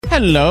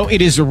Hello,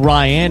 it is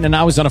Ryan, and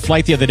I was on a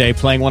flight the other day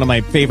playing one of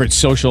my favorite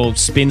social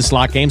spin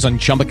slot games on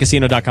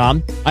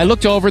ChumbaCasino.com. I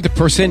looked over at the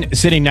person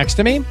sitting next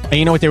to me, and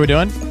you know what they were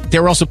doing? They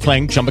were also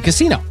playing Chumba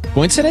Casino.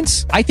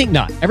 Coincidence? I think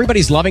not.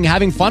 Everybody's loving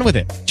having fun with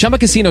it. Chumba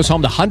Casino is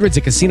home to hundreds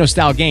of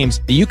casino-style games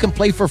that you can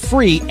play for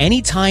free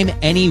anytime,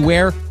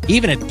 anywhere,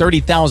 even at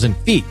 30,000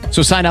 feet.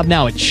 So sign up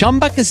now at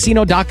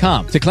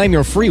ChumbaCasino.com to claim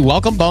your free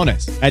welcome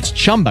bonus. That's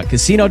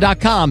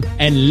ChumbaCasino.com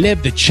and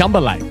live the Chumba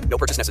life. No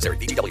purchase necessary.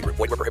 VGW. Void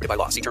where prohibited by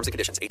law. See terms and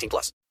conditions. 18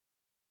 plus.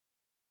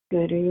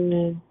 Good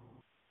evening.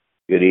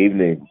 Good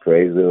evening.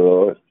 Praise the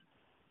Lord.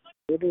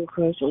 Good evening,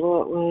 praise the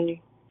Lord,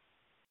 Ronnie.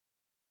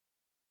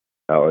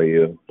 How are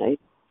you?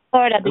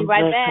 Lord, I'll be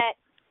right back.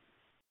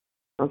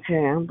 Okay,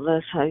 I'm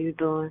blessed. How you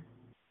doing?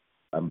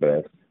 I'm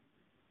blessed.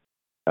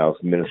 How's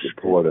Minister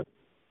Porter?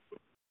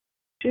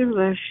 She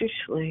left. She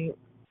sleep.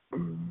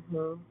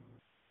 Mm-hmm.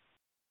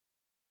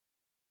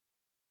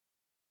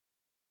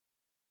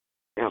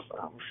 Yep,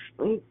 I was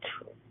asleep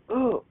too.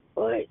 Oh,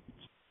 boy.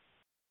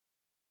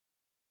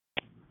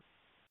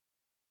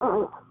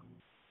 Oh.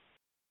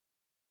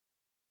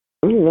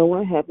 You know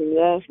what happened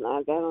last night?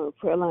 I got on the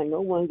prayer line.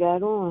 No one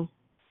got on.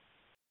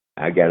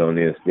 I got on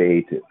there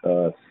stage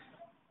at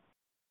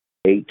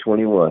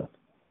 8:21,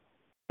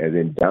 and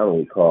then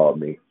Donald called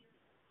me.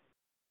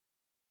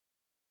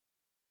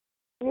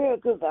 Yeah,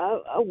 because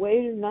I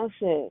waited and I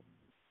said,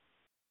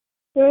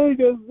 hey,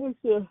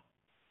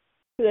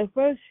 that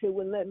first shit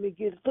wouldn't let me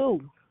get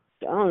through.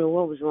 I don't know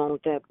what was wrong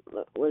with that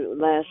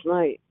last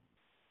night.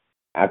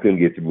 I couldn't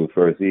get through it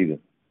first either,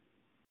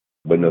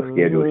 but no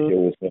scheduled show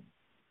or something.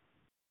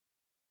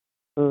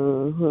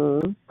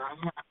 Mm-hmm.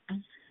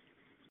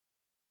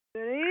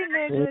 Good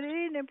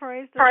evening,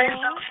 praise the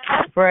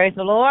Lord. Praise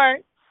the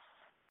Lord.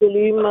 Good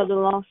evening, Mother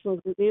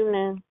Lawson. Good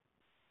evening.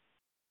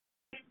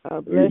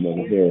 God bless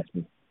you.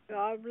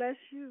 God bless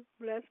you.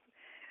 Bless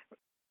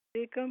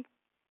Deacon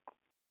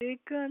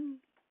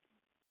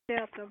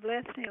Delta.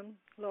 Bless him,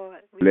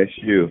 Lord. Bless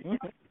you.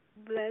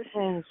 Bless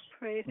him.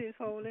 Praise his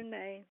holy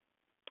name.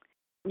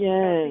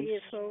 Yes. He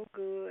is so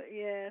good.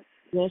 Yes.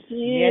 Yes,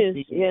 he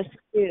is. Yes,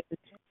 he is.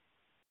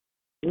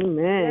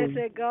 Amen.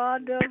 They say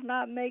God does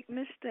not make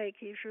mistakes.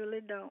 He surely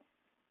don't.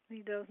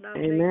 He does not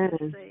make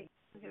mistakes.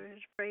 Give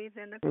his praise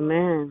and the glory.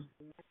 Amen.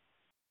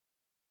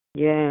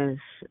 Yes.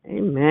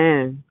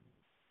 Amen.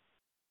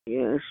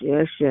 Yes.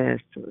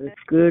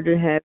 It's good to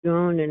have you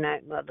on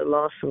tonight, Mother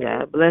Lawson.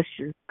 God bless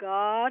you.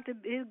 God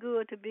is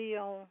good to be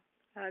on.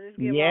 I just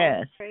give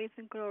all the praise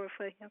and glory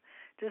for him.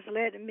 Just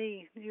let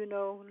me,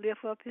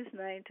 lift up his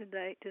name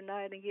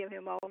tonight and give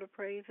him all the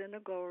praise and the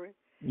glory.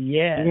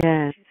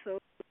 Yes. He's so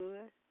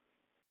good.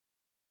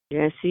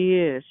 Yes, he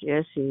is.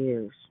 Yes, he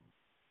is.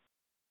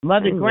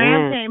 Mother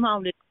Graham came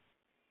home today.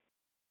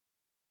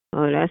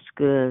 Oh, that's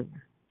good.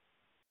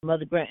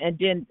 Mother Graham. And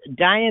then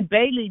Diane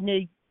Bailey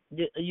niece.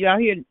 Y'all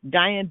hear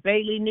Diane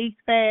Bailey niece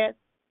passed?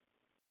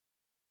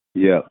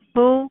 Yeah.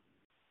 Who?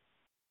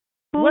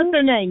 What's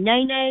her name?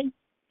 Nene?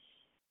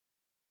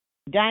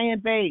 Diane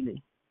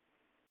Bailey.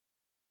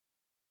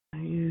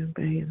 Diane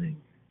Bailey.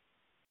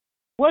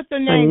 What's her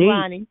name,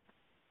 Ronnie?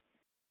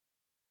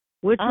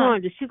 Which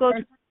one? Did she go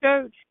to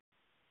church?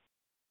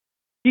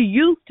 She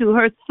used to.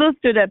 Her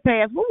sister that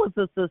passed. What was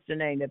her sister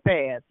name that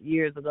passed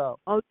years ago?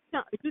 Oh,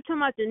 you talking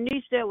about the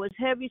niece that was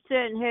heavy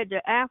set and had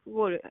the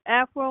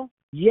afro?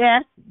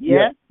 Yes.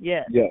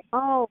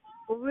 Oh,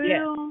 for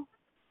real?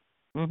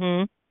 Yes.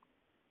 Mhm.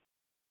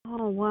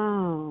 Oh,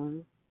 wow.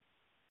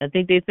 I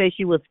think they say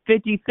she was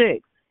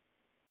 56.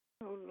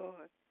 Oh,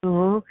 Lord.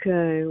 Oh,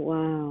 okay.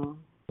 Wow.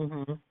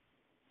 Mhm. I'm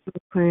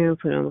praying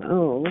for them.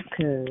 Oh,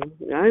 okay.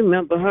 I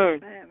remember her.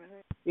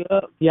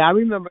 Yep. Yeah, I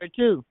remember her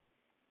too.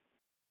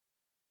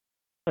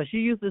 So she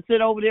used to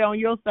sit over there on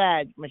your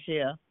side,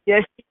 Michelle.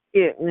 Yes, she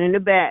did. In the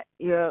back.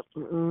 Yep.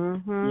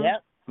 Mhm.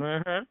 Yep.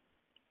 Mhm.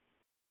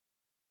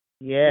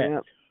 Yeah.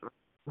 Yep.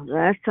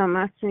 Last time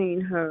I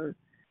seen her,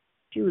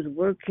 she was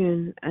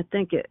working.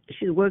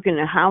 She was working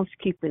in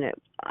housekeeping at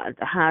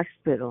the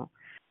hospital,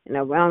 and I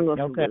don't know if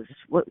it was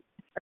what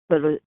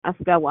hospital. I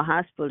forgot what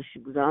hospital she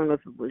was. I don't know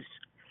if it was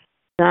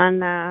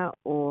Sinai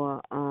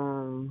or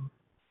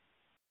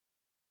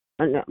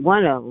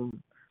one of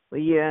them.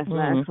 But yeah,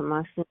 last time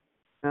I seen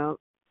her.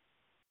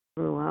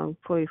 Oh, I'll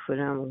pray for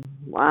them.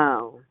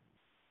 Wow.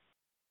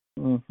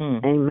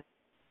 Amen.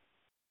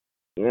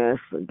 Yes,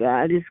 for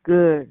God is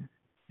good.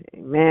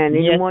 Amen.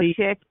 Any more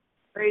check,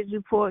 praise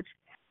reports,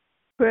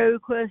 prayer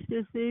requests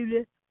this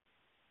evening?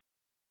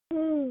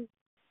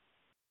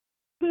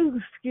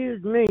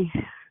 Excuse me.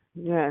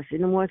 Yes,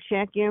 any more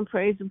check-in,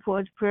 praise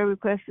reports, prayer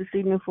requests this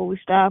evening before we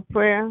start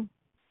prayer?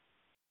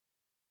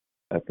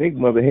 I think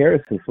Mother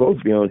Harris is supposed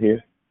to be on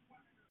here.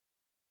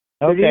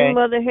 Okay. Good evening,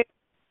 Mother Harris.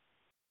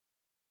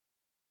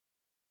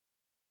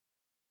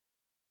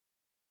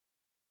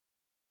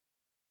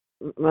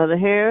 Mother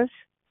Harris?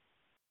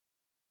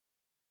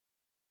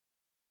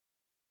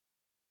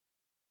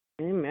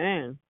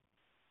 Amen.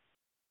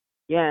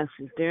 Yes.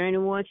 Is there any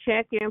more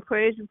check-in,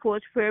 praise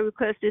reports, prayer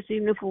requests this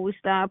evening before we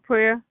start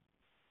prayer?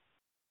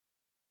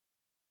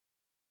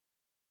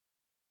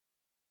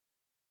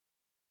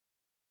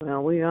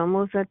 Well, we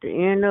almost at the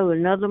end of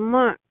another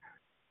month.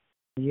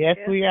 Yes,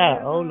 we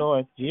are. Oh,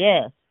 Lord,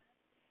 yes.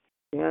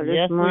 Yeah,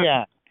 yes, month. We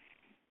are.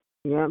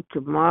 Yeah,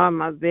 tomorrow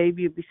my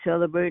baby will be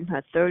celebrating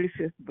her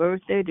 35th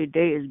birthday.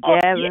 Today is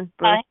Gavin's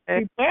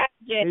birthday. Happy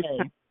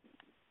birthday.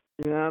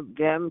 Yeah,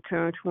 Gavin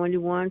turned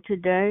 21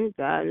 today.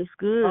 God is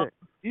good. Oh,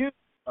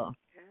 beautiful.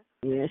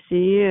 Yes,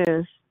 he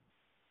is.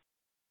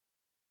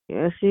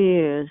 Yes, he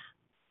is.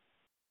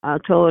 I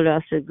told her, I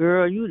said,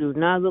 girl, you do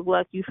not look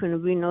like you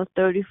finna be no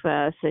 35.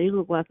 I said, you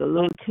look like a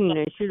little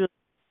teenager.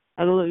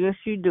 I look, yes,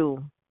 you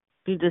do.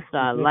 She just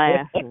started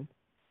laughing.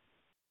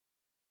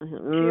 She'll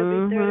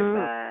be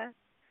 35.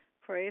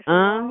 Praise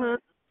the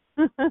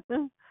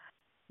Lord.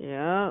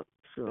 Yeah.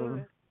 So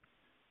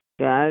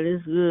God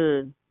is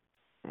good.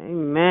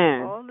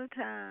 Amen. All the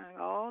time.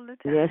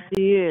 Yes,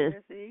 he is.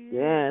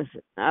 Yes.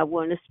 I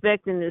wasn't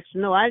expecting the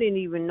snow. I didn't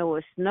even know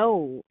it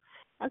snowed.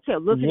 I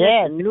kept looking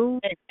at the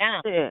news.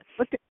 I said,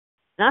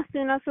 I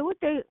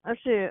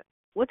said,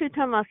 what they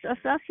talking about? I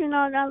said, I seen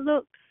all that.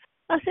 Look,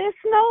 I said, it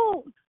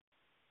snowed.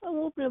 I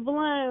opened the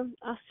blind.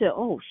 I said,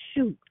 oh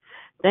shoot!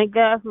 Thank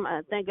God for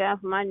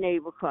my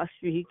neighbor across the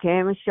street. He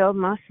came and showed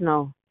my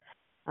snow.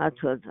 I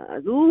told her,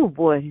 ooh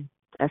boy,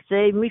 that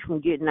saved me from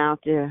getting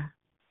out there.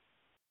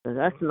 Cause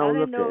that snow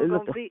looked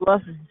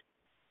fluffy.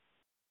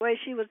 The way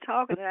she was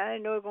talking, I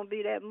didn't know it was gonna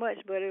be that much,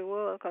 but it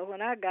was. Cause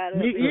when I got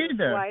up, it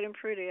was white and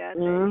pretty. I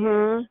said,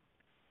 yeah.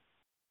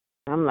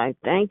 I'm like,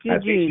 thank you,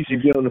 Jesus. I think you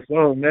should be on the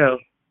phone now,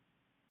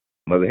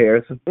 Mother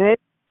Harrison. Hey,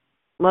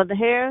 Mother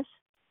Harris.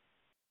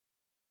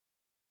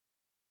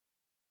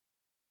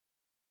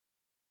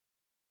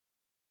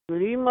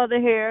 Good evening, Mother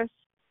Harris.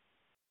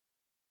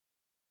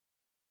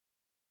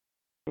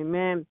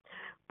 Amen.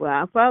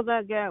 Well,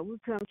 Father God, we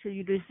come to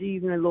you this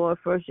evening, Lord,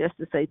 first just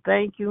to say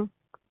thank you.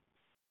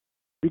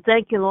 We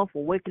thank you, Lord,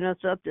 for waking us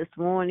up this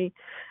morning,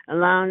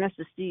 allowing us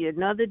to see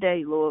another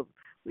day, Lord.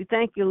 We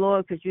thank you,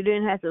 Lord, because you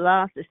didn't have to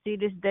allow us to see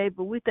this day,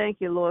 but we thank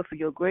you, Lord, for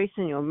your grace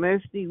and your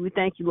mercy. We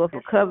thank you, Lord,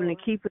 for covering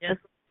and keeping us.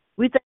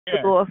 We thank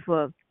you, Lord,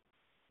 for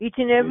each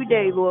and every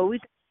day, Lord.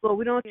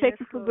 We don't take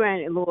you for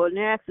granted, Lord.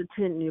 And ask you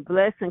to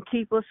bless and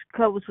keep us,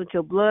 cover us with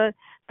your blood.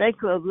 Thank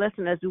you for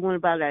blessing as we went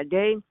about our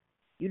day.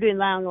 You didn't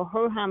allow no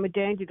hurt, harm, or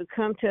danger to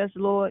come to us,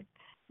 Lord.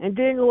 And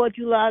then, Lord,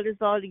 you allowed us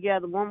all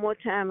together one more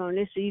time on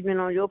this evening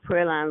on your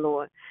prayer line,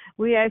 Lord.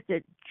 We ask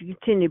that you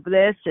continue to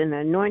bless and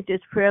anoint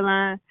this prayer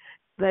line.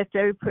 Bless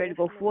every prayer to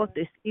go forth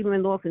this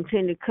evening, Lord.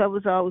 Continue to cover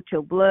us all with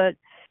your blood.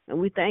 And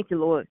we thank you,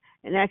 Lord.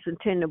 And ask you to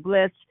continue to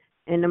bless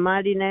in the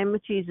mighty name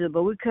of Jesus.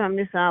 But we come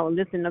this hour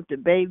lifting up the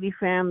baby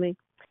family.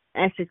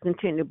 Ask you to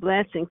continue to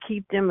bless and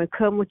keep them and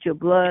cover with your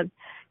blood.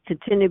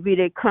 Continue to be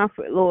their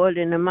comfort, Lord,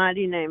 in the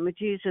mighty name of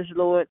Jesus,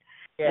 Lord.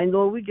 Yes. And,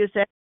 Lord, we just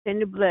ask you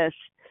to bless.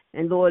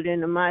 And, Lord, in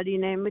the mighty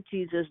name of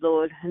Jesus,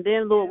 Lord. And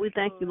then, Lord, we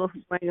thank you, Lord, for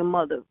bringing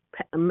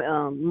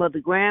Mother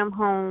Graham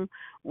home.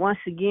 Once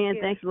again,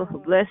 thank you, Lord, for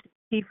blessing,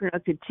 keeping her.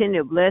 Continue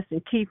to bless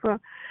and keep her.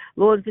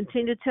 Lord,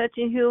 continue to touch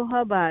and heal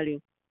her body.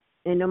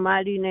 In the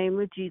mighty name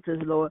of Jesus,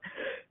 Lord.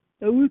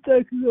 And we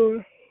thank you,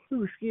 Lord.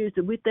 Excuse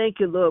me. We thank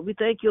you, Lord. We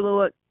thank you,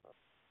 Lord.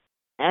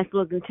 Ask,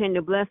 Lord, continue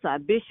to bless our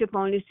bishop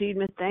on this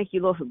evening. Thank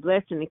you, Lord, for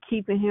blessing and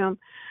keeping him.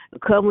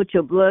 Come with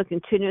your blood.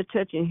 Continue to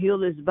touch and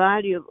heal his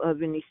body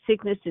of any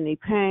sickness, any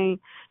pain,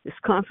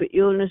 discomfort,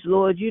 illness.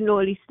 Lord, you know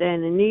what he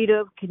stands in need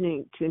of.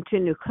 Continue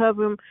to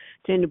cover him.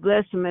 Continue to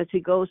bless him as he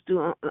goes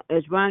through,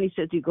 as Ronnie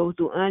says, he goes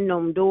through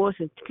unknown doors.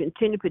 And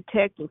continue to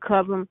protect and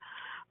cover him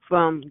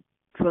from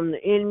the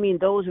enemy and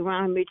those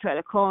around him may try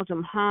to cause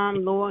him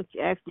harm. Lord,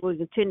 ask, Lord,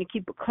 continue to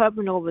keep a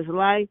covering over his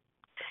life.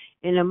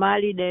 In the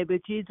mighty name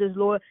of Jesus,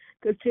 Lord,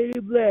 continue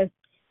to bless.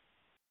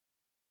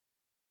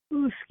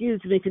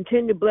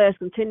 Continue to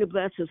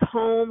bless his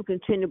home,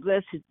 continue to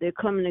bless their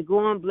coming and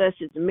going, bless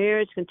his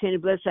marriage, continue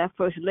to bless our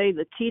First Lady,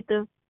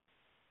 Lakeitha,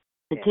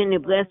 continue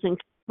to bless and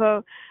keep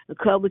her and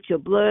cover with your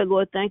blood.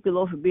 Lord, thank you,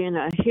 Lord, for being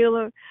our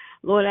healer.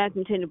 Lord, I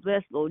continue to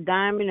bless Lord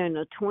Diamond and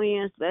the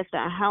twins, bless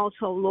our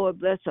household, Lord,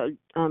 bless our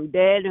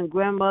dad and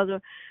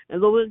grandmother. And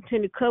Lord, we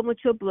continue to cover with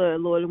your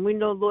blood, Lord. And we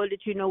know, Lord,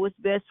 that you know what's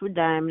best for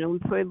Diamond. And we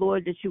pray,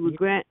 Lord, that you would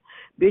grant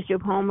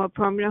Bishop home her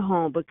permanent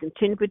home, but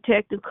continue to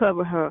protect and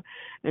cover her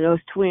and those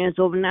twins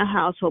over in our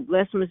household.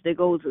 Bless them as they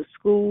go to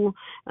school,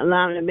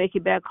 allow them to make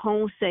it back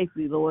home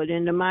safely, Lord.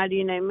 In the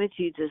mighty name of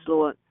Jesus,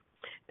 Lord.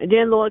 And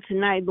then, Lord,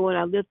 tonight, Lord,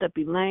 I lift up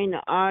Elaine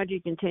and Audrey,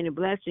 continue to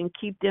bless and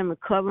keep them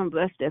and cover and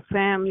bless their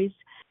families.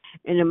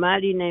 In the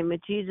mighty name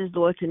of Jesus,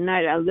 Lord,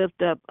 tonight I lift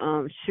up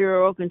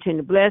Cheryl, continue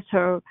to bless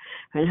her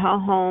and her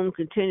home,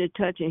 continue to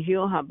touch and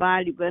heal her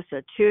body, bless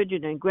her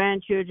children and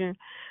grandchildren.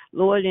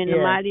 Lord, in the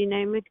mighty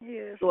name of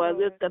Jesus, Lord, I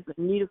lift up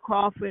Anita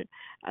Crawford,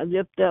 I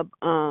lift up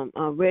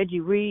Reggie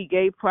Reed,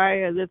 Gay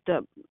Pryor, I lift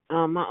up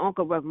my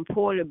uncle, Reverend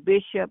Porter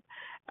Bishop,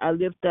 I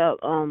lift up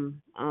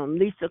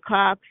Lisa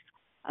Cox,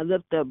 I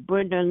lift up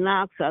Brenda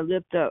Knox. I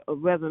lift up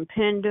Reverend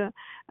Pender.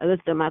 I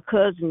lift up my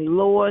cousin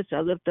Dolores. I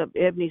lift up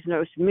Ebony's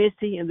nurse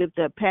Missy. I lift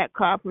up Pat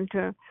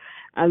Carpenter.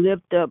 I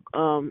lift up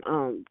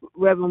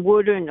Reverend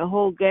Wooder and the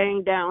whole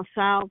gang down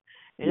south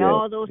and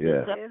all those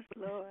things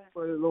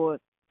for the Lord.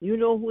 You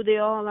know who they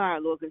all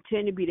are, Lord.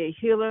 Continue to be their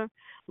healer.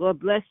 Lord,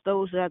 bless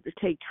those that have to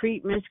take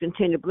treatments.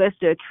 Continue to bless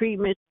their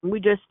treatments. And we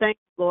just thank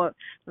you, Lord,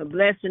 for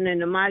blessing in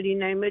the mighty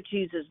name of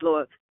Jesus,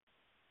 Lord.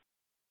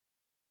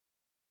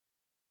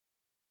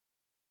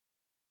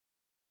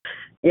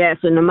 Yes,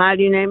 in the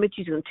mighty name of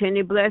Jesus,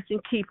 continue to bless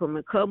and keep them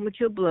and cover them with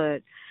your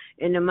blood.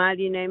 In the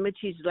mighty name of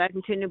Jesus, I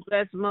continue to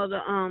bless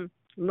Mother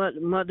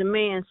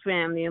Man's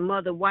family and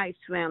Mother White's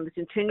family.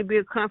 Continue to be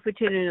a comfort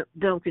to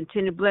them.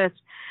 Continue to bless.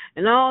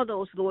 And all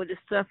those, Lord, that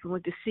suffering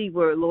with the C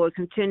word, Lord,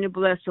 continue to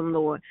bless them,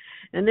 Lord.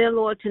 And then,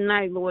 Lord,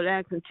 tonight, Lord,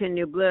 I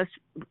continue to bless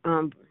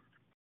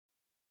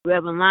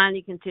Reverend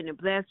Lonnie. Continue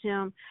to bless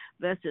him.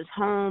 Bless his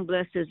home.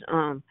 Bless his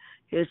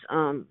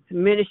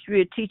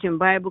ministry of teaching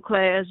Bible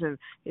class and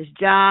his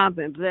job,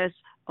 and bless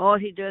all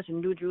he does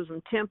in New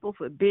Jerusalem Temple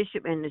for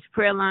Bishop and his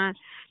prayer line.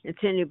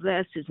 Continue to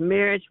bless his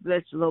marriage.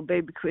 Bless the little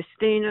baby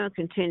Christina.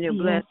 Continue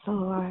to bless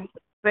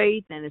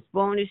Faith and his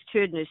bonus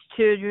children, his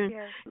children,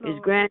 his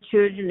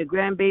grandchildren, the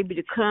grandbaby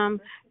to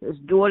come, his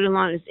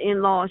daughter-in-law, his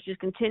in-laws. Just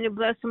continue to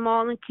bless them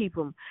all and keep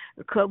them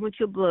and cover with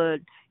your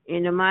blood.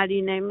 In the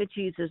mighty name of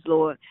Jesus,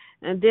 Lord.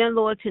 And then,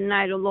 Lord,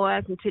 tonight, oh Lord,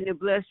 I continue to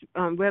bless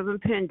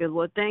Reverend Pender.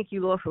 Lord, thank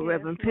you, Lord, for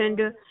Reverend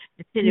Pender.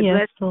 Continue to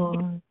bless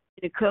him,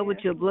 to cover with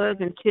your blood.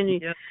 Continue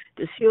to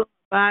heal the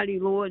body,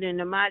 Lord, in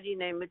the mighty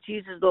name of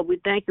Jesus, Lord. We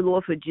thank you,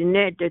 Lord, for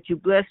Jeanette, that you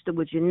blessed her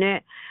with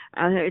Jeanette.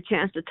 I had a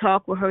chance to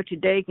talk with her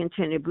today.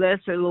 Continue to bless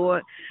her,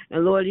 Lord.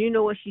 And, Lord, you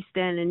know what she's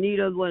standing in need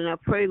of, Lord. And I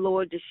pray,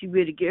 Lord, that she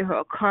be able to get her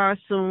a car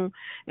soon.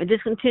 And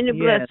just continue to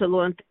bless her,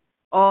 Lord, and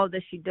all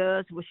that she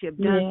does, what she has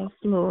done. Yes,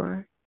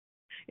 Lord.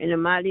 In the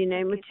mighty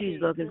name of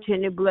Jesus, Lord,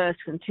 continue to bless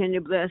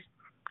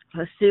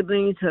her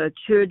siblings, her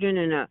children,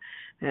 and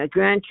her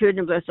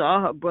grandchildren. Bless all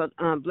her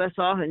bless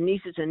all her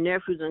nieces and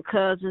nephews and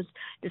cousins.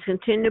 Just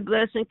continue to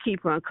bless and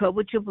keep her and cover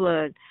with your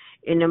blood.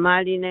 In the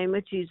mighty name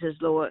of Jesus,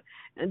 Lord.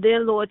 And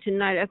then, Lord,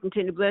 tonight I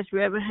continue to bless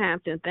Reverend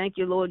Hampton. Thank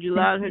you, Lord. You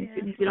allowed her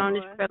to get on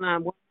this prayer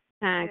line one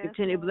time.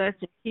 Continue to bless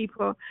and keep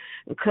her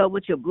and cover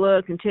with your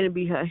blood. Continue to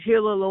be her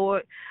healer,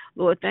 Lord.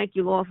 Lord, thank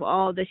you, Lord, for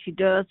all that she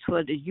does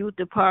for the youth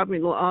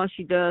department, Lord, all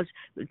she does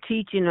for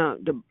teaching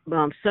the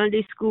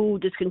Sunday school.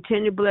 Just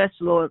continue to bless,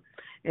 Lord,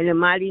 in the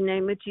mighty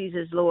name of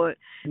Jesus, Lord.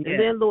 And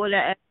then, Lord,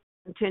 I ask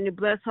you to continue to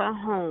bless her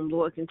home,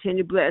 Lord.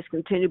 Continue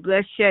to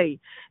bless Shay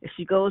as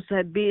she goes to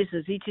her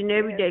business each and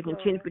every day.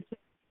 Continue to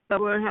protect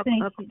her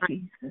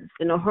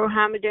and her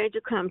harm and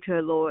danger come to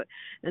her, Lord.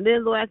 And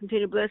then, Lord, I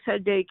continue to bless her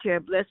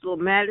daycare. Bless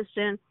Lord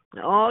Madison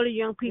and all the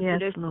young people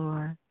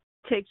that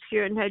takes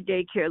care in her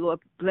daycare, Lord.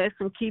 Bless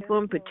them, keep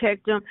them,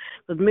 protect them.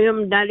 Because many of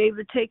them not able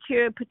to take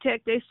care and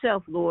protect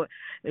themselves, Lord.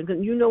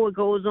 And you know what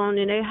goes on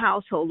in their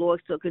household,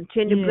 Lord. So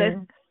continue to bless.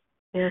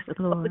 Yes,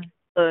 Lord.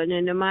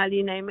 In the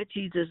mighty name of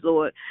Jesus,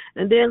 Lord.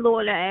 And then,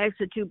 Lord, I ask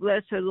that you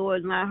bless her,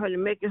 Lord, and allow her to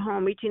make it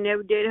home each and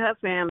every day to her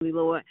family,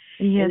 Lord.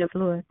 Yes,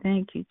 Lord.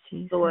 Thank you,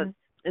 Jesus. Lord.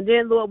 And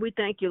then, Lord, we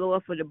thank you,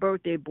 Lord, for the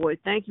birthday boy.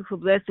 Thank you for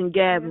blessing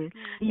Gavin.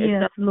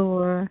 Yes,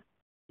 Lord.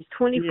 His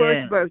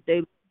 21st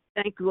birthday.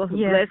 Thank you, Lord, for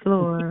blessing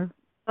Lord.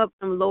 Up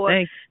him,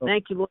 Lord.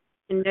 Thank you, Lord.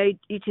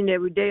 Each and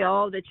every day,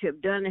 all that you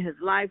have done in his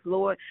life,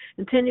 Lord.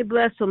 Continue to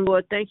bless him,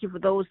 Lord. Thank you for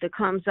those that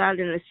comes out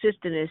and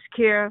assist in his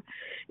care.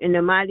 In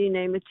the mighty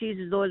name of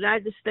Jesus, Lord, I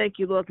just thank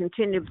you, Lord.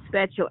 Continue to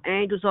dispatch your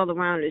angels all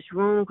around this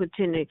room.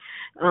 Continue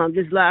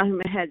just allow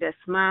him to have that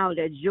smile,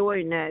 that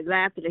joy, and that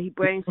laughter that he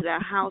brings to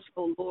that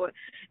household, Lord.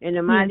 In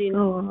the mighty name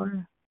of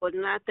Jesus. Lord,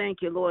 and I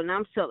thank you, Lord, and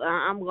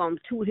I'm going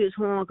to toot his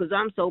horn because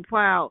I'm so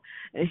proud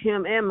of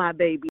him and my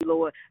baby,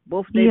 Lord.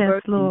 Both their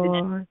birthdays.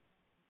 Lord.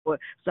 Lord.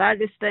 So I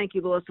just thank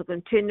you, Lord. So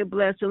continue to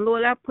bless him,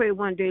 Lord. I pray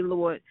one day,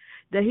 Lord,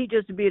 that he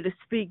just be able to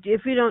speak.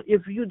 If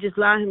you just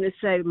allow him to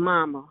say,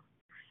 "Mama,"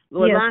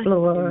 Lord,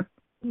 Lord.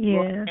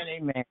 Yes,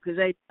 Amen. Because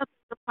there's nothing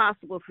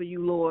impossible for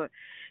you, Lord,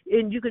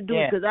 and you could do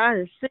it because I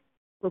have seen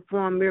you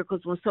perform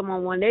miracles when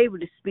someone wasn't able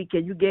to speak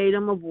and you gave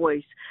them a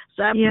voice.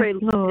 So I pray,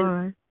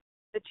 Lord.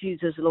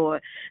 Jesus,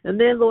 Lord. And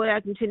then, Lord,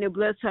 I continue to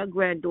bless her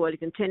granddaughter.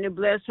 Continue to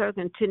bless her.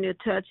 Continue to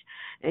touch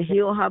and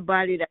heal her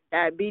body. That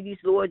diabetes,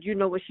 Lord, you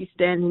know what she's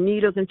standing in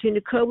need of. Continue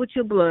to cover with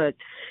your blood.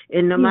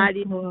 In the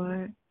mighty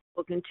Lord.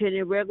 Lord,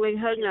 continue to regulate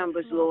her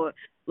numbers, Lord.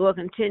 Lord,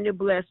 continue to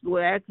bless.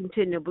 Lord, I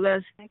continue to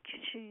bless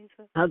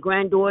her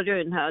granddaughter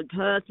and her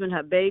husband,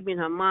 her baby,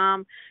 and her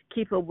mom.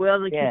 Keep her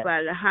well and keep her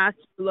out of the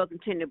hospital. Lord,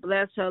 continue to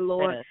bless her,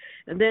 Lord.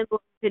 And then,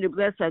 Lord, continue to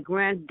bless her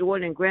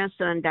granddaughter and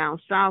grandson down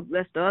south.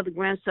 Bless the other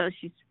grandson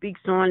she speaks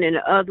on and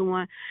the other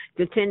one.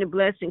 Continue to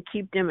bless and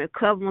keep them and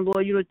cover them,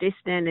 Lord. You know what they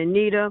stand in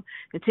need of.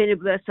 Continue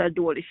to bless her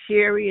daughter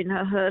Sherry and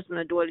her husband,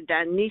 her daughter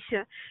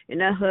Danisha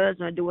and her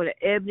husband, her daughter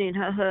Ebony and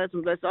her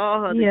husband. Bless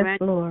all her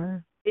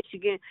Lord.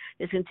 Michigan,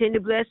 just continue to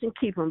bless and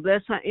keep them.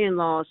 Bless her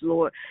in-laws,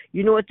 Lord.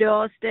 You know what they're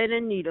all standing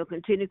in need of.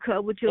 Continue to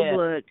cover with your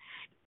blood.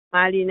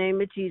 Mighty name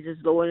of Jesus,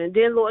 Lord. And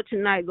then, Lord,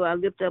 tonight, Lord, I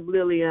lift up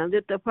Lily and I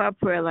lift up her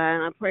prayer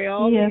line. I pray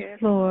all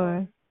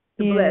Lord.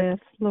 Yes,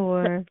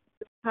 Lord.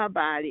 Her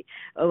body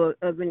of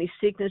any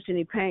sickness,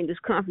 any pain,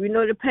 discomfort. You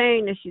know the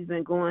pain that she's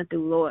been going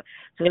through, Lord.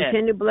 So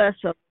continue to bless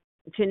her.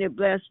 Continue to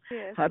bless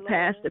her Lord.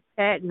 Pastor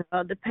Pat and the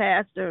other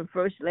pastor and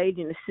First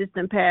Lady and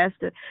Assistant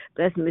Pastor.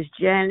 Bless Miss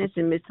Janice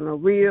and Miss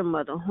Maria,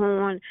 Mother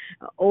Horn,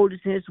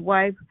 oldest and his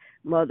wife,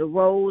 Mother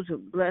Rose.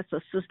 Bless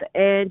her sister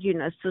Angie and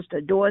her sister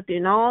Dorothy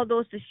and all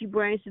those that she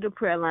brings to the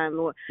prayer line,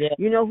 Lord. Yes.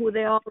 You know who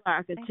they all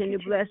are. Continue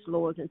to bless,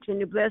 Lord.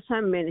 Continue to bless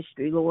her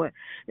ministry, Lord.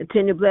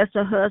 Continue to bless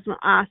her husband,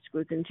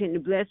 Oscar. Continue to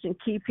bless and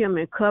keep him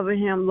and cover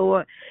him,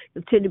 Lord.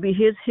 Continue to be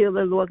his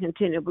healer, Lord.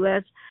 Continue to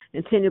bless.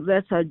 Continue to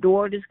bless her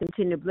daughters.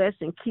 Continue to bless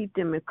and keep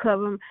them and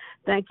cover them.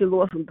 Thank you,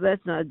 Lord, for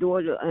blessing our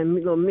daughter and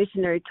little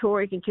missionary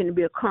Tori. Continue to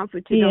be a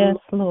comfort to them. Yes,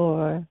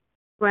 Lord.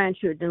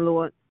 Grandchildren,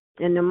 Lord.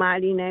 In the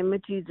mighty name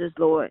of Jesus,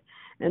 Lord.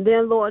 And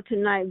then, Lord,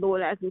 tonight,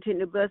 Lord, I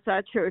continue to bless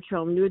our church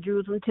home, New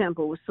Jerusalem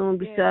Temple. We'll soon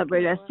be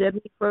celebrating our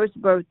 71st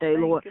birthday,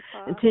 Lord.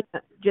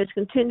 Just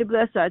continue to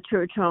bless our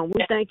church home.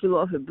 We thank you,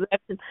 Lord, for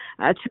blessing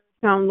our church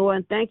home, Lord.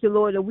 And thank you,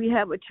 Lord, that we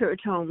have a church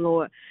home,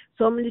 Lord.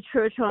 So many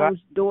church homes,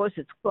 doors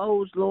is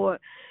closed, Lord,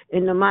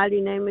 in the mighty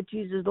name of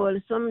Jesus,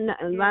 Lord. And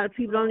a lot of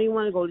people don't even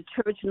want to go to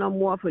church no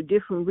more for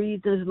different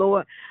reasons,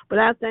 Lord. But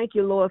I thank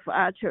you, Lord, for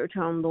our church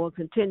home, Lord.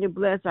 Continue to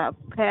bless our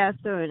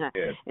pastor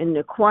and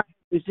the choir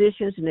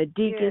musicians and the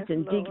deacons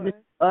and deaconess,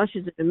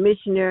 ushers and the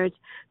missionaries.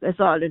 Bless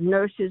all the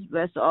nurses.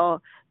 Bless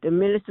all the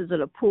ministers of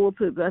the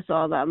pulpit. Bless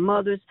all our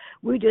mothers.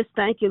 We just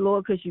thank you,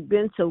 Lord, because you've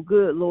been so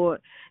good, Lord.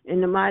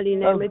 In the mighty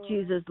name of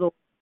Jesus, Lord.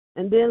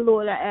 And then,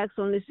 Lord, I ask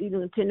on this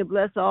evening, continue to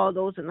bless all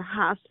those in the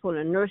hospital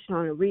and nursing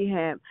home and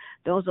rehab,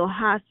 those on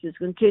hospice.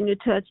 Continue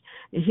to touch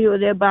and heal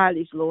their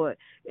bodies, Lord,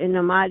 in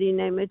the mighty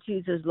name of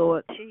Jesus,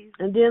 Lord.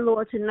 And then,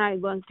 Lord, tonight,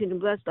 Lord, continue to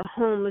bless the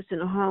homeless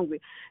and the hungry.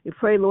 We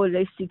pray, Lord,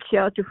 they seek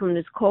shelter from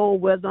this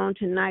cold weather on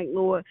tonight,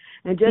 Lord.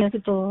 And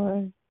just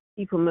Lord.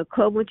 Keep them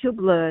covered with your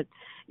blood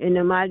in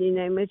the mighty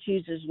name of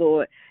Jesus,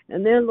 Lord.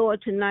 And then,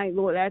 Lord, tonight,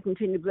 Lord, I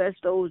continue to bless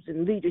those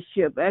in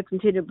leadership. I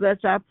continue to bless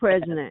our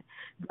president,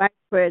 vice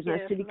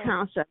president, our city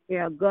council,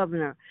 our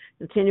governor.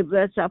 Continue to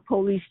bless our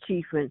police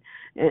chief.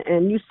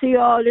 And you see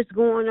all this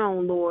going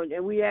on, Lord.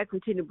 And we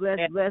continue to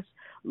bless,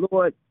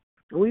 Lord.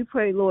 And we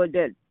pray, Lord,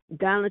 that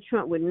Donald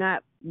Trump would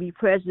not be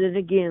president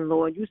again,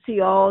 Lord. You see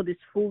all this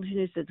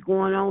foolishness that's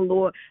going on,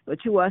 Lord,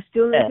 but you are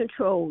still in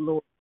control,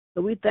 Lord. So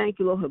we thank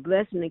you, Lord, for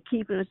blessing and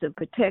keeping us and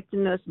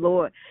protecting us,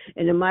 Lord,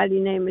 in the mighty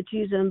name of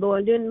Jesus. And,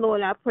 Lord, then,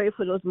 Lord, I pray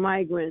for those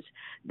migrants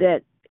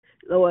that,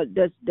 Lord,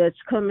 that's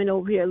coming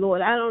over here,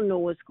 Lord. I don't know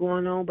what's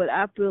going on, but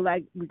I feel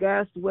like,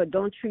 regardless of what,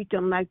 don't treat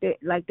them like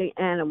they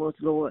animals,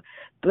 Lord.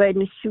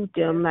 Threaten to shoot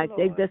them like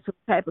they're some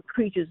type of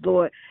creatures,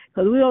 Lord.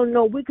 Because we don't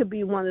know. We could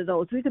be one of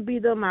those. We could be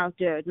them out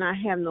there and not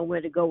have nowhere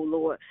to go,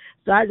 Lord.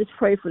 So I just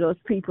pray for those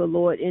people,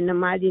 Lord, in the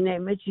mighty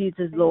name of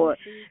Jesus, Lord.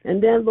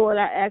 And then, Lord,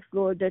 I ask,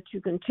 Lord, that you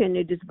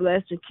continue to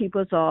bless and keep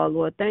us all,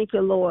 Lord. Thank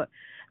you, Lord,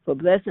 for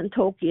blessing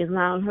Toki and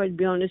allowing her to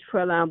be on this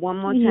prayer line one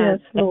more time. Yes,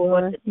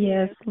 Lord.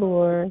 Yes,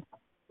 Lord.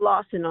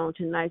 Lawson on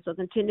tonight. So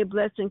continue to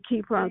bless and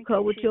keep her and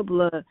cover with your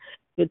blood.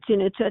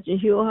 Continue to touch and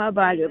heal her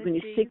body of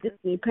any sickness,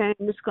 any pain,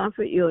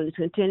 discomfort, illness.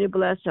 Continue to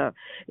bless her.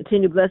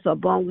 Continue to bless her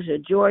bungles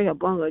of joy, her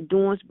bungle of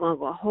doings,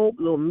 bungle of hope,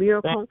 little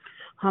miracle,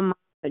 her mom,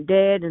 her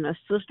dad, and her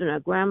sister and her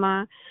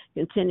grandma.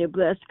 Continue to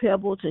bless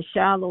Pebbles and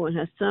Shiloh and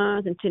her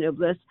son. Continue to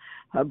bless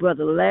her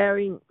brother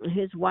Larry and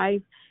his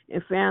wife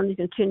and family.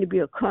 Continue to be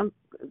a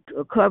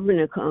covering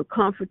and a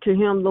comfort to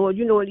him, Lord.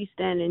 You know what he's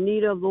standing in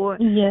need of,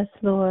 Lord. Yes,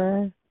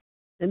 Lord.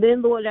 And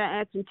then, Lord, I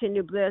ask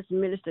continue to bless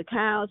Minister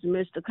Cowles. And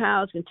Minister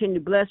Cowles, continue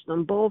to bless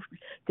them both.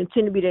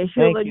 Continue to be their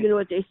healer. You know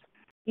what they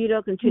need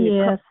of.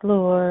 Continue yes, to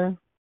Lord.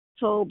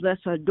 So bless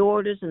her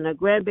daughters and her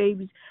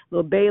grandbabies,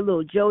 little Bay,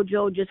 little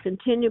JoJo. Just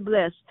continue to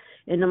bless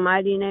in the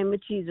mighty name of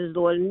Jesus,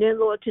 Lord. And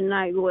then, Lord,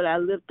 tonight, Lord, I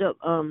lift up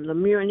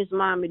Lemire and his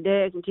mom and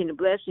dad. Continue to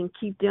bless and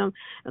keep them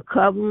and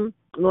cover them.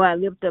 Lord, I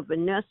lift up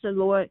Vanessa,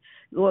 Lord.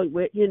 Lord,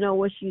 you know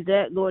where she's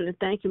at, Lord. And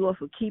thank you, Lord,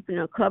 for keeping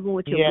her covered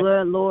with your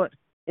blood, Lord.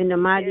 In the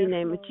mighty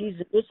name of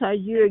Jesus. This her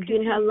year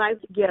getting her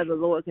life together,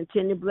 Lord.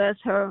 Continue to bless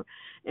her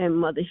and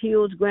Mother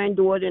Hill's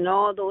granddaughter and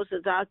all those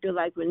that's out there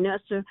like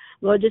Vanessa.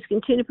 Lord, just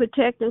continue to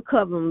protect and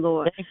cover them,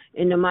 Lord.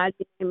 In the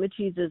mighty name of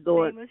Jesus,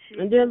 Lord.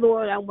 And then,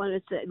 Lord, I want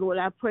to say, Lord,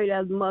 I pray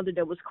that mother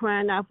that was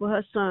crying out for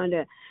her son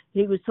that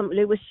they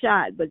was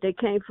shot, but they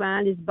can't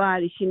find his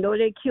body. She know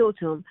they killed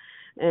him.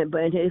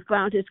 But they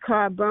found his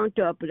car burnt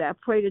up. But I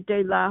pray that they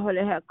allow her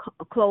to have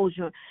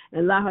closure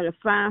and allow her to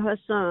find her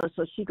son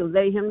so she can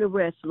lay him to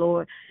rest,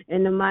 Lord,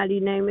 in the mighty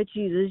name of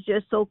Jesus. It's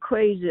just so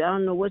crazy. I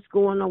don't know what's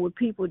going on with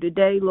people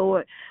today,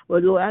 Lord.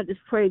 But, Lord, I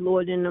just pray,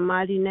 Lord, in the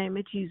mighty name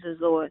of Jesus,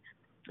 Lord.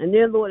 And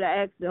then, Lord,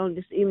 I ask on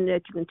this evening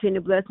that you continue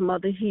to bless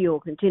Mother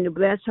Hill. Continue to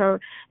bless her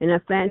and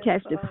her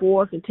fantastic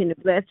four. Continue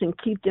to bless and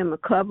keep them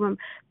and cover them.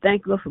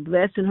 Thank you, Lord, for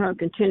blessing her.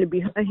 Continue to be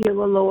her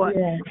healer, Lord.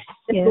 Yes.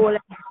 And, Lord,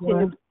 I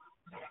continue to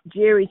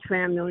Jerry's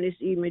family on this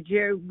evening.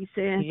 Jerry will be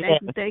saying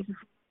thank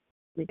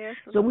you.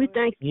 So we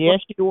thank you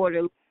for your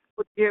daughter.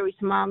 Put Jerry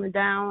smiling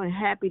down and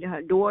happy to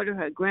her daughter,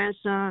 her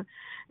grandson,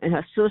 and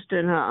her sister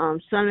and her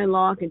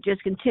son-in-law can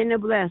just continue to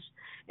bless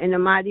in the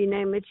mighty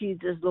name of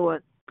Jesus,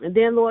 Lord. And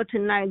then, Lord,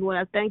 tonight, Lord,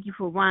 I thank you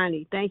for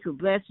Ronnie. Thank you for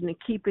blessing and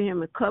keeping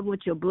him and covering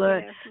with your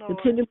blood. Yes, Lord.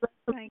 Continue to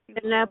bless him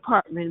in that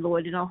apartment,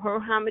 Lord. And don't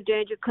hurt, harm, or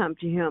danger come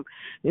to him.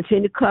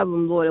 Continue to cover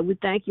him, Lord. And we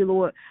thank you,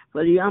 Lord,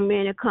 for the young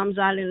man that comes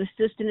out and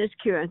assists in his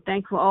cure. And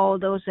thank you for all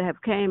those that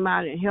have came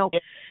out and helped.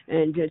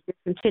 And just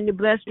continue to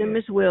bless them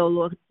as well,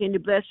 Lord. Continue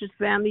to bless his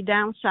family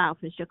down south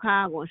in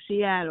Chicago and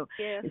Seattle.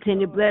 Yes,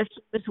 continue to bless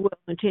them as well.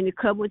 Continue to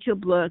cover with your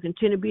blood.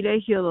 Continue to be their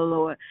healer,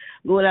 Lord.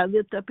 Lord, I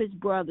lift up his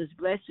brothers.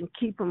 Bless and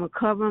keep them and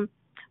cover them.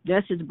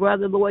 That's his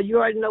brother, Lord. You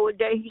already know what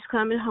day he's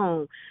coming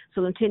home.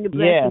 So continue to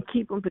bless and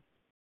keep him,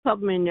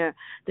 cover him in there.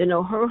 Then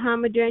no hurt,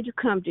 harm, or danger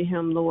come to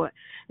him, Lord.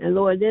 And,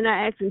 Lord, then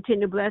I ask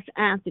continue to bless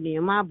Anthony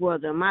and my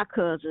brother and my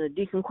cousin, and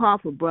Deacon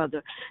Crawford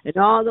brother, and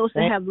all those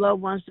that have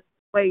loved ones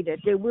way that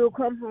they will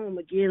come home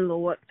again,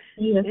 Lord.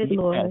 Yes,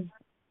 Lord.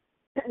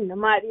 In the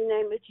mighty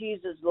name of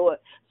Jesus, Lord.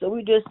 So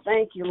we just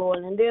thank you, Lord.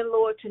 And then,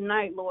 Lord,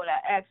 tonight, Lord,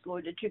 I ask,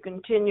 Lord, that you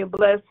continue to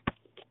bless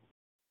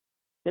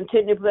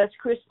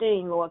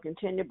Christine, Lord.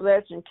 Continue to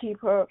bless and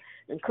keep her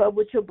and cover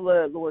with your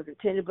blood, Lord.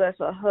 Continue to bless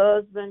her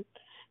husband,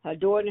 her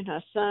daughter, and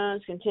her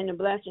sons. Continue to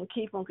bless and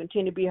keep them.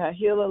 Continue to be her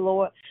healer,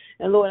 Lord.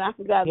 And, Lord, I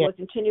forgot, Lord,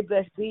 continue to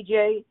bless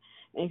BJ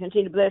and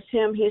continue to bless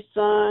him, his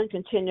son.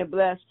 Continue to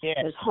bless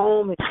his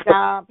home, his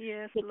job.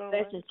 Yes, Lord.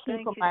 Bless and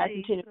keep him. I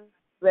continue to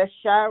bless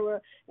Shira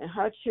and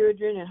her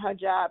children and her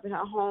job and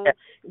her home.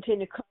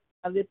 Continue to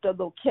I lift up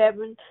little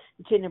Kevin.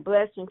 Continue to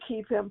bless and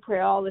keep him.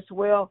 Pray all is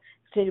well.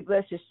 Continue to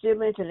bless his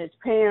siblings and his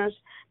parents.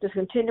 Just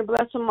continue to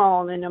bless them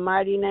all in the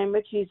mighty name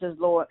of Jesus,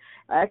 Lord.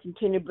 I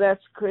continue to bless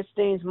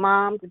Christine's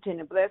mom. Continue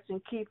to bless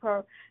and keep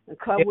her and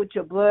cover with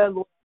your blood,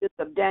 Lord. Lift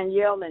up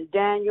Danielle and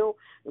Daniel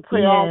and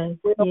pray all is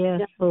well.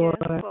 Yes, Lord.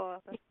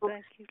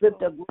 Thank you,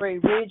 lift up Glory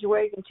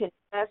Ridgeway. Continue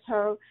to bless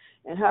her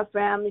and her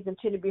family.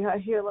 Continue to be her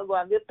healer,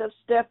 Lord. Lift up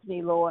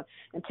Stephanie, Lord.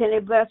 Continue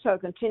to bless her.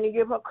 Continue to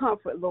give her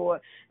comfort, Lord.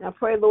 And I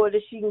pray, Lord,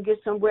 that she can get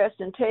some rest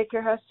and take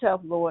care of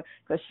herself, Lord,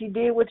 because she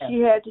did what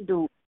she had to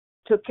do.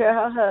 Took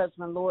care of her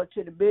husband, Lord,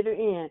 to the bitter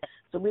end.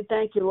 So we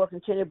thank you, Lord.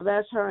 Continue to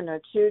bless her and her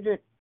children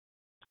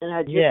and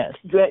her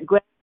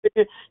grandchildren.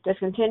 Just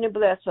continue to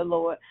bless her,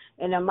 Lord,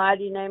 in the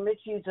mighty name of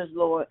Jesus,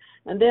 Lord.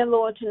 And then,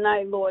 Lord,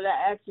 tonight, Lord,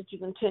 I ask that you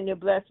continue to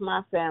bless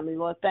my family,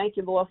 Lord. Thank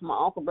you, Lord, for my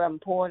Uncle Brother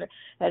Porter.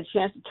 Had a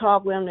chance to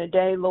talk with him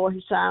today, Lord.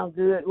 He sounds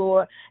good,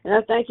 Lord. And I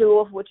thank you,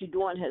 Lord, for what you're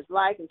doing in his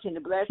life. Continue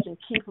to bless and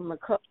keep him and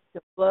cover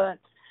your blood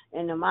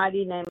in the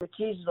mighty name of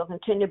Jesus. Lord,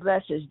 continue to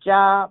bless his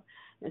job.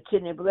 And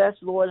continue to bless,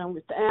 Lord.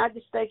 And I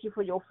just thank you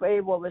for your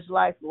favor of his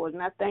life, Lord.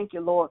 And I thank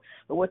you, Lord,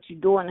 for what you're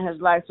doing in his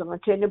life. So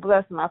continue to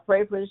bless him. I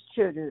pray for his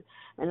children.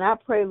 And I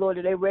pray, Lord,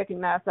 that they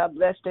recognize how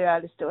blessed they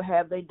are to still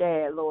have their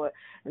dad, Lord.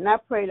 And I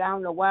pray that I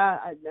don't know why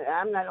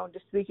I'm not on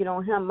just speaking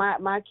on him.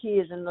 My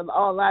kids and a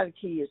lot of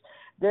kids,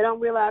 they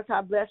don't realize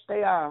how blessed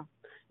they are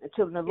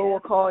until the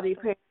Lord called their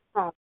parents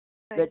home.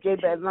 That they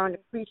better learn to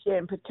appreciate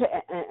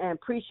and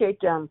appreciate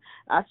them.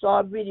 I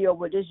saw a video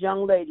where this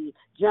young lady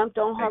jumped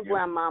on her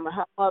grandmama.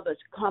 Her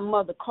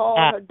mother called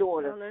her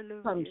daughter,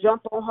 come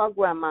jump on her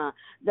grandma.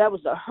 That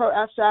was her.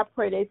 I said, I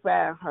pray they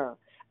find her.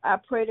 I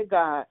pray to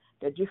God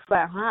that you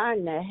find her. How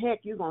in the heck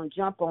you gonna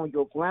jump on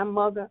your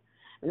grandmother?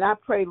 And I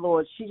pray,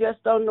 Lord, she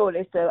just don't know.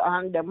 They said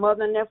their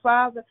mother and their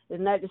father,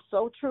 and that is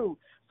so true.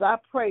 So I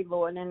pray,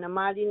 Lord, in the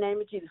mighty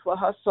name of Jesus for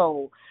her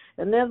soul.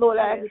 And then, Lord,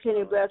 I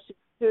continue to bless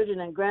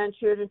children and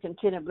grandchildren.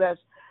 Continue to bless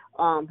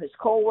his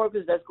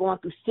co-workers that's going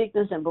through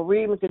sickness and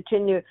bereavement.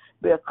 Continue to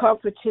be a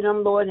comfort to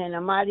them, Lord, in the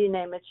mighty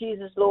name of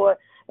Jesus, Lord.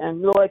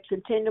 And, Lord,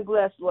 continue to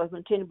bless, Lord.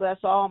 Continue to bless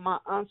all my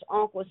aunts,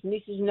 uncles,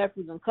 nieces,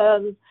 nephews, and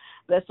cousins.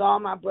 Bless all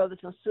my brothers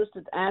and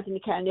sisters,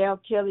 Anthony, Candell,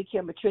 Kelly,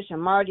 Kim, Patricia,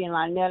 Marty, and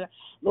Lynetta.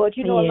 Lord,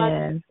 you know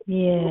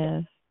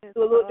a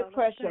little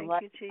depression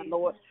right now,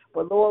 Lord.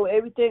 But, Lord,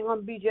 everything going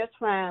to be just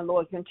fine,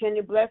 Lord.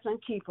 Continue to bless and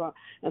keep her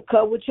and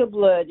cover with your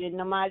blood in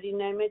the mighty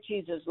name of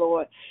Jesus,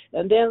 Lord.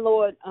 And then,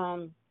 Lord,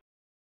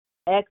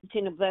 I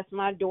continue to bless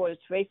my daughters,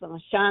 Faith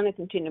and Shana.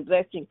 Continue to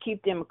bless and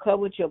keep them and cover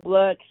with your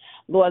blood.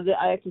 Lord,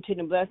 I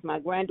continue to bless my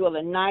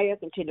granddaughter, Naya.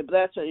 Continue to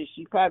bless her.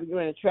 She's probably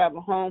going to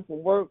travel home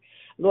from work.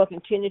 Lord,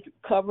 continue to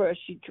cover her as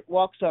she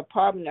walks to her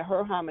apartment at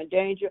her harm and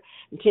danger.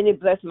 Continue to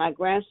bless my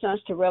grandsons,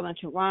 Terrell and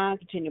Teron.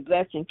 Continue to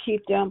bless and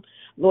keep them.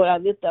 Lord, I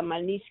lift up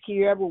my niece,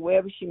 Kiara,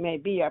 wherever she may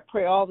be. I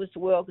pray all this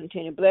well.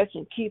 Continue to bless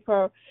and keep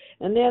her.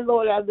 And then,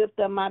 Lord, I lift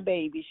up my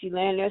baby. She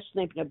laying there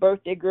sleeping. The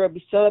birthday girl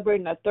be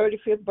celebrating her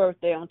 35th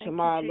birthday on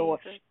tomorrow, Lord.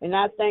 And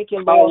I thank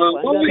you,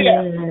 Lord.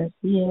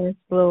 Yes,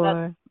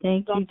 Lord.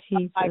 Thank you,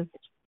 Jesus.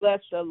 Bless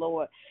her,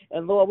 Lord.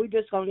 And, Lord, we're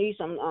just going to eat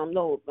some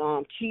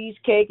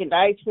cheesecake and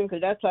ice cream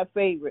because that's our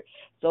favorite.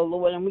 So,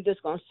 Lord, and we're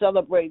just going to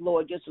celebrate,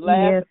 Lord. Just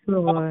laugh. Yes,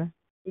 Lord.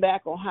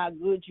 Back on how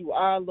good you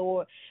are,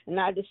 Lord. And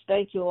I just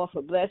thank you, Lord,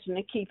 for blessing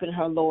and keeping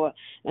her, Lord.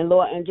 And,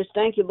 Lord, and just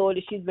thank you, Lord,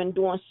 that she's been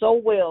doing so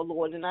well,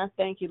 Lord. And I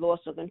thank you, Lord,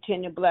 so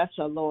continue to bless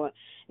her, Lord.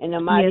 In the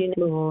mighty name.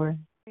 Lord.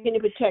 Continue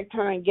to protect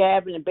her and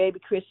Gavin and baby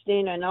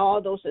Christina and all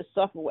those that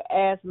suffer with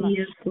asthma.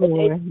 Yes,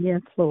 Lord.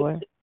 Yes,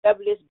 Lord.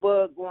 whatever this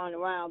bug going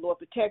around, Lord,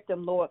 protect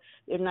them, Lord.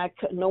 If not,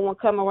 no one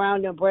come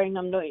around them, bring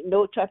them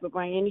no type of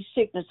bring any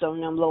sickness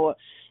on them, Lord.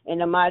 In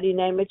the mighty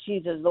name of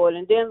Jesus, Lord.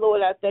 And then,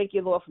 Lord, I thank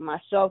you, Lord, for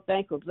myself.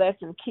 Thank you for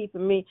blessing,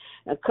 keeping me,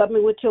 and cover me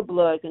with your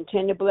blood.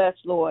 Continue to bless,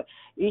 Lord,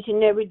 each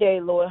and every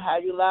day, Lord, how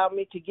you allow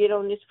me to get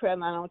on this prayer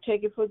line. I don't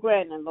take it for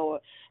granted, Lord.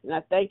 And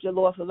I thank you,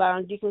 Lord, for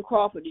allowing Deacon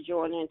Crawford to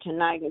join in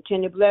tonight.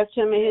 Continue to bless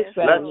him and his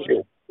family.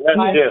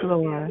 Yes,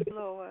 Lord.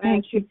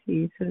 Thank you,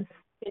 Jesus.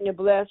 Continue to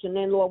bless. And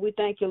then, Lord, we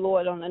thank you,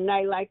 Lord, on a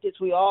night like this,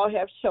 we all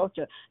have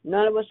shelter.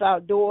 None of us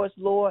outdoors,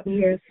 Lord.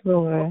 Yes,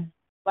 Lord.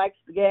 Like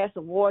gas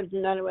and water,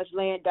 none of us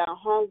laying down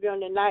hungry on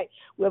the night.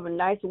 We have a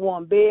nice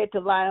warm bed to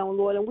lie on,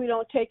 Lord, and we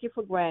don't take it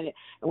for granted.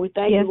 And we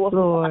thank you, Lord,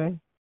 for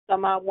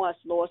some out once,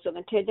 Lord. So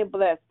continue to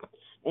bless.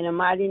 In the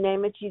mighty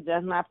name of Jesus,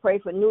 and I pray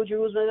for New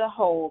Jerusalem as a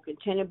whole.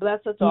 Continue to bless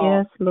us all.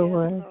 Yes,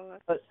 Lord.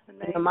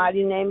 In the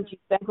mighty name of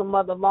Jesus, thank you for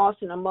Mother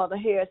Lawson and Mother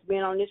Harris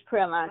being on this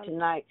prayer line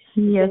tonight.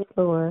 Yes,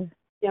 Lord.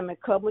 Them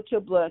and cover with your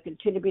blood.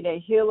 Continue to be their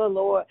healer,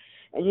 Lord.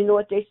 And you know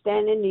what they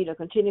stand in need of.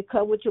 Continue to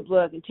cover with your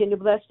blood. Continue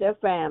to bless their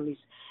families.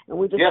 And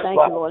we just thank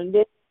you, Lord. And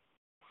this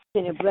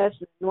continue to bless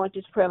and anoint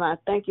this prayer line.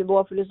 Thank you,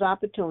 Lord, for this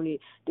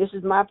opportunity. This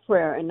is my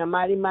prayer. In the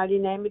mighty, mighty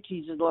name of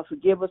Jesus, Lord,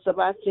 forgive us of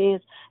our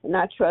sins and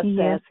our trespasses.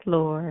 Yes,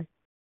 Lord.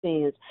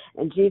 Sins.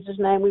 In Jesus'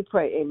 name we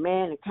pray.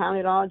 Amen. And count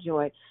it all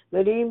joy.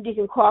 Good evening,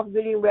 Deacon Crawford.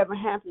 Good evening,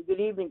 Reverend Hampton.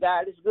 Good evening.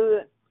 God is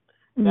good.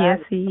 Yes,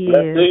 He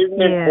is.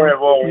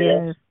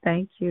 Yes,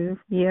 thank you.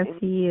 Yes,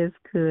 He is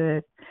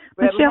good.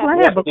 Michelle,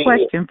 I have a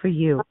question for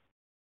you.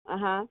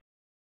 Uh-huh.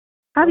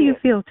 How do you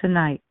feel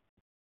tonight?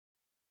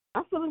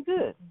 I'm feeling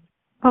good.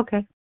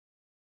 Okay.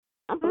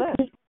 I'm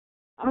blessed.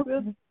 I'm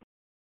good.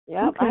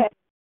 Yeah, I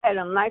had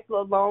a nice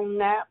little long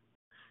nap.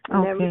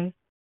 Okay.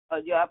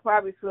 I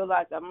probably feel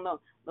like I'm a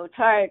little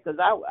tired because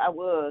I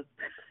was.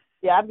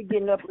 Yeah, I be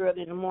getting up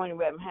early in the morning.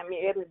 How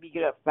many Edmund be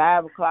get up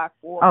 5 o'clock,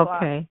 4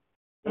 o'clock? Okay.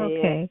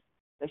 Okay.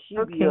 She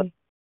be up.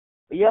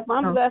 Yep,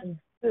 I'm blessed.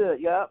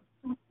 Good. Yep.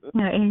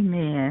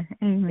 Amen.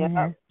 Amen.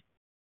 Yep.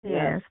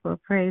 Yes. Well,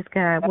 praise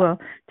God. Well,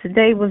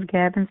 today was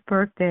Gavin's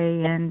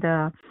birthday, and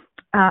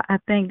I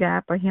thank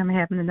God for him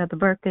having another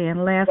birthday.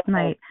 And last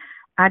night,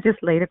 I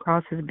just laid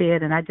across his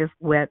bed and I just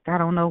wept. I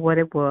don't know what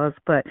it was,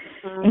 but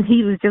and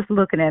he was just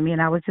looking at me,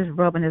 and I was just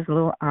rubbing his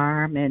little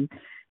arm and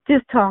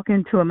just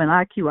talking to him. And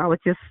I was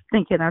just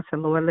thinking, I said,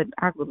 Lord,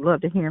 I would love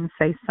to hear him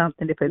say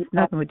something, if it's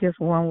nothing with just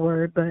one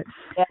word. But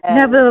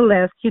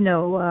nevertheless,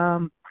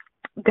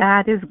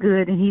 God is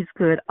good, and He's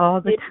good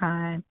all the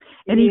time.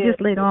 And He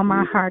just laid on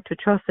my heart to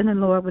trust in the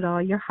Lord with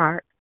all your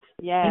heart.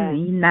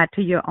 And not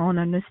to your own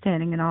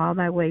understanding. In all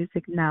thy ways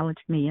acknowledge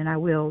me, and I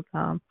will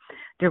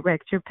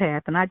direct your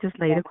path. And I just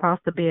laid across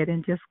the bed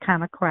and just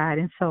kind of cried.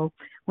 And so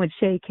when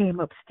Shay came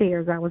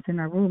upstairs, I was in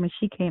her room, and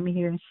she came in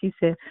here and she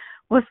said,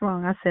 "What's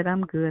wrong?" I said,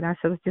 "I'm good." I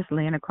said, "I was just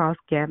laying across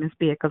Gavin's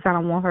bed because I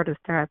don't want her to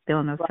start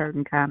feeling a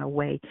certain kind of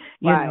way,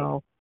 you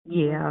know."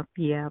 Yeah,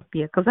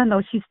 because I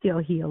know she's still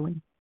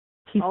healing.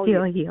 She's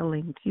still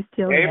healing. She's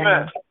still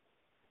healing.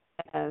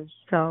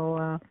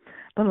 So,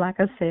 but like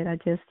I said, I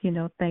just,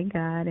 thank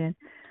God. And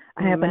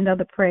I have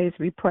another praise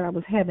report. I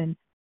was having,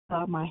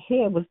 my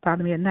head was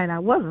bothering me at night. I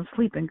wasn't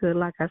sleeping good,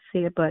 like I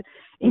said. But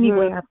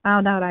anyway, I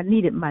found out I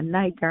needed my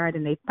night guard,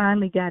 and they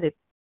finally got it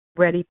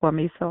ready for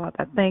me. So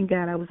I thank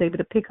God I was able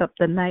to pick up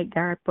the night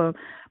guard for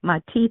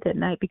my teeth at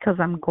night, because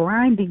I'm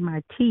grinding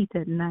my teeth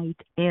at night.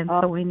 And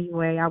so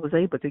anyway, I was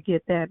able to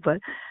get that. But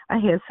I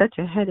had such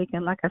a headache,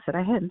 and like I said,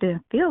 I hadn't been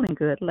feeling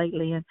good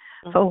lately. And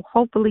so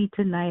hopefully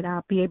tonight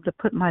I'll be able to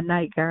put my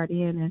night guard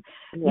in and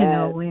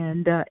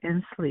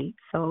and sleep.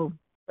 So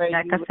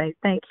like I say,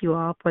 thank you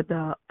all for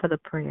the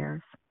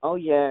prayers. Oh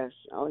yes.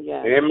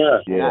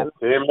 Amen. Yes.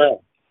 Amen.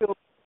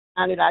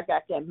 Now that I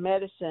got that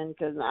medicine,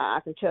 because I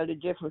can tell the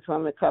difference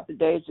from a couple of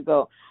days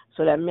ago.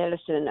 So that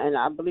medicine, and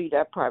I believe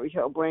that probably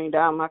helped bring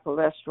down my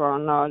cholesterol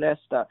and all that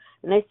stuff.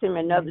 And they sent me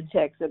another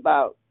text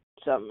about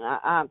something.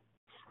 I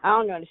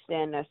don't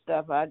understand that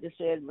stuff. I just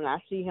said when I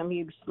see him,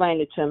 he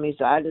explained it to me.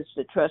 So I just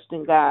trust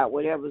in God,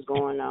 whatever's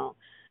going on.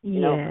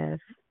 You know,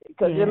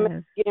 because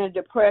you're getting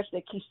depressed,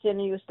 they keep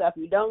sending you stuff.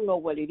 You don't know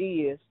what it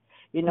is,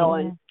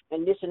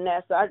 and this and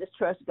that. So I just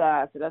trust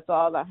God. So that's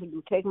all I can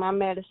do. Take my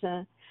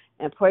medicine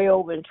and pray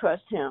over and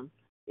trust Him.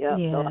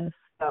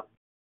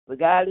 But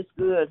God is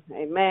good.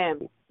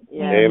 Amen.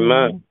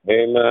 Amen.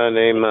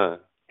 Amen.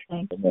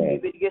 Thank you.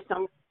 Maybe to get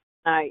some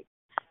tonight.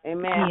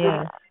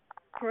 Amen.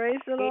 Praise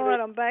the Lord.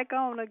 I'm back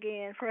on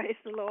again. Praise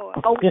the Lord.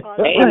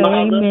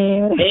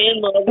 Amen.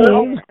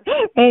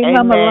 Amen.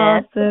 Mama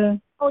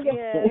Lawson.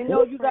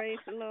 Praise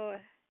the Lord.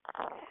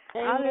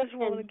 I just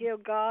want to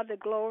give God the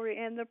glory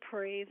and the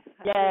praise.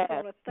 I just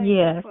want to thank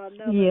Him for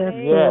another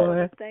day. I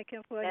want to thank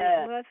Him for His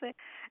blessing.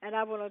 And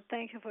I want to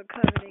thank Him for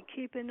covering and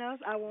keeping us.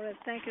 I want to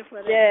thank Him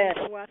for that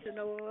for watching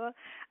over us.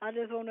 I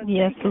just want to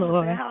thank Him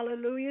and say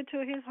hallelujah to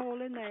His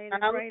holy name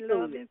and bring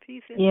love and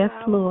peace into our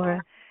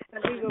heart.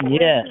 And we will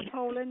bless His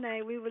holy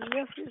name. We will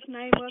lift His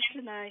name up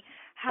tonight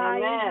high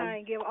and high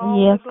and give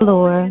all the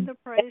glory and the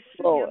praise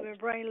to Him and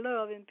bring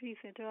love and peace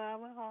into our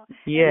heart.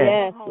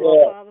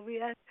 Father,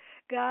 we ask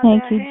God,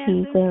 Thank their you,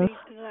 hands and Jesus. feet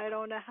tonight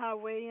on the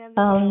highway and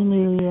the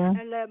Hallelujah.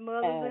 and let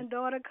mothers and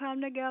daughters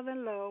come together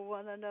and love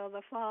one another.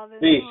 Father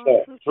and Please, Son,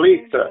 sir. sister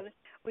Please, and sir. brother.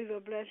 We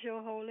will bless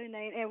your holy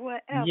name. And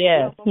whatever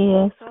Yes.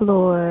 Yes,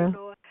 Lord.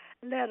 Lord,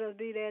 let us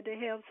be there to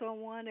help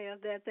someone else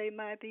that they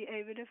might be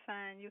able to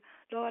find you.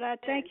 Lord, I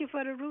thank you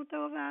for the roof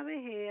over our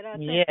head. I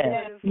thank you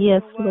for the food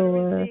Yes, and water we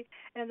Lord. receive,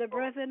 and the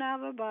breath in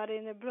our body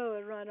and the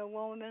blood running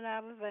warm in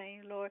our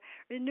veins, Lord.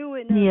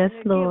 Renewing Yes, us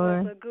and Lord.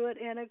 give us a good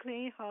and a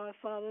clean heart,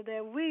 Father,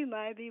 that we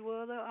might be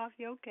worthy of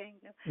your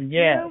kingdom.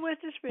 Yes. Fill with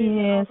the Spirit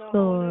Yes, of the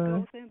Holy Lord.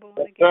 Ghost and born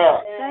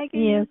again. Thank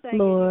you, Yes, thank you,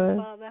 Lord.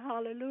 Father.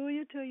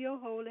 Hallelujah to your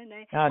holy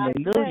name.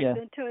 Hallelujah.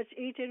 Bless and touch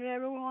each and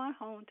every one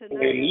home tonight.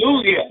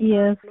 Hallelujah.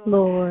 Yes,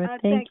 Lord. I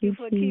Thank you,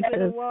 for keeping the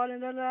Jesus. water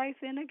and the lights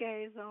in the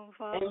gate zone,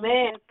 Father.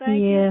 Amen.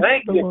 Thank Yes,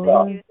 you.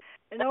 Lord.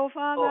 And oh,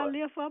 Father, I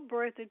lift up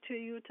birthday to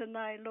you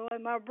tonight, Lord.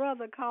 My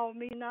brother called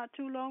me not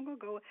too long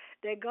ago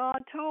that God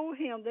told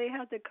him they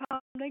have to come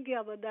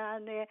together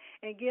down there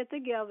and get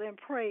together and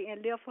pray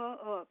and lift her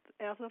up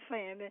as a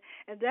family.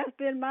 And that's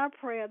been my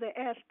prayer to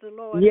ask the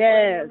Lord to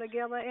bring them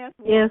together as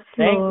one. Yes,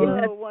 Lord.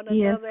 Love one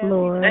Yes, another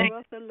Lord. as he told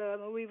us to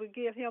love, and we would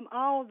give him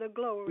all the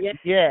glory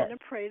and the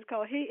praise,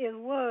 because he is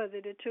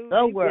worthy to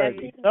So be worthy.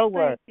 praised. So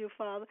worthy. Thank you,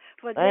 Father,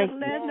 for Thank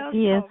just letting us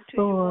Yes, talk to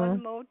you Lord.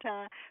 one more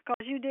time.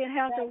 Because you didn't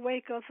have to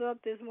wake us up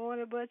this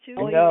morning, but you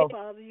I did, know.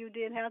 Father. You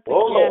didn't have to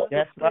Oh, call us,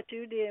 That's but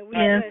you did. We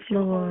Yes, bless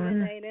your holy Lord.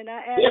 name. And I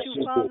ask Yes, you,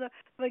 you Father,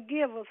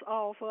 forgive us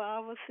all for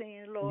our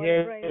sins, Lord.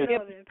 Yes. Bring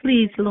love and peace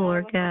Please, into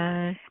Lord our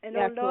God. and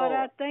oh Lord,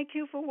 I thank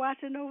you for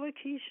watching over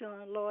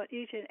Keyshawn, Lord,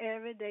 each and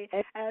every day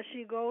as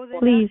she goes and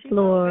Please, as she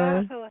Lord.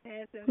 guide her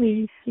hands and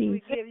Please, we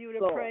Jesus. give you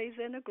the praise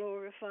and the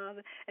glory,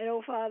 Father. And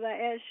oh Father,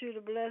 I ask you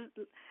to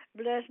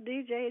bless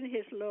DJ and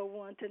his loved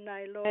one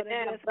tonight, Lord, and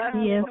bless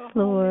Kylie Yes, and her home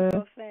Lord. and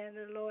her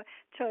family, Lord.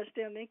 Touch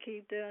them and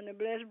keep them. And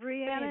bless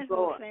Brianna and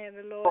her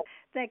family, Lord.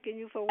 Thanking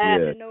you for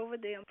watching over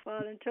them,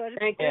 Father. And touch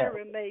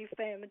Barry May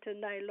family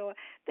tonight, Lord.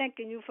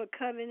 Thanking you for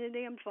covering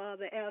them,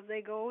 Father, as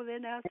they go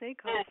and as they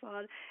come,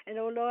 Father. And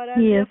oh Lord, I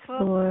Yes, lift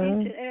up Lord.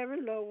 each and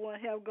every loved one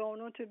have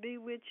gone on to be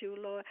with you,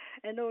 Lord.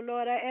 And oh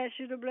Lord, I ask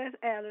you to bless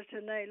Alice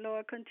tonight,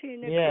 Lord.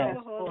 Continue to cover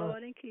her,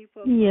 Lord, and keep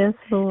her. Yes,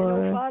 And Lord.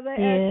 oh Father,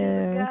 I ask you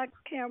to Yes. guide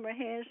camera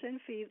hands and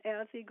feet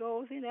as he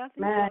goes and as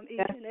he comes each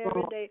and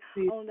every day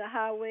on the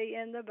highway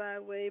and the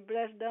byway.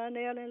 Bless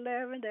Donnell and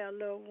Larry and their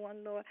loved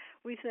one, Lord.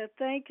 We say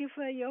thank you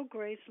for your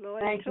grace,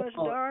 Lord. And touch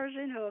Doris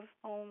in her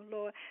home,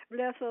 Lord.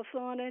 Bless her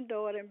son and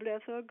daughter and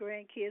bless her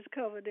grandkids.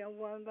 Cover them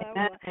one by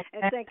one.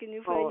 And thanking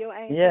you for your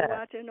angel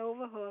watching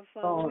over her,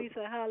 Father. We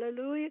say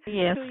hallelujah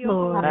Yes, to your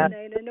Lord. holy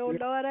name. And oh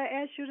Lord, I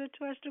ask you to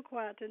touch the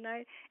choir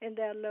tonight and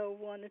that loved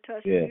one and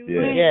touch Yes, you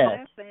and yes.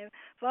 that family.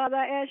 Father,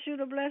 I ask you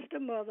to bless the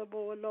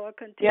motherboard, Lord.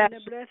 Continue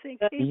to bless and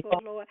keep her,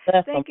 Lord.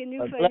 Bless Thanking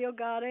you them. for your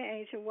God and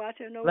angel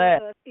watching over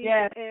Bless. us each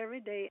and every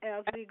day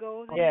as we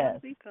go and Yes.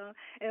 as we come.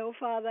 And oh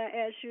Father,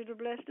 I ask you to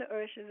bless the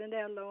Urshers and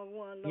their loved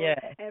one, Lord.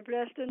 Yes. And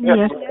bless the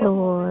Yes, nurse and their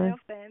home Lord. and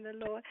their family,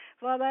 Lord.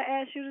 Father,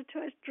 I ask you to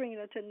touch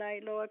Trina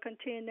tonight, Lord.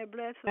 Continue to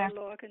bless her,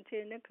 Lord.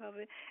 Continue to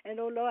cover. And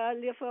oh Lord, I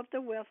lift up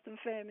the Western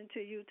family to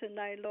you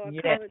tonight, Lord.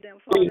 Yes. Cover them,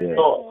 Father, Yes, their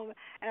Lord. home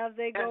as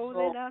they go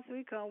and as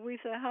we come. We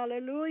say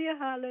hallelujah,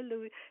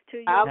 hallelujah to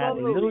your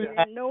Hallelujah.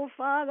 holy name. No,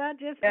 Father, I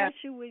just ask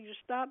you, will you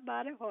stop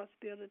by the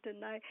hospital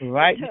tonight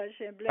Right. and touch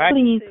and bless Right. the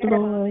Please, sick, Father,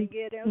 Lord. and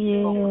get them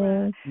Yes.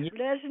 around. Yes.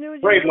 Bless New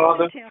Pray, Jersey,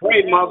 Mother. Tampa,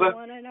 Pray, Mother.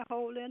 one and the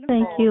whole and the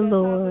Thank ball. you, Bless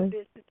our Lord.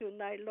 business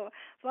tonight, Lord.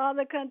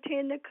 Father,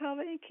 continue to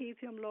cover and keep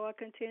him, Lord.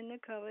 Continue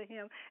to cover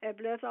him and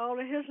bless all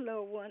of his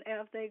loved ones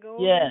as they go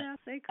Yes. and as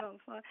they come,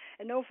 Father.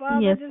 And no,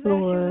 Father, Yes, just ask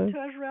you Lord. to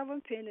touch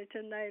Reverend Penny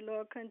tonight,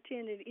 Lord.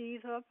 Continue to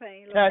ease her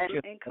pain, Lord, Touch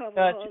her. and cover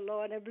Touch her, her.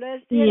 Lord. And bless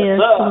Yes,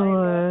 Jennifer tonight,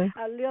 Lord.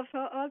 I lift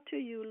her up to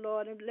you,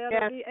 Lord, and let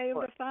her be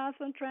able to find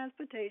some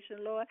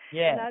transportation, Lord.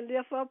 Yes. And I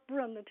lift up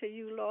Brenda to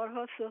you, Lord,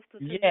 her sister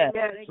to Yes. you,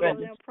 Lord, and Yes.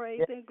 give them praise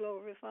Yes. and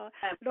glory, Father.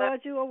 Lord,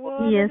 you are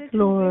worthy Yes, to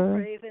Lord.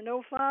 be praised. And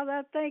oh, Father,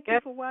 I thank you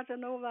for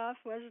watching over our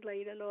First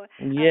Lady, Lord.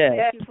 Yes.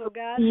 I thank you for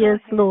guiding Yes,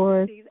 her hands Lord.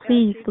 and feet as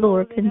Please, she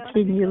Lord, goes and as she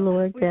continue, comes.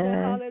 Lord We say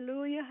God.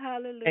 hallelujah,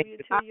 hallelujah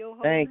to your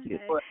holy Thank you.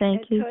 name.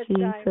 Thank And you, touch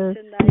Diamond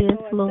Jesus. tonight, Yes,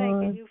 Lord.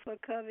 Thanking Lord. you for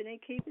covering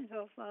and keeping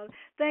her, Father.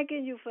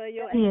 Thanking you for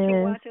your Yes,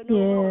 angel watching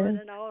over her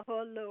yes. and all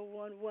her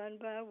loved one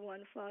by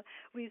one, Father.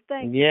 We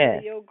thank you Yes.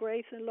 for your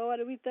grace, and Lord,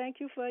 and we thank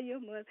you for your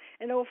mother.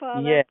 And oh,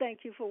 Father, Yes. I thank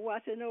you for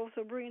watching over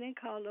Sabrina and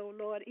Carlo,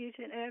 Lord, each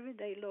and every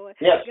day, Lord.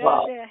 Yes, Guide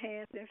Father. their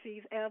hands and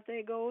feet as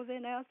they go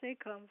and as they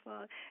come,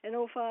 Father. And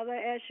oh, Father,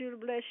 I ask you to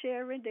bless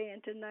Sherry and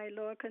Dan tonight,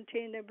 Lord.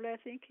 Continue to bless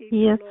and keep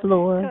Yes, him, Lord.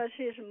 Lord. Touch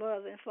his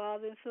mother and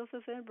father and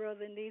sisters and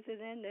brothers, nieces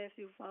and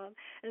nephews, Father.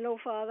 And oh,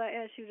 Father, I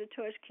ask you to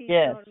touch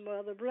Keyshawn's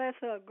mother. Bless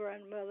her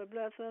grandmother.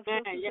 Bless her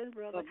sisters and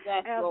brothers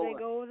as they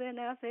go and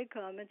as they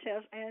come. And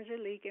touch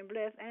Angelique and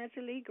bless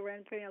Angelique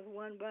grandparents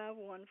one by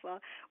one,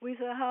 Father. We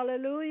say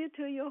hallelujah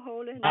to your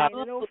holy name.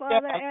 And oh,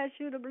 Father, I ask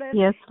you to bless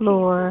Yes, Keith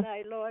Lord.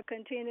 tonight, Lord.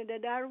 Continue to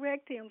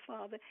direct him,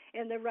 Father,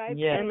 in the right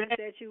Yes. place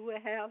that you will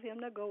have him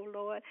to go,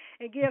 Lord.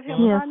 And give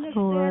him Yes, understanding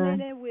Lord.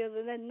 and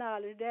wisdom and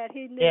knowledge that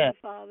he needs, Yes.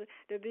 Father,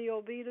 to be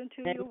obedient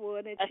to your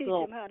word and teach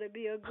him how to be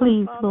be a good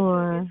Please, father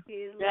Lord. to his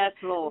kids, Lord. Yes,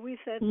 Lord. We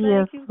said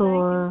Yes, thank you,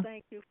 Lord.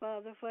 thank you,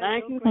 Father, for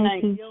Thank your you, grace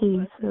Thank and you, your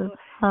mercy, Jesus. Lord. You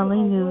are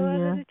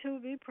Hallelujah. worthy to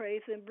be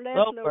praised. And bless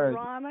So little worthy.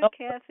 Rama, So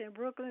Kathy, and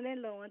Brooklyn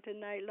and Lauren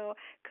tonight, Lord.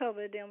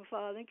 Cover them,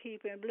 Father, and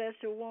keep them. Bless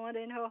the one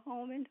in her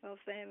home and her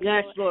family,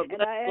 yes, Lord. Lord. And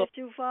Bless I Lord. ask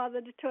you,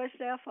 Father, to touch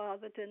their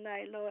father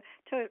tonight, Lord.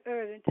 Touch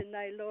Irvin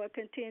tonight, Lord.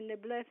 Continue to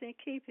bless and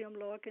keep him,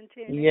 Lord.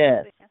 Continue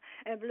Yes. to keep him.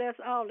 And bless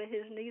all of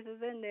his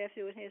nieces and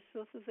nephews and his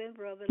sisters and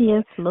brothers,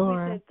 Yes, Lord.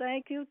 Lord. We said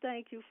thank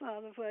you,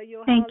 Father, for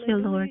your Thank you,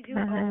 hallelujah. Lord You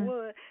are God.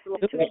 worthy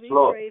Lord. to be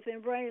Lord. praised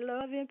and bring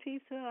love and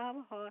peace to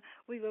our heart.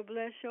 We will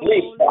bless your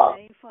Please, holy Father.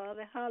 name,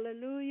 Father.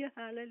 Hallelujah,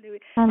 hallelujah.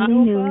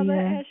 Hallelujah. No, Father,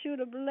 I ask you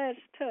to bless,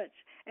 touch,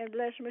 and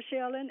bless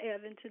Michelle and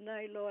Evan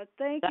tonight, Lord.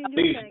 Thanking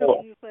Please, you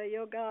Lord. for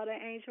your God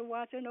and angel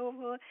watching over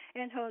her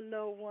and her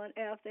loved one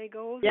as they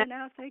go Yes. and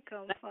as they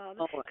come, Father.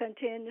 Lord.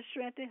 Continue to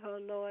strengthen her,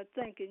 Lord.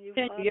 Thanking you,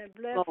 Yes, Father, and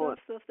bless Lord.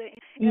 her sister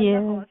in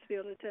Yes. the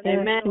hospital tonight,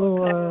 Amen.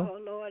 Lord. Cover Lord. her,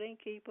 Lord, and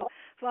keep her.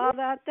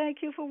 Father, I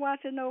thank you for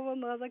watching over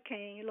Mother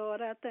King,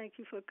 Lord. I thank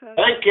you for covering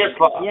Thank you,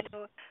 Father. her,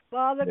 Lord.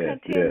 Father, Yes,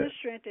 continue yes. to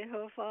strengthen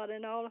her, Father,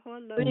 and all of her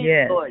love.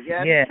 Yes, Lord.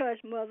 Yes.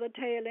 Touch Mother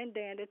Taylor and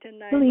Dandy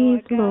tonight, Please,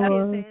 Lord. Guide his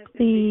Lord. hands and feet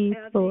Please,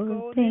 as he Lord.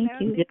 goes and Thank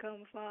as you. he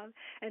comes, Father.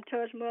 And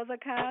touch Mother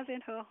Kaz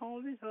in her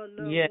home and her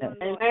loved Yes. one,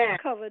 Lord. Amen.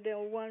 Cover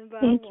them one by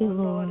Thank you, one,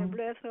 Lord, and Lord.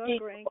 bless her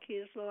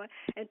grandkids, Lord.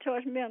 And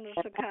touch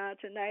Minister Kaz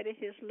tonight and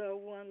his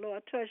loved one,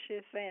 Lord. Touch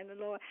his family,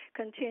 Lord.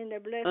 Continue to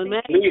bless and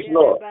Amen. keep Please, them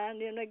Lord. and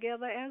bind them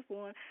together as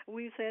one.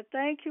 We said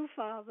thank you,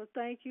 Father.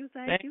 Thank you.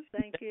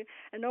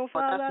 And oh,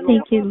 Father, I Thank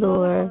lift you, up Mother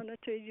Lord. Hunter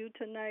to you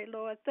tonight,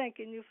 Lord.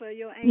 Thanking you for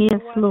your angel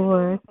Yes, watching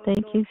Lord. over her,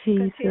 Thank Lord. you,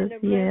 Jesus. Continue to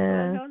bless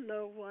her and Yes. her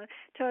loved one.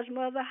 Touch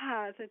Mother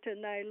Heiser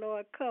tonight,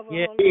 Lord. Cover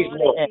Yes. her, Please, Lord,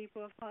 Lord. and keep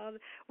her, Father.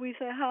 We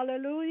say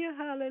hallelujah,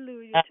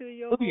 hallelujah to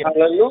your holy name.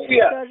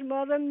 Hallelujah. Touch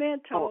Mother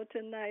Mentor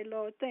tonight,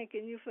 Lord.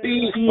 Thanking you for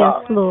Please, your Yes, Father.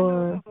 watching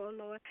Lord. over her,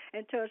 Lord.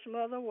 And touch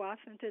Mother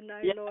Watson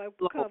tonight, Yes, Lord.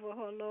 Lord. Cover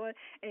her, Lord,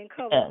 and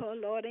cover Yes. her,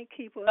 Lord, and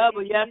keep her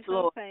Cover, and yes, ease her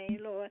Lord. pain,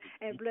 Lord.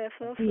 And bless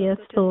her Yes,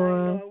 sister tonight,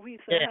 Lord. Lord. We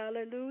say Yes.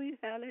 hallelujah,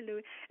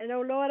 hallelujah. And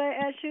oh, Lord, I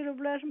ask you to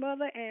bless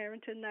Mother Aaron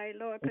tonight,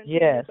 Lord. Continue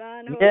Yes. to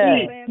bind her Yes.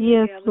 and her family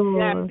Yes, together.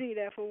 Lord. Be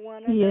there for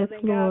one Yes, another.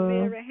 And God,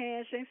 Lord. Mary,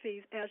 hands and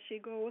feet as she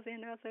goes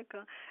and as she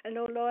comes. And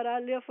oh, Lord, I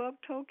lift up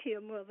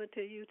Tokia, Mother,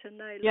 to you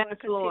tonight, Lord. Yes,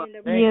 Lord. Continue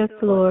to bless Yes,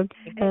 her, Lord.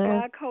 and Yes.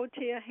 God, coach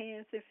her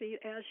hands and feet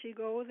as she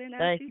goes and as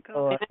Thank she you, comes.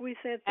 Lord. We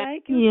said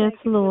thank you, Yes,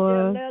 for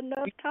Lord. just letting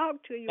us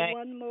talk to you Thank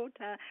one more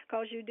time,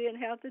 because you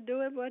didn't have to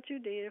do it, but you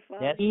did,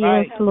 Father. That's You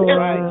right. didn't have to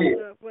Lord. do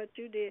it, but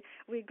you did.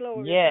 We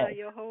glorify Yes.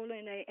 your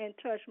holy name and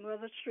touch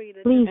Mother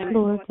Streeter Please, tonight,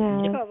 Lord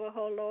God. Cover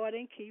her, Lord,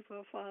 and keep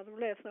her, Father.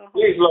 Bless her home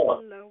Please, and her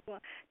Lord. loved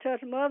one.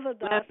 Touch Mother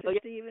Bless Darcy her.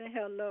 Stephen and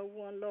her loved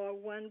one,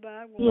 Lord, one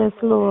by one, Yes,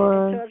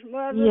 Lord. Lord. Touch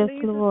Mother Yes,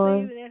 Lisa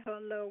Lord. Stephen and her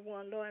loved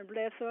one, Lord, and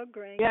bless her Yes,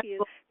 grandkids.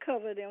 Lord.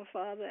 Cover them,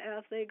 Father,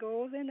 as they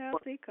go and as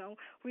they come.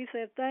 We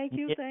said thank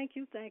you, Yes. thank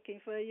you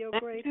for your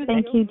Thank grace you. and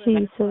Thank your you, mercy,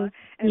 Jesus. Father.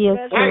 And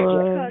Yes, bless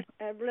Lord. touch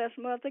and bless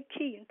Mother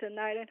Keaton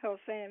tonight and her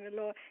family,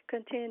 Lord.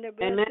 Continue to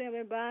bless Amen. them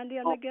and bind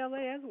them Oh. together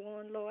as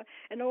one, Lord.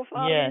 And oh,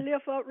 Father, Yes. we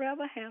lift up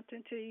Reverend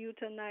Hampton to you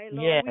tonight,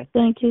 Lord. Yes. We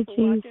Thank you, for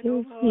watching Jesus.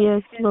 over her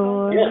Yes, and her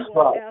Lord. loved Yes, one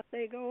Father. as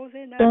they go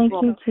and as Thank they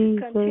you, come.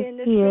 Jesus. Continue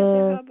to strengthen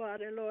Yes. her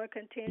body, Lord.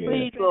 Continue Yes. to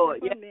Please, strengthen Lord.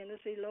 her Yes.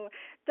 ministry, Lord.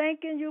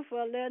 Thanking you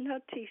for letting her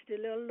teach the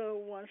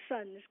little one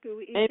Sunday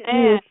school each Amen. and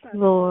every Yes, Sunday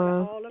morning,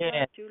 Lord. all Yes.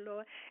 about you,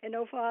 Lord. And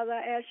oh, Father,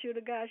 I ask you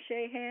to God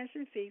shake hands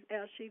and feet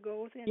as she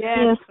goes and Yes.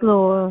 Yes,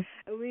 Lord.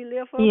 and we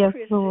lift up Yes,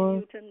 Chris to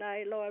Lord. you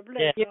tonight, Lord.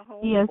 Bless Yes. her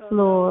home Yes, and her loved one.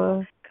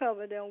 Lord.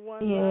 Cover them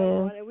one by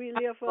Yes. one. And we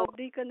lift up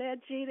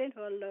Deaconette Jean and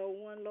her loved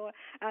one, Lord.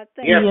 I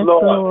thank Yes, you, Yes,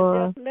 Lord. Father.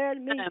 Lord. Just let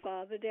me,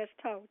 Father, just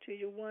talk to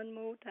you one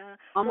more time.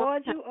 One more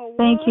Lord, time. you are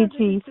Thank you, worthy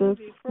to Jesus.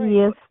 be praised.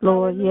 Yes,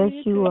 Lord. Yes,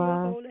 Hallelujah to you your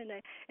are. holy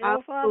name. And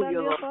oh, Father, I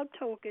Hallelujah, lift Lord. up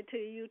Token to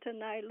you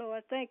tonight,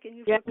 Lord. Thanking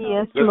you Yes. for coming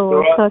Yes, to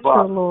Lord. Yes, Touch her,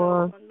 Father.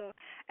 Lord. Lord.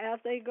 As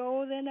they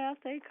go and as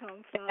they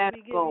come, Father, Yes,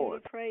 we give Lord. you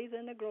the praise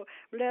and the glory.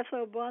 Bless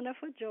her abundant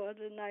for joy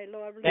tonight,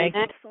 Lord. Bless Thank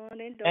her you.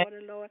 son and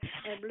daughter, Lord.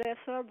 And bless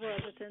her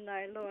brother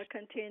tonight, Lord.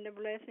 Continue to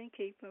bless and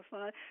keep him,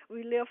 Father.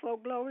 We lift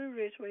up Glory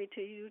Richway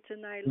to you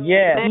tonight, Lord.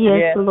 Yes.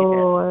 Yes, Yes.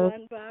 Lord.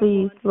 One by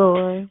Please, one, Father.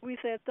 Lord. We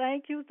said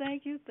thank you for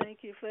Thank your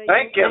you,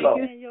 grace Lord.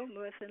 and your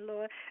mercy,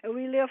 Lord. And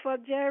we lift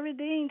up Jerry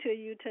Dean to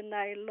you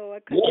tonight,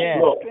 Lord. Yes, Continue to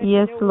Lord. strengthen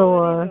Yes, your word in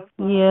Lord. her,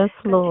 Father. Yes,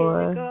 Continue to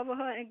Lord. cover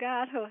her and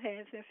guide her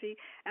hands and feet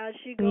as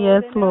she goes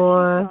Yes, and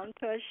Lord. as she comes.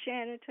 Touch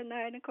Shannon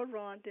tonight and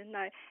Karan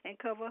tonight and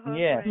cover her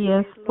Yes.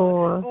 Yes, grandkids,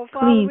 Lord. Oh,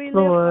 Father, Please, we lift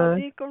up Lord.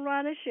 Deacon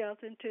Ronnie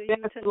Shelton to you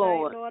Yes, tonight,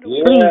 Lord. Lord.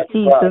 Yes, Please, Thank you for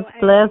Jesus. your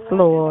angel Bless, watching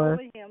Lord.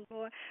 over him,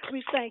 Lord.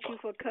 We thank you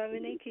for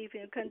covering and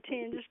keeping him.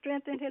 Continue to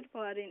strengthen his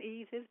body and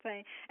ease his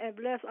pain. And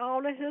bless all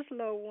of his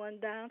loved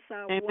ones down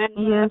south, Amen. one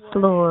by Yes,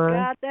 one. Lord.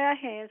 Guide their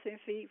hands and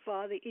feet,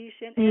 Father, each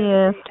and every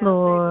Yes, day as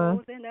Lord.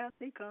 they go and as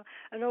they come.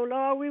 And, oh,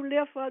 Lord, we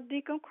lift up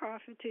Deacon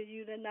Crawford to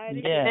you tonight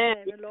and Yes.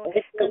 his family, Lord.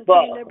 Thank you, Continue to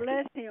Father.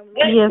 bless him,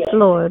 Lord. Yes,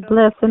 Lord.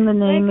 Bless in the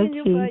name of Thanking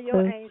you for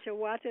your Jesus. angel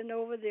watching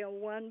over them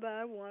one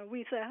by one.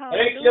 We say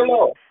Thank you, hallelujah,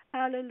 Lord.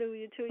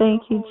 hallelujah to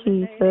Thank your you, holy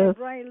name. Jesus. And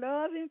bring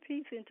love and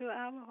peace into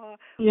our heart.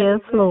 Yes,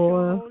 We bless your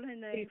Lord. holy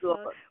name,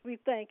 Father. We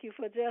thank you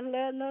for just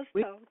letting us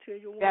talk to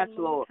you Yes, one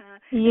more Lord. time.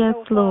 Yes,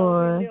 Father,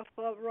 we Lord. lift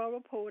up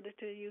Robert Porter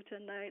to you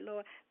tonight,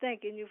 Lord.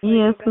 Thanking you for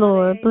Yes, your God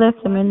Lord. angel Bless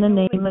him in the watching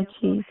over name him, of Lord.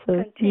 Jesus.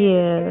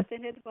 Continue Yes.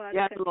 blessing his body.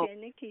 Yes, Lord.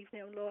 Continue to keep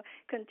him, Lord.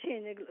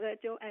 Continue to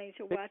let your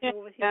angel watch Yes,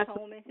 over his yes.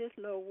 home and his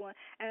loved one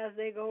as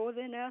they go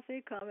and as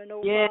they come. And,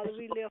 oh, Yes. Father,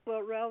 we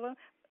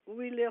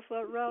lift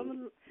up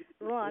Reverend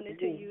Ronnie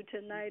to you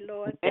tonight,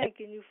 Lord. Yes.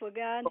 Thanking you for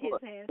guiding his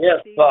hands Yes,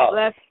 to see Father.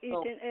 Bless each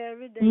Lord. and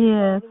every day.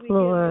 Yes, Father, we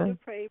Lord. give you the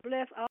praise.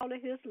 Bless all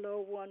of his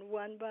loved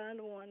one by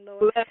one,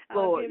 Lord. Bless I'll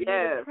Lord. give you the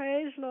Yes.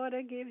 praise, Lord.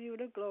 I give you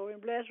the glory.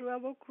 And bless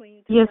Rebel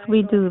Queen Yes, tonight,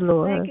 we Lord. do,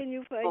 Lord. Thanking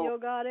you for your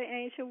God and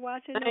angel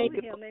watching Thank over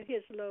you. him and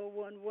his loved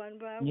one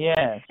by one.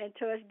 Yes. And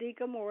touch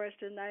Deacon Morris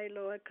tonight,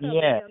 Lord. Cover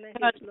Yes. him and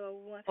Touch his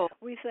loved one. Lord.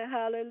 We say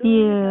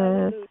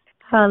hallelujah, Yes.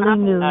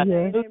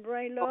 Hallelujah. and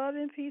bring love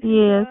and peace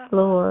Yes, into our heart.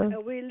 Lord.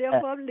 And we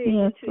lift up Lillian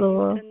Yes, to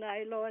Lord. you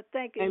tonight, Lord.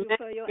 Thanking you Amen.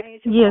 for your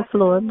angel Yes, watching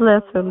Lord. over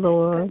Bless her, her,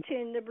 Lord.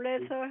 Continue to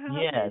bless her and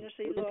her Yes.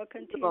 ministry, Lord.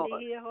 Continue Lord. to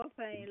heal her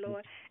pain,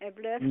 Lord. And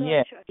bless her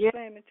Yes. church Yes.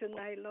 family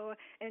tonight, Lord.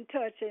 And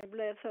touch and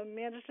bless her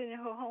ministry in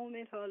her home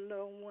and her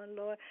loved one,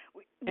 Lord.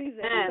 We just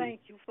Amen.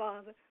 thank you,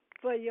 Father,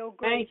 for your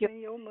grace Thank you.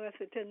 and your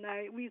mercy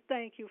tonight. We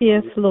thank you,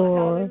 Yes, Father.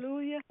 Lord.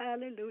 Hallelujah,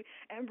 hallelujah.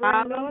 And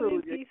bring love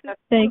and Hallelujah. peace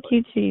Thank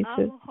you, our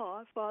Jesus.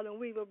 heart, Father, and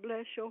we will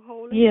bless your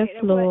holy Yes, name.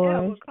 And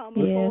whatever Lord. come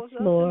Yes, before us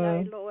Lord.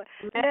 tonight, Lord,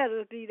 let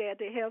us be there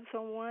to help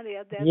someone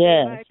else that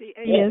Yes. they might be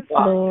able Yes, to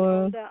find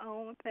Lord. their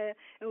own path.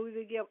 And we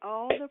will give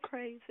all the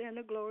praise and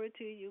the glory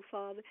to you,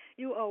 Father.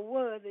 You are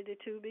worthy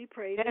to be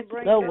praised. Yes, And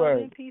bring so love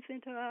worthy. and peace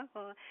into our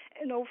heart.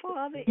 And, oh,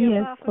 Father, if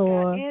Yes, I forgot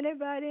Lord.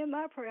 anybody in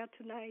my prayer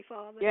tonight,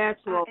 Father, Yes,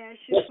 Lord. I ask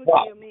you to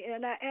forgive me.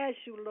 And I ask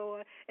you,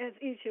 Lord, as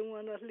each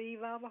one of us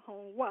leave our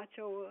home, watch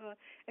over us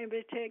and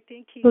protect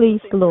and keep Please,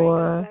 us and bring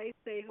Lord. us back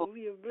safe.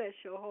 We will bless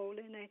your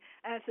holy name.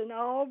 Asking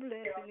all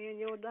blessing in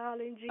your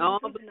darling All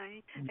Jesus'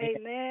 name.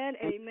 Amen,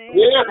 amen,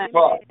 Yes, amen,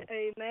 Father.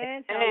 amen.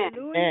 Amen.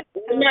 Hallelujah,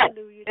 Amen.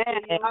 hallelujah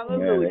to your holy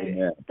Hallelujah. name.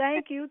 Amen.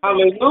 Thank you,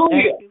 Hallelujah.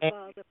 thank you,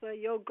 Father, for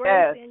your grace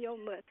Yes. and your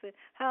mercy.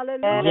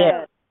 Hallelujah,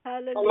 Yes.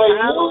 hallelujah.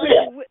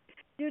 Hallelujah.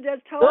 You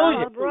just told Hallelujah.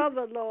 my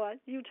brother, Lord.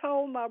 You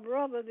told my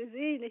brother this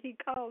evening. He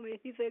called me.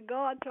 He said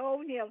God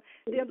told him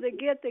them to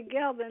get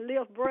together and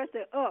lift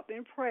Bertha up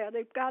in prayer.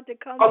 They've got to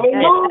come together,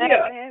 Hallelujah.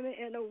 the family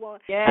and the one.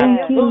 Yes. And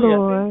Thank lift you, her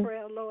up in Lord.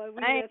 prayer, Lord.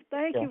 We Thank just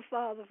thank you. you,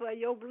 Father, for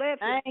your blessing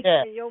Thank you.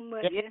 and your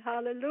mercy. Yes.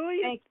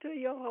 Hallelujah Thank to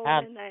your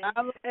holy name.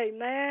 Hallelujah.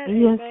 Amen,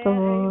 Yes, amen,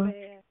 Lord.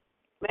 amen.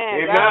 Man,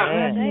 Amen. God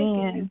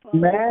Thank you, Amen. Father.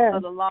 bless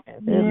for the long.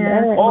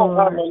 Yes, Oh,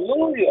 Lord.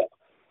 hallelujah.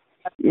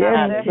 Yes,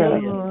 Thank you, sir.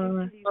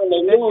 Lord.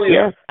 Hallelujah.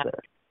 Yes, sir.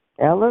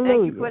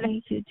 Hallelujah.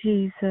 Thank you,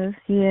 Jesus.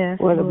 Yes,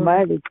 What a Lord.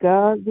 mighty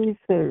God we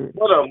serve.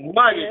 What a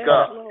mighty Yes,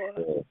 God.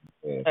 Lord.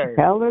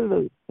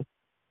 Hallelujah.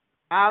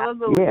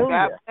 Hallelujah. Yes.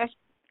 God bless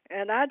you.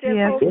 And I just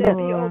Yes, hope they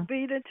be Lord.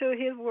 obedient to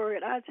his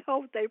word. I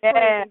hope they pray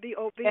Yes. and be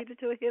obedient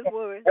to his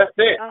word. That's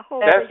it. I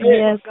hope That's they do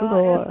Yes, what God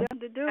Lord. asked them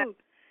to do.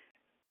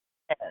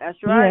 That's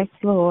right.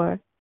 Yes, Lord.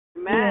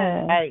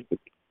 Man. Yes. Hey.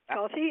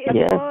 Because he is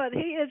Yes. worthy.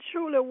 He is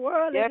truly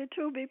worthy Yes.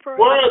 to be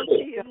praised.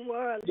 Worthy. He is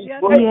worthy. He's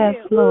Yes, worthy. he Yes,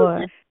 is.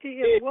 Lord. He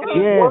is worthy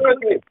Yes. to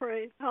be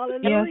praised.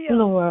 Hallelujah. Yes,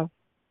 Lord.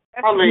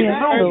 Hallelujah.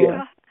 Yes, Ask Lord.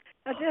 God-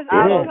 I just Yes.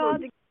 ask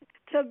God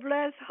to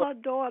bless her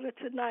daughter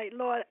tonight,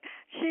 Lord.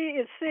 She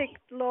is sick,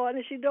 Lord,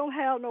 and she don't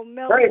have no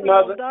medicine,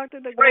 no Mother.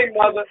 doctor to go Pray,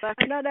 Mother. to.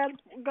 I know that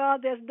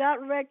God that's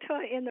direct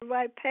her in the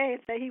right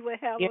path that He will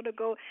have her to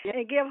go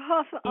and give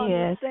her some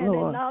Yes, understanding,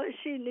 Lord. knowledge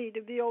she need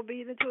to be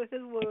obedient to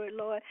His word,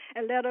 Lord,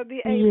 and let her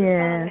be able to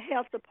find a Yes.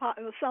 health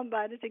department or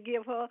somebody to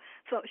give her.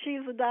 So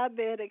she's a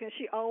diabetic and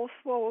she all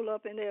swole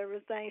up and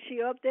everything.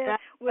 She up there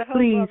with her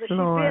Please, mother. She's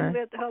been Lord.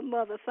 with her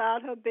mother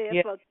side her bed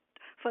Yes.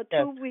 for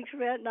 2 weeks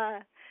right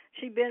now.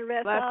 She been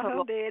rest Bless out her, her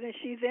Lord. bed and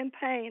she's in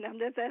pain. I'm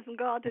just asking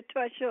God to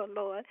touch her,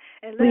 Lord,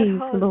 and Please, let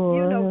her,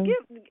 Lord.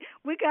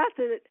 we got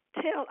to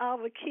tell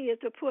our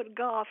kids to put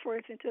God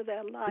first into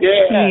their life.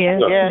 Yeah.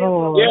 Yes, Yes.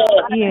 Lord.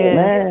 Yeah.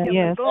 Yes, Give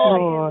yes, the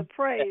glory and Lord. the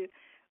praise.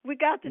 We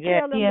got to Yes.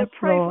 tell them Yes, to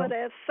pray Lord. for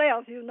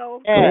themselves, you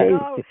know. Yes.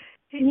 God,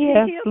 He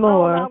Yes, hears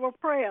Lord. all our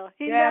prayer.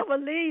 He Yes.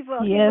 never leave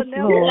us. Yes, He will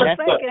never Lord.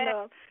 forsaken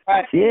us.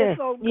 Right. He Yes. is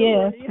so good.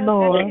 Yes,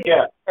 Lord. He is.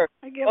 Yeah.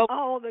 I give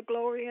all the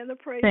glory and the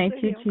praise Thank to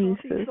you, Him because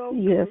He's Jesus. so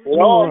Yes, good.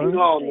 It all Lord.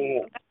 belongs to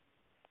Him.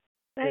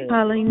 Thank you.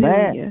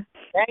 Hallelujah.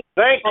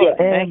 Thank you.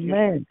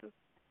 Amen.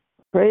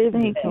 Praise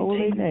Thank His you,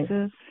 holy name.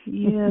 Jesus.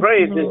 Yes,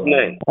 Praise His Lord.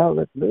 name.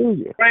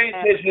 Hallelujah. Praise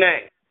His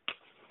name.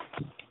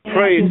 Thank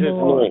Praise you, His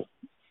Lord. name.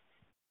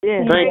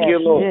 Yes. Thank you,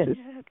 Lord. Yes.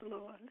 Yes,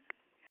 Lord.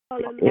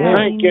 Hallelujah.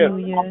 Thank you.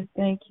 Hallelujah.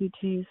 Thank you,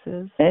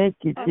 Jesus. Thank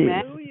you, Jesus.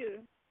 Hallelujah.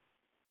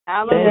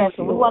 Hallelujah. Yes,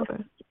 We want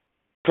Lord.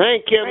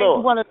 Thank you, we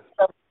Lord. want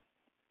to.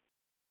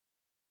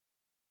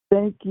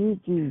 Thank you,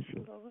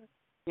 Jesus. Lord.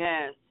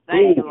 Yes.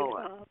 Thank you,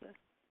 Lord. Father.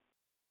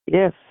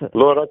 Yes, sir.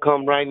 Lord, I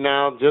come right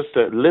now just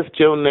to lift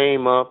your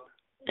name up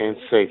and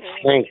say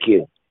thank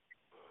you.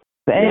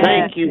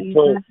 Thank you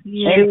for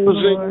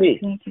choosing me.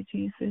 Thank you,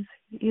 Jesus.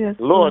 Yes,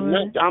 Lord,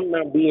 I'm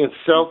not being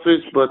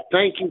selfish, but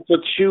thank you for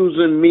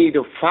choosing me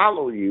to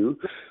follow you.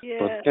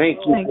 But thank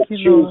you for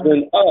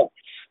choosing us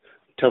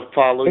to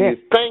follow you.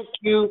 Thank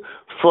you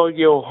for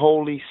your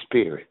Holy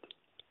Spirit.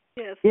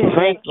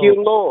 Thank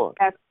you, Lord,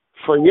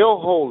 for your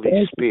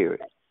Holy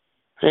Spirit.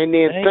 And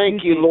then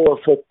thank you, Lord,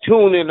 for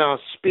tuning our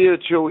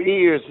spiritual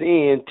ears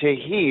in to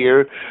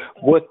hear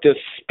what the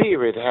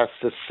Spirit has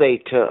to say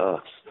to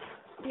us.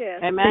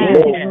 Yes.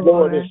 Amen.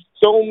 Lord, there's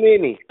so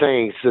many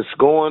things that's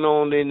going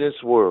on in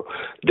this world.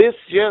 This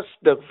just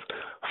the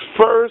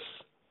first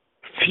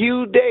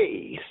few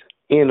days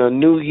in a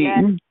new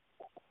year.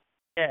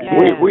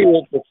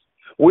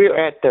 We're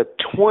at the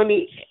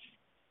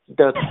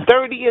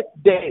 30th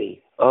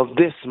day of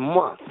this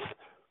month.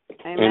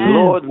 Amen. And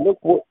Lord,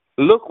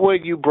 look where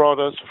you brought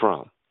us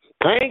from.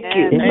 Thank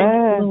you.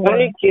 Amen.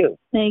 Thank you.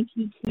 Thank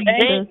you, Jesus.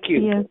 Thank you.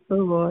 Yes,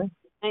 Lord.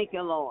 Thank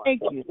you, Lord.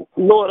 Thank you.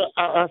 Lord,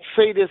 I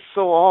say this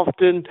so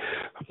often,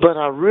 but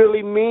I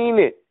really mean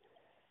it.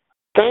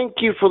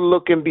 Thank you for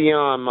looking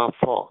beyond my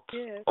faults.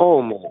 Yes.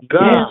 Oh, my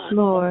God. Yes,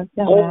 Lord.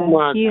 Oh,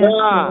 my yes,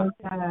 God. Lord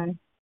God.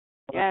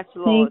 Yes,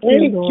 Lord.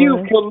 Thank you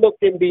Lord. for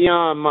looking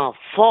beyond my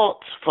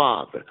faults,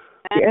 Father.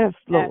 Yes,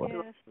 Lord.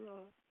 Yes,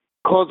 Lord.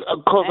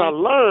 Because I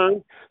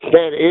learned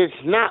that it's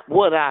not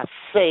what I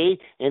say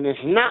and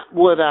it's not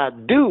what I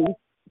do,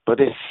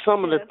 but it's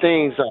some of the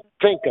things I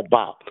think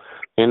about.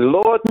 And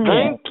Lord,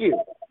 thank you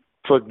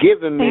for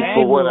giving me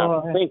for what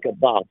I think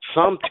about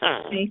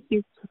sometimes. Thank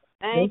you.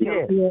 Thank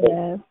you.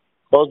 Yes.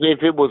 Because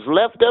if it was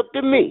left up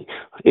to me,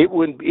 it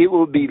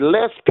would be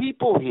less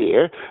people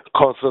here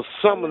because of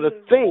some of the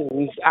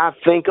things I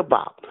think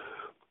about.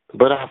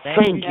 But I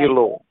thank you,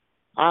 Lord.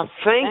 I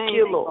thank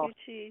you, Lord.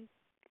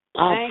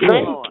 I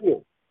thank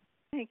you.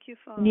 Thank you,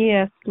 Father.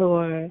 Yes,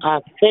 Lord. I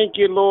thank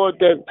you, Lord,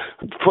 that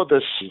for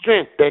the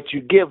strength that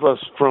you give us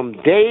from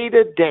day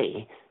to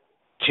day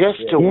just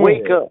to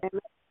wake up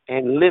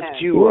and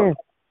lift you up.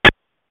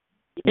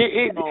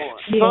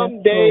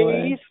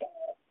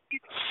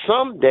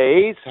 Some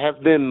days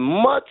have been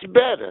much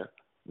better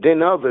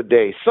than other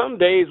days. Some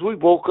days we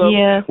woke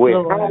up with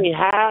howdy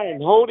high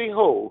and holy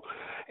ho.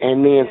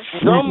 And then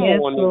some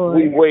mornings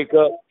we wake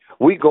up,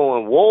 we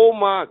going,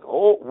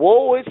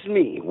 woe is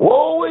me.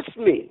 Woe is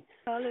me.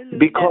 Hallelujah.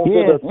 Because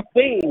of the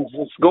things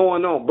that's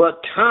going on.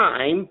 But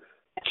time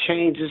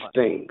changes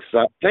things.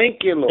 I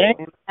thank you,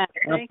 Lord. I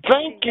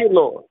thank you,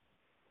 Lord,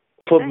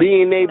 for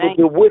being able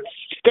to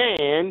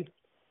withstand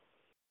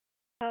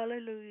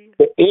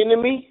the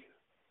enemy.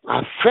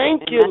 I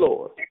thank you,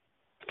 Lord,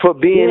 for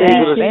being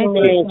able to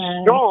stand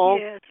strong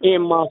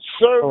in my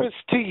service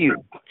to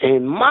you,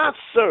 in my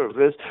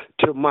service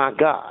to my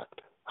God.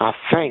 I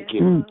thank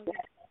you.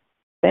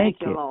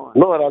 Thank you, Lord.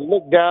 Lord, I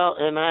look down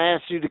and I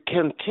ask you to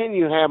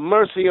continue to have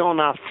mercy on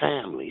our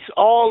families,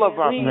 all of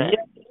our families.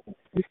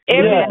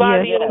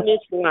 Everybody on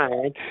this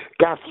line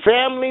got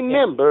family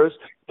members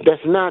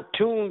that's not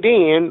tuned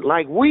in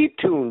like we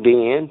tuned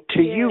in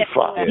to you,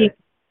 Father.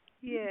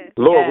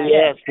 Lord, we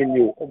asking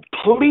you,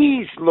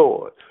 please,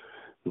 Lord,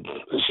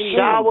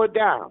 shower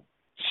down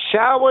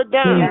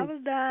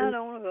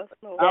on us,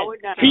 Lord.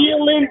 that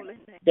feeling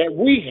that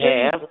we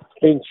have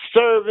in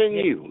serving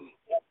you.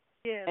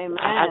 Amen.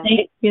 I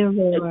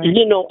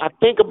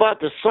think about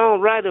the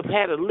songwriter who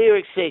had a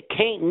lyric say,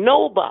 "Can't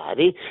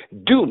nobody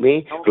do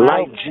me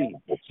like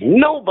Jesus."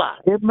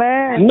 Nobody.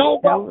 Amen.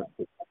 Nobody.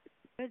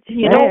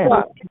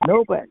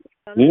 Nobody.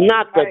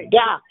 Not the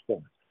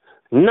doctor.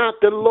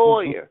 Not the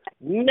lawyer.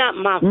 Not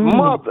my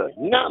mother.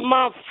 Not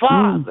my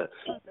father.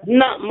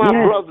 Not my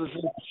brothers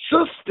and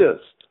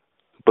sisters.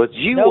 But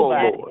you, oh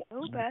Lord.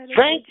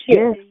 Thank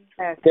you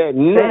that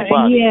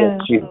nobody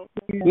but you.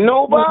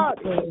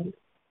 Nobody.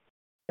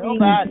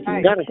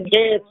 Got a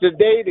chance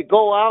today to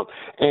go out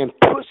and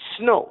push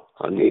snow.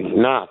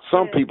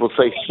 Some people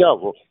say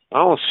shovel. I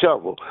don't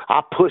shovel.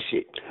 I push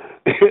it.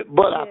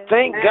 But I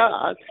thank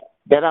God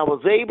that I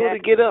was able to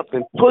get up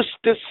and push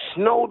the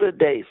snow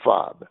today,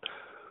 Father.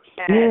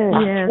 I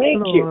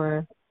thank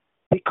you.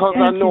 Because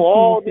I know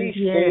all these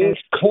things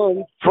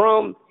come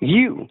from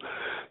you.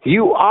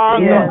 You are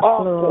the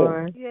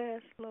author.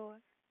 Yes, Lord.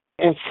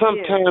 And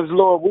sometimes,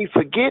 Lord, we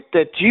forget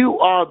that you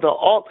are the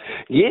author.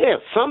 Yeah,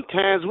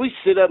 sometimes we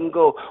sit up and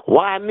go,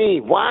 why me?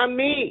 Why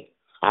me?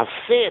 I've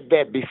said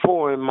that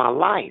before in my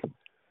life.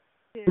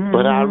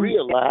 But I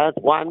realized,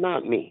 why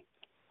not me?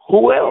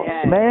 Who else?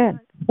 Man.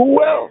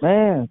 Who else?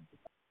 Man.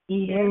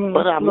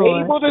 But I'm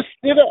able to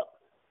sit up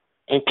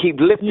and keep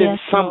lifting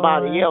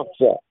somebody else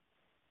up.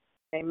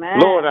 Amen.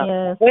 Lord,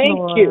 I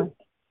thank you.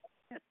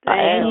 I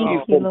ask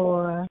you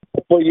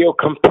for your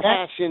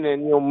compassion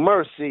and your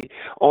mercy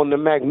on the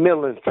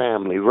McMillan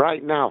family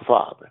right now,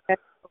 Father.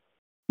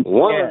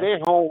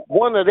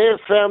 One of their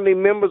family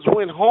members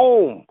went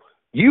home.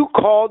 You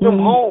called them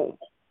home.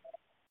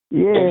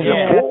 As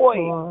a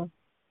boy.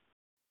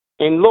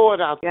 And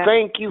Lord, I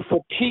thank you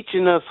for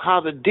teaching us how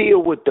to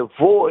deal with the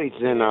voids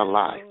in our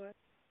life.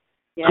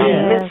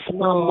 I miss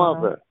my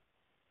mother.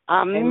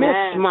 I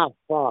miss my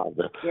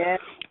father.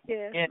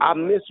 Yes. I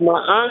miss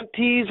my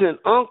aunties and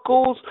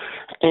uncles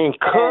and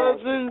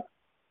cousins.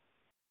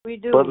 We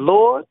do. But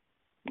Lord,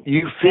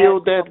 you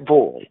fill that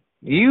void.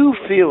 You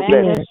feel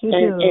that. Yes, you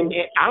And do.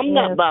 I'm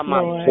not Yes, by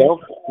Lord. myself.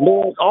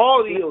 Lord,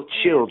 all of your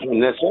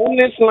children that's on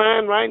this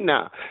line right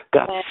now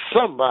got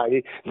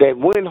somebody that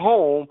went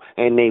home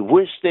and they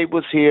wish they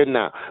was here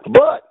now.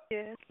 But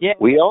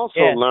we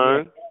also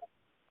learn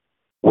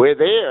where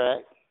they're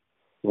at.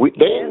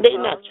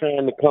 They're not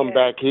trying to come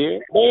back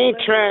here. They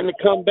ain't trying to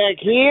come back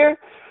here.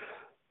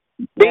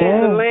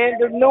 They're in the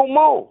land of no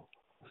more.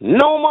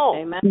 No more.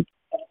 Amen.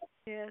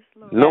 Yes,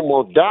 Lord. No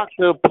more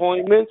doctor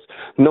appointments,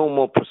 no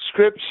more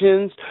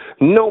prescriptions,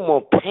 no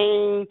more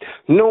pain,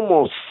 no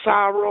more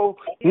sorrow,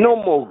 no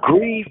more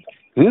grief,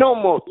 no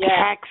more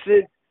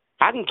taxes.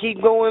 I can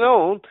keep going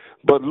on,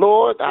 but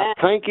Lord, I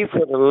thank you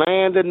for the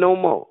land of no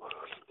more.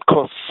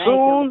 Because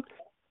soon,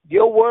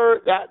 your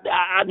word,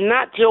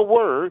 not your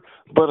word,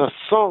 but a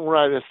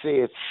songwriter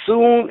said,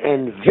 soon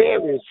and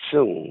very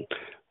soon,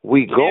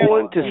 we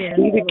going to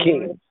see the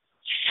King.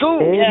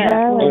 Soon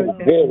and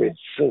very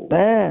soon.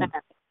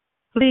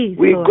 Please,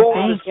 We're Lord,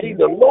 going to see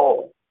the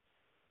Lord.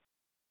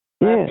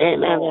 Yes.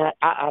 And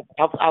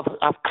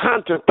I've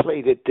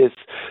contemplated this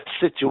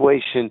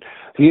situation.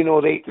 You know,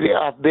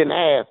 I've been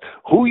asked,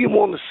 who you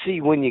want to see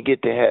when you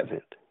get to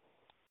heaven?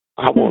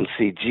 I want to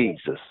see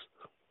Jesus.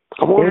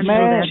 I want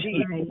to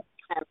see Jesus.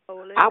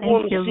 I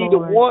want to see the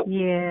one.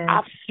 Yes.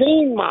 I've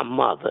seen my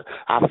mother.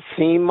 I've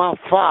seen my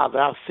father.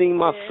 I've seen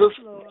my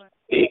sister. Lord.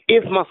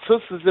 If my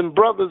sisters and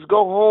brothers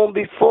go home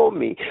before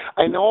me,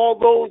 and all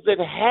those that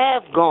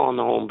have gone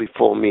home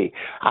before me,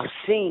 I've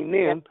seen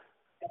them,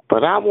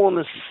 but I want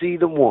to see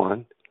the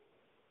one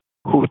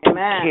who took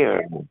care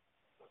of me,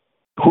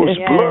 whose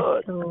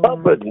blood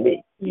covered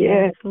me,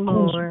 Yes,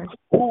 Lord.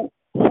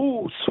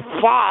 whose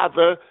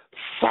father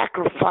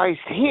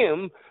sacrificed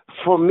him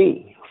for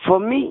me,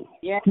 for me.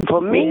 Yes.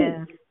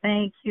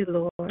 Thank you,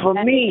 Lord. For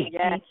me.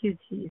 Thank you,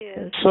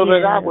 Jesus. So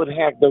that I would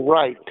have the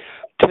right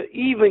to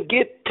even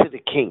get to the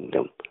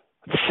kingdom.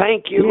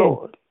 Thank you,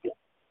 Lord.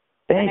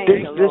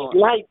 This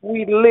life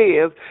we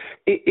live,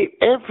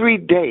 every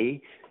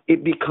day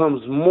it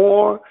becomes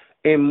more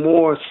and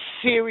more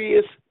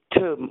serious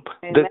to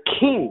the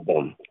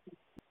kingdom.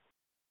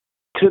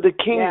 To the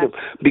kingdom.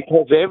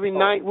 Because every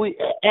night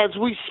as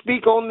we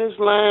speak on this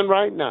line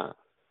right now,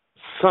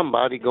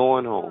 somebody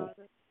going home.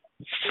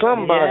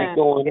 Somebody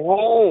going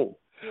home.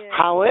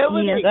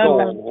 However they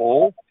going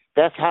home,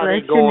 that's how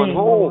they going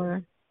home.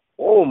 Lord.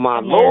 Oh, my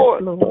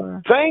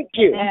Lord. Thank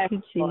you. Thank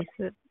you,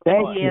 Jesus.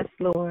 Thank you.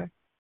 Lord.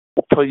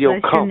 For your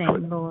Bless comfort. Your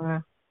name,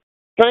 Lord.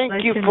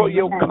 Thank you for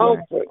your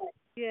comfort.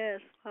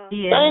 Yes.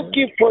 Thank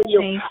you for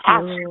your.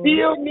 I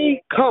still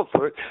need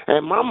comfort,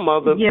 and my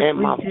mother and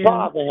my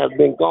father have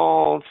been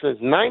gone since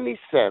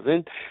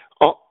 '97.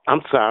 Oh,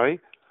 I'm sorry,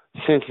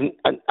 since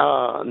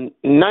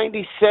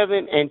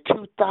 '97 and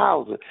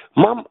 2000.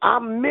 I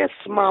miss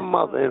my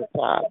mother and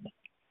father.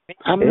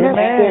 I miss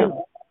them.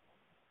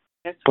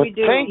 Yes, but we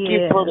do. thank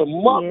you for the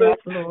mother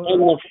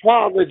and the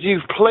fathers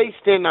you've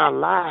placed in our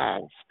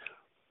lives.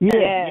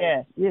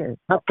 Yes.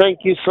 I thank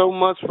you so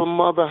much for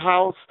Mother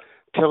House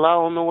till I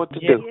don't know what to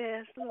do.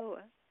 Yes,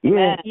 Lord.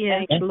 Yes.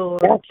 Yes,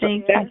 Lord.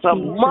 That's a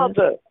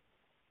mother.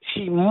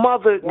 She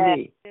mothered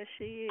me. Yes,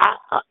 she is.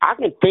 I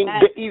can think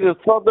even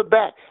further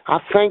back. I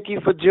thank you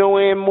for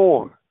Joanne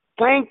Moore.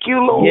 Thank you,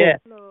 Lord. Yes.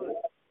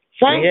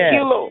 Thank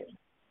you, Lord.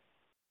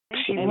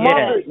 She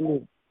mothered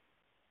me.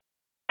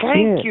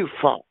 Thank you,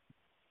 Father.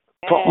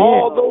 For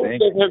all those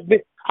that have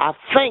been, I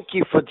thank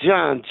you for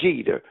John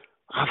Jeter.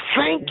 I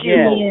thank you,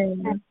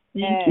 Lord.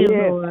 Thank you,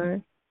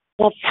 Lord.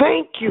 I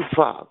thank you,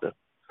 Father.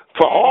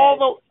 For all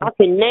those, I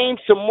can name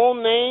some more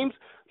names,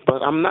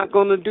 but I'm not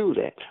going to do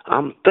that.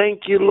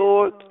 Thank you,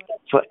 Lord,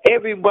 for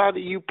everybody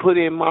you put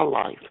in my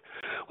life,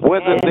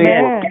 whether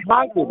they were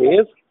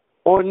positive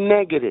or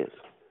negative.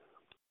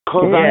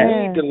 Because I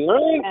need to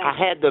learn. I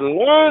had to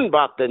learn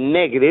about the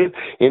negative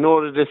in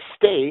order to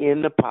stay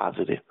in the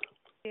positive.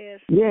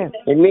 Yes.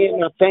 And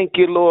then I thank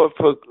you, Lord,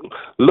 for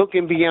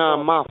looking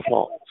beyond my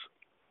faults.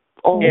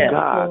 Oh,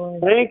 God,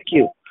 Lord. Thank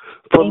you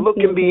for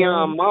looking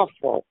beyond my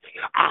faults.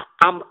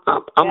 I'm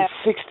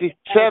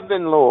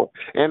 67, Lord,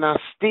 and I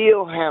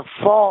still have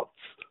faults,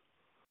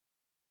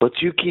 but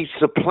you keep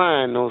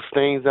supplying those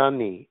things I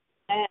need.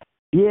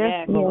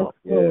 Yes, Lord.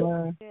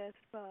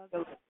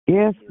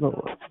 Yes,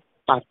 Lord.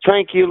 I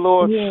thank you,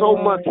 Lord, so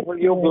much for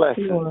your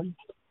blessings.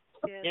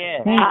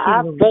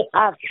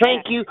 I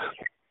thank you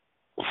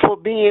for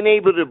being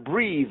able to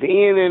breathe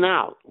in and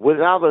out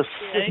without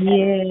assistance.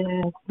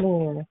 Yes,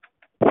 Lord.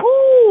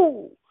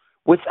 Woo!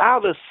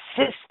 Without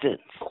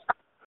assistance.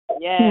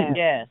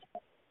 Yes.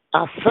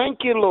 I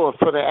thank you, Lord,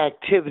 for the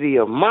activity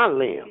of my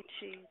limbs.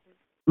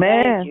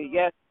 Man.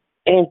 Yes.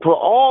 And for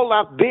all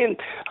I've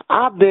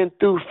been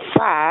through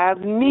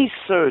 5 knee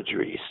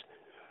surgeries.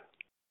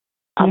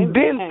 I've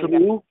been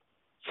through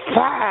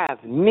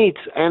 5 knees,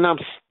 and I'm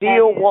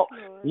still walking.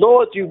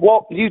 Lord,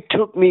 you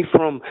took me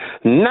from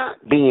not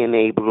being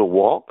able to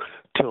walk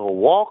to a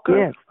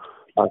walker,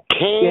 a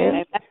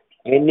cane,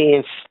 and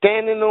then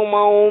standing on my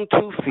own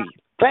 2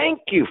 feet. thank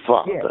you,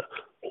 Father.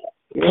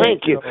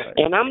 Thank you. Lord.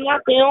 And I'm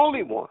not the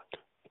only one,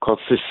 because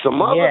there's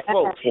some other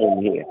folks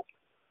in here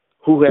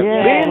who have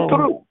been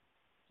through.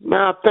 Man,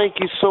 I thank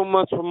you so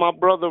much for my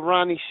brother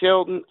Ronnie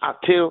Shelton. I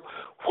tell,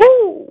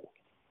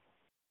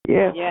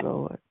 Yes,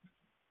 Lord.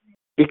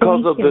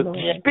 Because Thank of you, the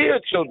Lord.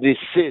 spiritual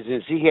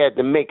decisions he had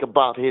to make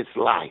about his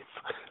life.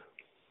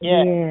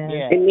 Yeah.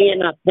 And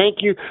then I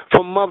thank you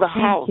for Mother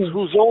House,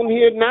 who's on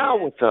here now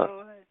with us.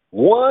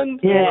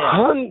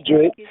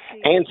 100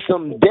 and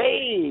some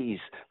days,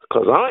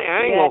 because I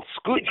ain't going to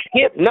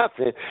skip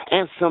nothing,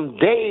 and some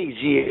days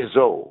years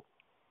old.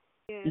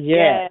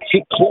 Yeah.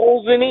 She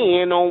closing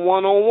in on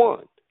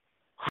 101.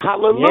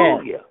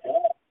 Hallelujah.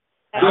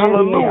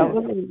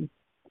 Hallelujah.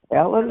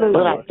 Hallelujah.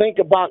 But I think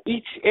about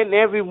each and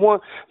every one,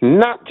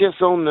 not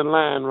just on the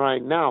line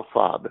right now,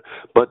 Father,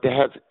 but that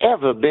has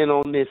ever been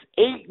on this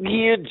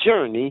 8-year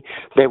journey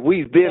that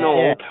we've been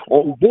on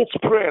this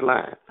prayer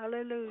line.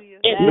 Hallelujah.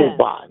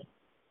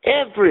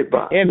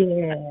 Everybody.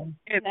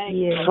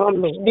 Yeah.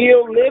 Some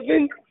still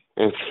living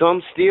and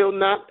some still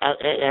not,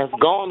 have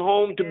gone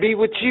home to be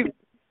with you.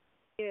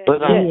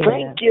 But I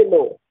thank you,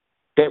 Lord,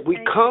 that we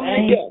come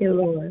together. Thank you,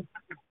 Lord.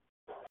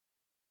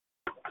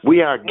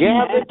 We are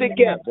gathered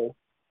together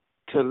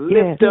to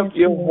lift up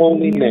your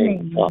holy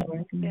name,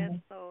 Father.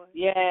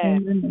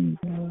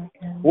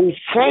 We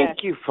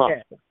thank you,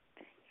 Father.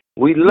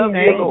 We love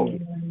you,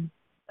 Lord.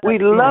 We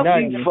love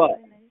you, Father.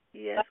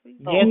 Yes, we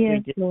do.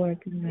 Yes, Lord.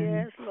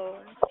 Yes,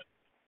 Lord.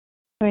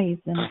 Praise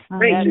Him.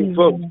 Thank you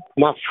for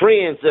my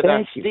friends that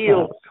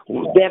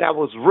that I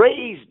was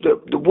raised,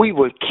 we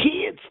were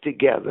kids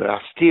together. I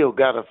still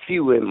got a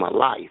few in my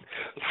life.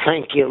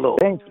 Thank you,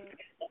 Lord.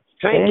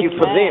 Thank you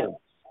for them.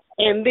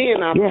 And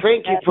then I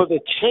thank you for the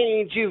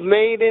change you've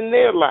made in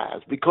their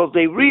lives, because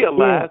they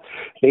realize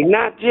they're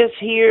not just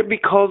here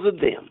because of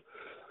them.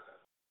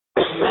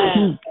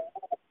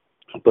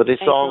 But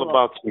it's all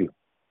about you.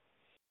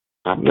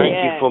 I thank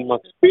you for my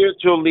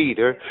spiritual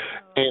leader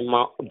and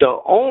the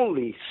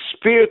only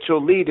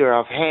spiritual leader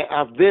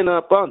I've been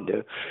up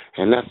under,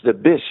 and that's the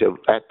bishop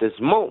at this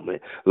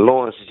moment,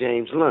 Lawrence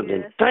James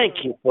London.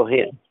 Thank you for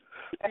him.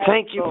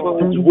 Thank you for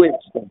his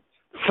wisdom.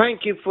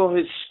 Thank you for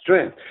his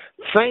strength.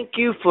 Thank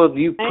you for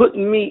you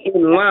putting me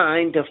in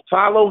line to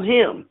follow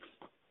him.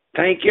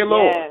 Thank you,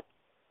 Lord.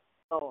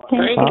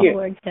 Thank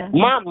you.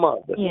 My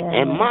mother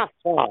and my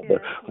father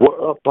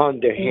were up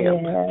under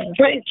him.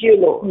 Thank you,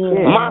 Lord.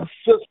 My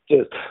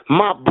sisters,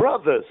 my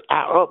brothers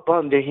are up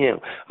under him.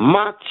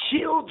 My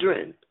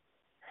children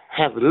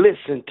have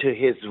listened to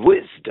his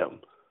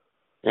wisdom.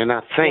 And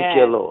I thank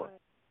you, Lord.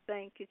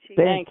 Thank you, Jesus.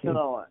 Thank you,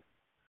 Lord.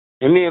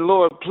 And then,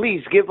 Lord,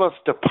 please give us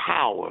the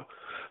power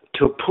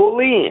to pull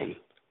in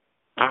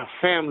our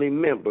family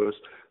members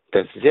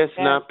that's just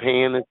not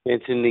paying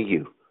attention to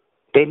you.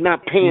 They're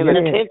not paying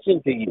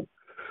attention to you.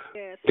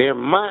 Their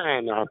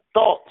mind,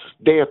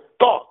 their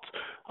thoughts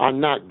are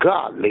not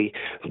godly.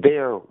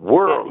 They're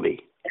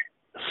worldly.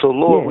 So,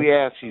 Lord, we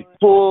ask you,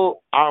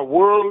 pull our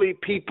worldly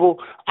people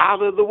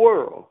out of the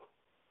world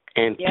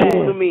and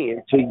tune them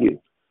in to you,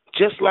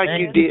 just like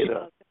you did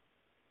us.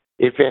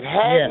 If it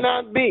had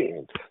not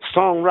been,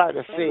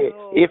 songwriter said,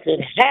 if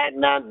it had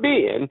not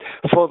been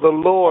for the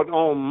Lord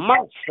on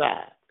my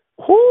side,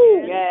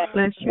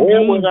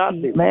 where would I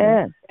be?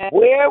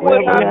 Where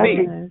would I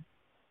be?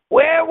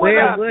 Where would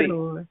I be?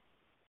 Lord?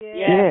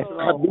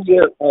 I'd be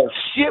a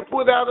ship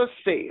without a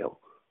sail,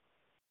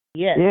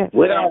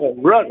 without a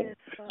rudder,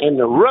 and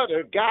the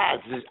rudder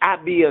guides us.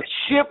 I'd be a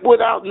ship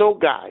without no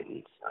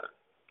guidance.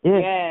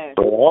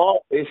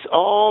 But it's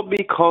all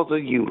because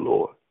of you,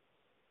 Lord.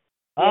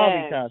 All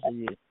because of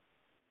you.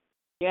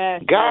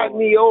 Guide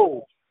me,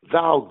 oh,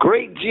 thou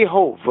great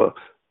Jehovah.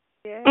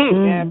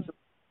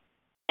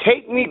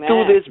 Take me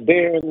through this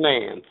barren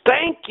land.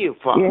 Thank you,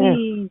 Father.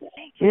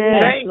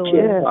 Thank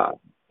you, Father.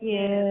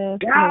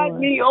 Guide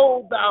me,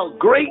 oh, thou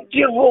great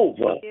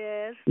Jehovah.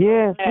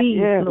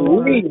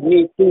 Lead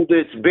me through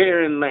this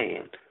barren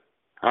land.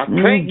 I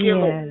thank you,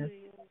 Lord,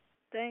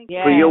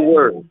 for your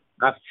word.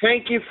 I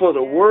thank you for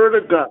the word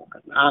of God.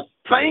 I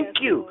thank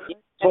you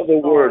for the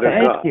word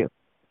of God.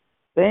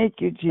 Thank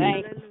you,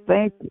 Jesus.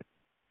 Thank you.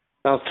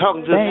 I was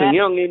talking to some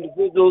young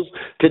individuals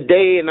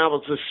today, and I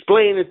was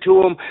explaining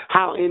to them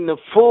how in the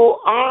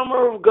full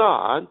armor of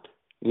God,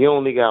 you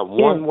only got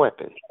one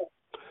weapon.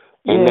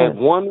 And that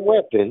one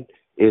weapon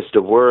is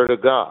the word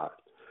of God.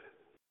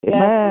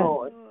 Amen.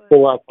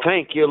 So I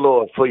thank you,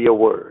 Lord, for your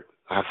word.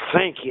 I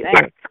thank you.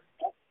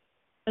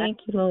 Thank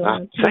you, Lord. I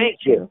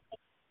thank you.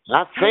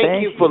 I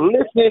thank you for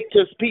listening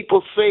to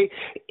people say,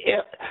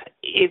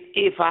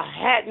 if I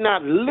had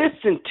not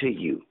listened to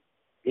you,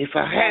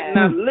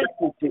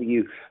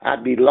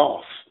 I'd be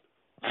lost.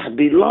 I'd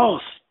be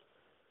lost.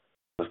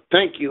 But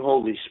thank you,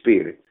 Holy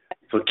Spirit,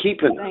 for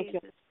keeping us.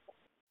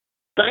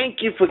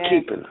 Thank you for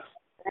keeping us.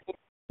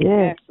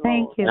 Yes.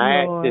 Thank you,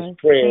 I Lord. ask this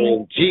prayer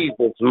in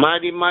Jesus'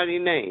 mighty, mighty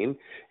name.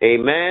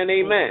 Amen,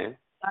 amen,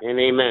 and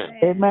amen.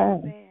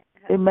 Amen.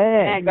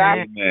 Amen.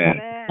 Amen.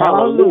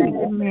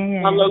 Hallelujah.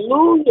 Amen.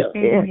 Hallelujah.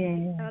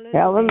 Amen.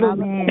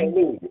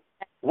 Hallelujah.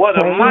 What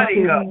a mighty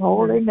Praise God. His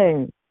holy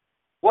name.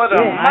 What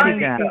a mighty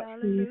God.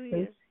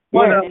 Hallelujah.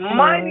 What a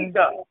mighty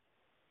God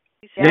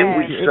that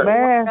we serve.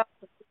 Amen.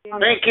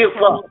 Thank you,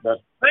 Father.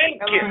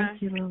 Thank you.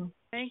 Thank you, Lord.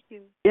 Thank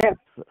you. Yes.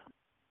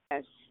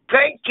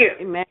 Thank you.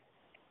 Amen.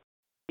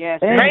 Yes.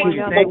 Thank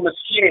you for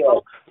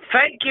Michelle.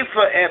 Thank you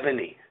for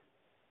Ebony.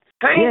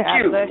 Thank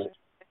you.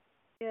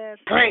 Yes.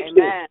 Thank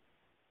you.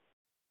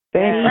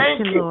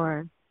 Thank you,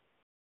 Lord.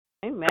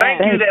 Amen.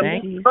 Thank you that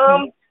we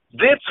come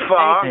this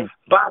far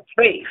by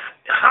faith.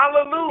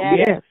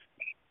 Hallelujah. Yes.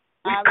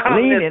 We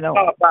come this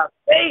far by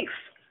faith.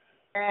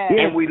 Yes.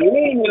 And we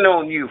leaning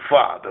on you,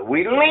 Father. We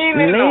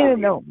leaning on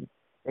you.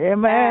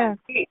 Amen.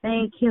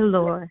 Thank you,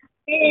 Lord.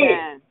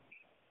 Amen.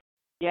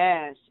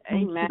 Yes.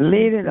 Amen.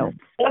 Leaning on.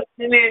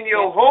 Trusting in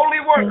your holy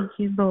word. Thank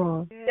you,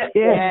 Lord.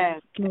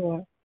 Yes.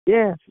 Lord.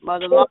 Yes.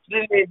 Mother,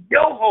 Trusting in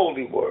your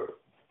holy word.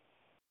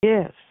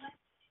 Yes.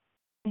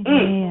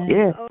 Amen.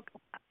 Yes.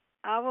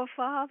 Our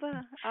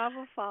Father,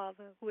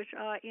 which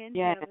art in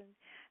heaven,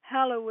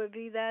 hallowed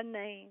be thy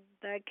name.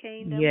 Thy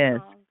kingdom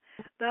come.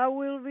 Thy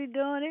will be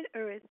done in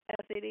earth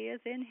as it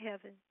is in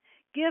heaven.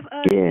 Give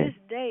us this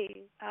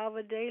day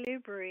our daily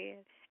bread,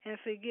 and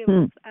forgive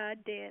us our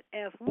debt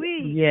as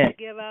we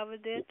forgive our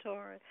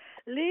debtors.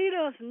 Lead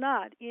us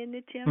not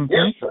into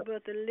temptation,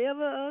 but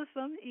deliver us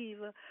from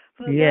evil.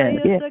 For there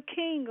is the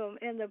kingdom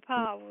and the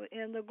power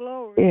and the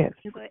glory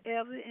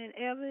forever and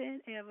ever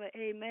and ever.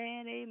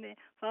 Amen. Amen.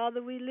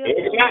 Father, we lift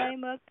your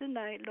name up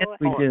tonight, Lord.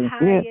 We do.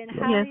 High and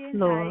high and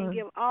high, and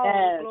give all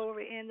the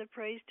glory and the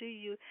praise to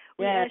you.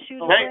 We ask you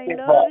to bring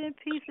love and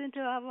peace into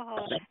our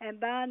hearts and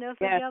bind us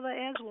together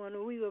as one.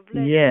 We will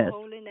bless your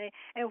holy name.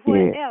 And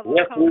whatever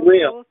comes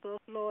before us,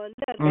 Lord,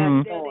 let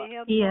us daddy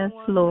help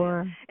someone.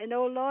 Lord. And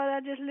oh Lord,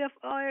 I just lift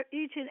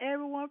each and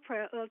every one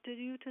prayer up to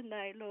you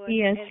tonight, Lord.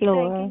 Yes, and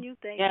Lord. thanking you,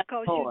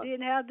 because you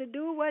didn't have to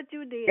do what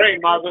you did,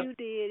 Mother. you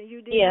did, and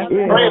you didn't have to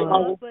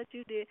do what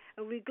you did,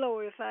 and we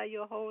glorify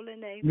your holy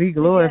name. We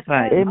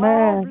glorify you. Amen.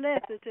 All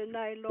blessed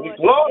tonight, Lord,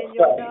 in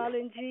your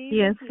darling Jesus'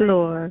 Yes, name.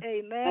 Lord.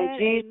 Amen,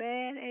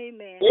 amen,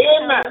 amen.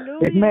 Amen.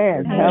 Hallelujah.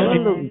 Amen.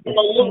 Hallelujah.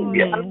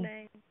 Hallelujah.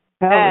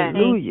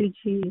 Hallelujah. Thank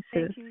you, Jesus.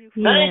 Thank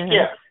you. Thank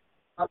you.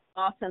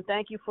 Awesome.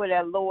 Thank you for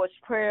that Lord's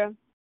Prayer.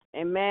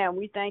 Amen.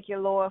 We thank you,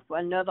 Lord, for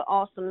another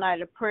awesome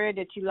night of prayer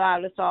that you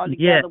allowed us all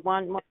together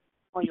one more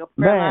on your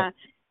prayer line.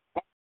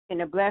 And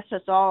to bless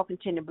us all,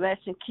 continue to bless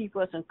and keep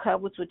us and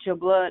cover us with your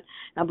blood.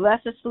 And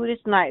bless us through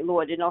this night,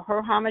 Lord. You know,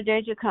 her harm and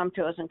danger come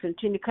to us and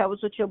continue to cover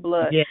us with your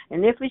blood. Yeah.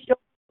 And if it's your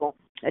will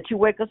that you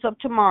wake us up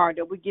tomorrow,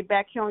 that we get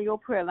back here on your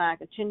prayer line,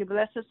 continue to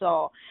bless us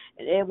all.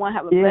 And everyone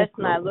have a blessed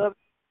night. Love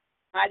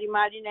you.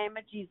 Mighty name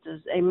of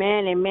Jesus.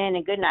 Amen, amen,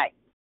 and good night.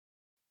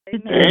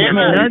 Amen.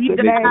 Love you,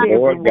 Good night,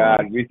 Lord everyone.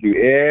 God, with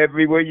you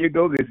everywhere you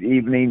go this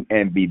evening,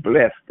 and be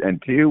blessed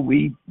until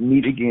we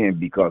meet again,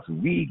 because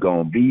we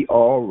gonna be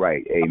all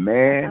right.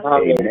 Amen.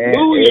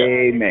 Hallelujah.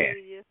 Amen.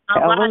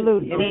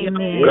 Hallelujah.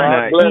 Amen.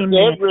 God bless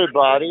Amen.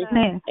 everybody,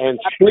 Amen. and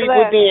sleep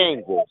with the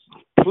angels.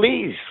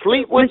 Please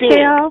sleep with the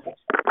Michelle,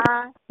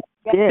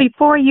 angels.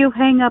 before you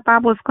hang up, I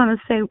was going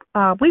to say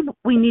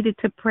we needed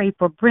to pray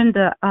for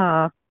Brenda.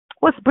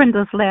 What's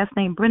Brenda's last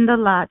name? Brenda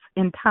Lotz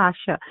and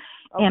Tasha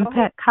and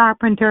Pat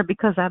Carpenter,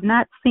 because I've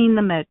not seen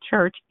them at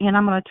church, and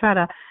I'm going to try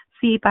to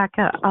see if I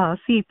can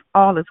see if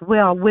all is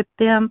well with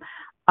them.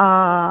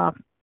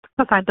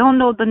 Because I don't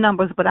know the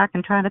numbers, but I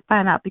can try to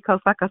find out, because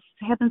like I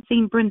haven't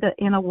seen Brenda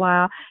in a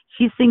while.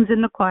 She sings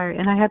in the choir,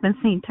 and I haven't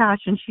seen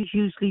Tasha, and she's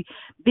usually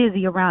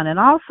busy around. And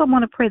I also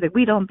want to pray that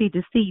we don't be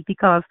deceived,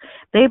 because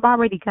they've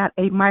already got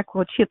a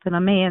microchip in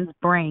a man's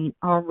brain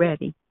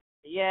already.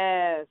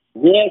 Yes.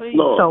 Yes,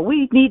 Lord. So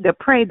we need to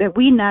pray that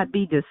we not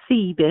be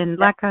deceived. And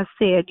like I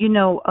said, you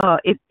know,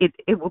 it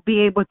will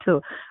be able to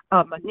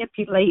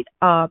manipulate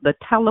the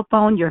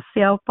telephone, your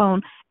cell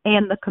phone,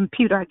 and the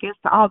computer, I guess,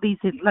 all these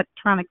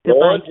electronic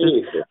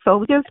devices.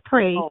 So just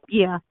pray.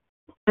 Yeah.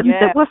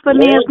 What's the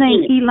man's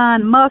name?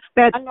 Elon Musk,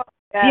 that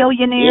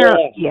billionaire?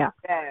 Yeah.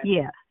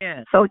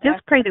 So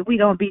just pray that we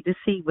don't be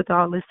deceived with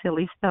all this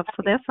silly stuff.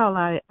 So that's all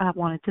I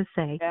wanted to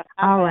say.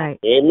 All right.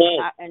 Amen.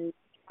 And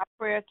my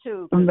prayer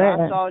too, because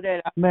I saw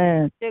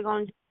that. They're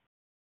gonna.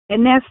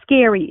 And that's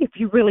scary if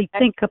you really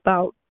think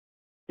about,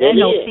 you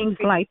know, things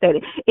like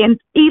that. And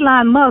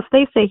Elon Musk,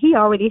 they say he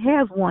already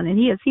has one, and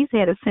he's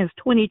had it since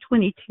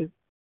 2022.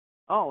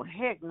 Oh,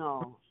 heck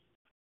no.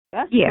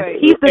 That's crazy.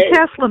 He's the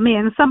Tesla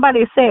man.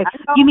 Somebody said,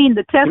 you mean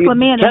the Tesla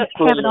man is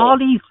having all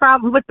these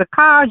problems with the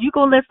cars? You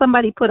going to let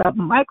somebody put a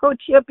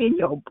microchip in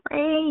your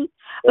brain?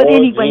 But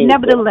anyway,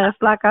 nevertheless,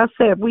 like I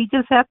said, we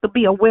just have to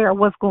be aware of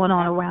what's going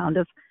on around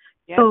us.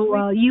 Yes,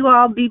 so you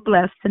all be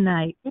blessed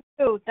tonight. You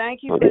too.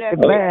 Thank you for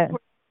that.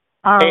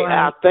 All hey,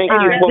 right. I thank you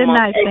for good my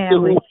night, sister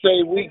family. who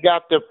say we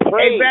got to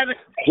pray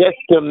just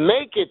to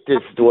make it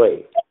this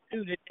way.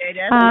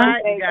 That's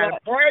right. You got to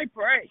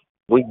pray.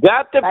 We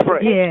got to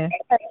pray.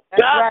 Yeah.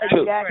 Got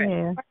to.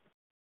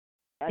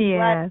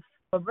 Yeah.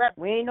 Right.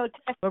 We ain't no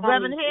test. But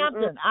Reverend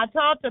Hampton, I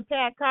talked to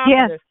Pat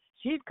Carpenter. Yes.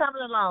 She's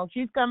coming along.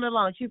 She's coming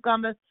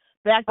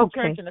back to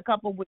church in a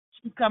couple of weeks.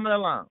 She's coming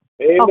along.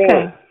 Amen.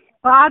 Okay.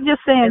 Well, I'm just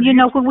saying,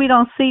 when we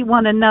don't see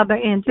one another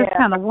and just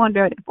kind of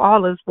wonder if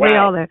all is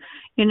well, or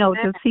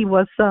to see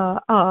what's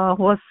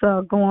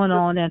going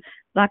on. And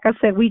like I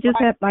said, we just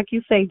have, like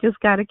you say, just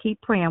got to keep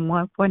praying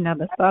one for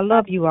another. So I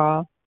love you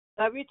all.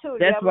 Love you too.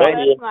 That's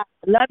right.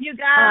 Love you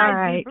guys. All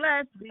right. Be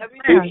blessed. Be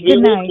blessed. Good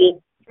night.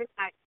 Good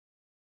night.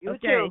 You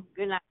Okay. too.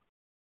 Good night.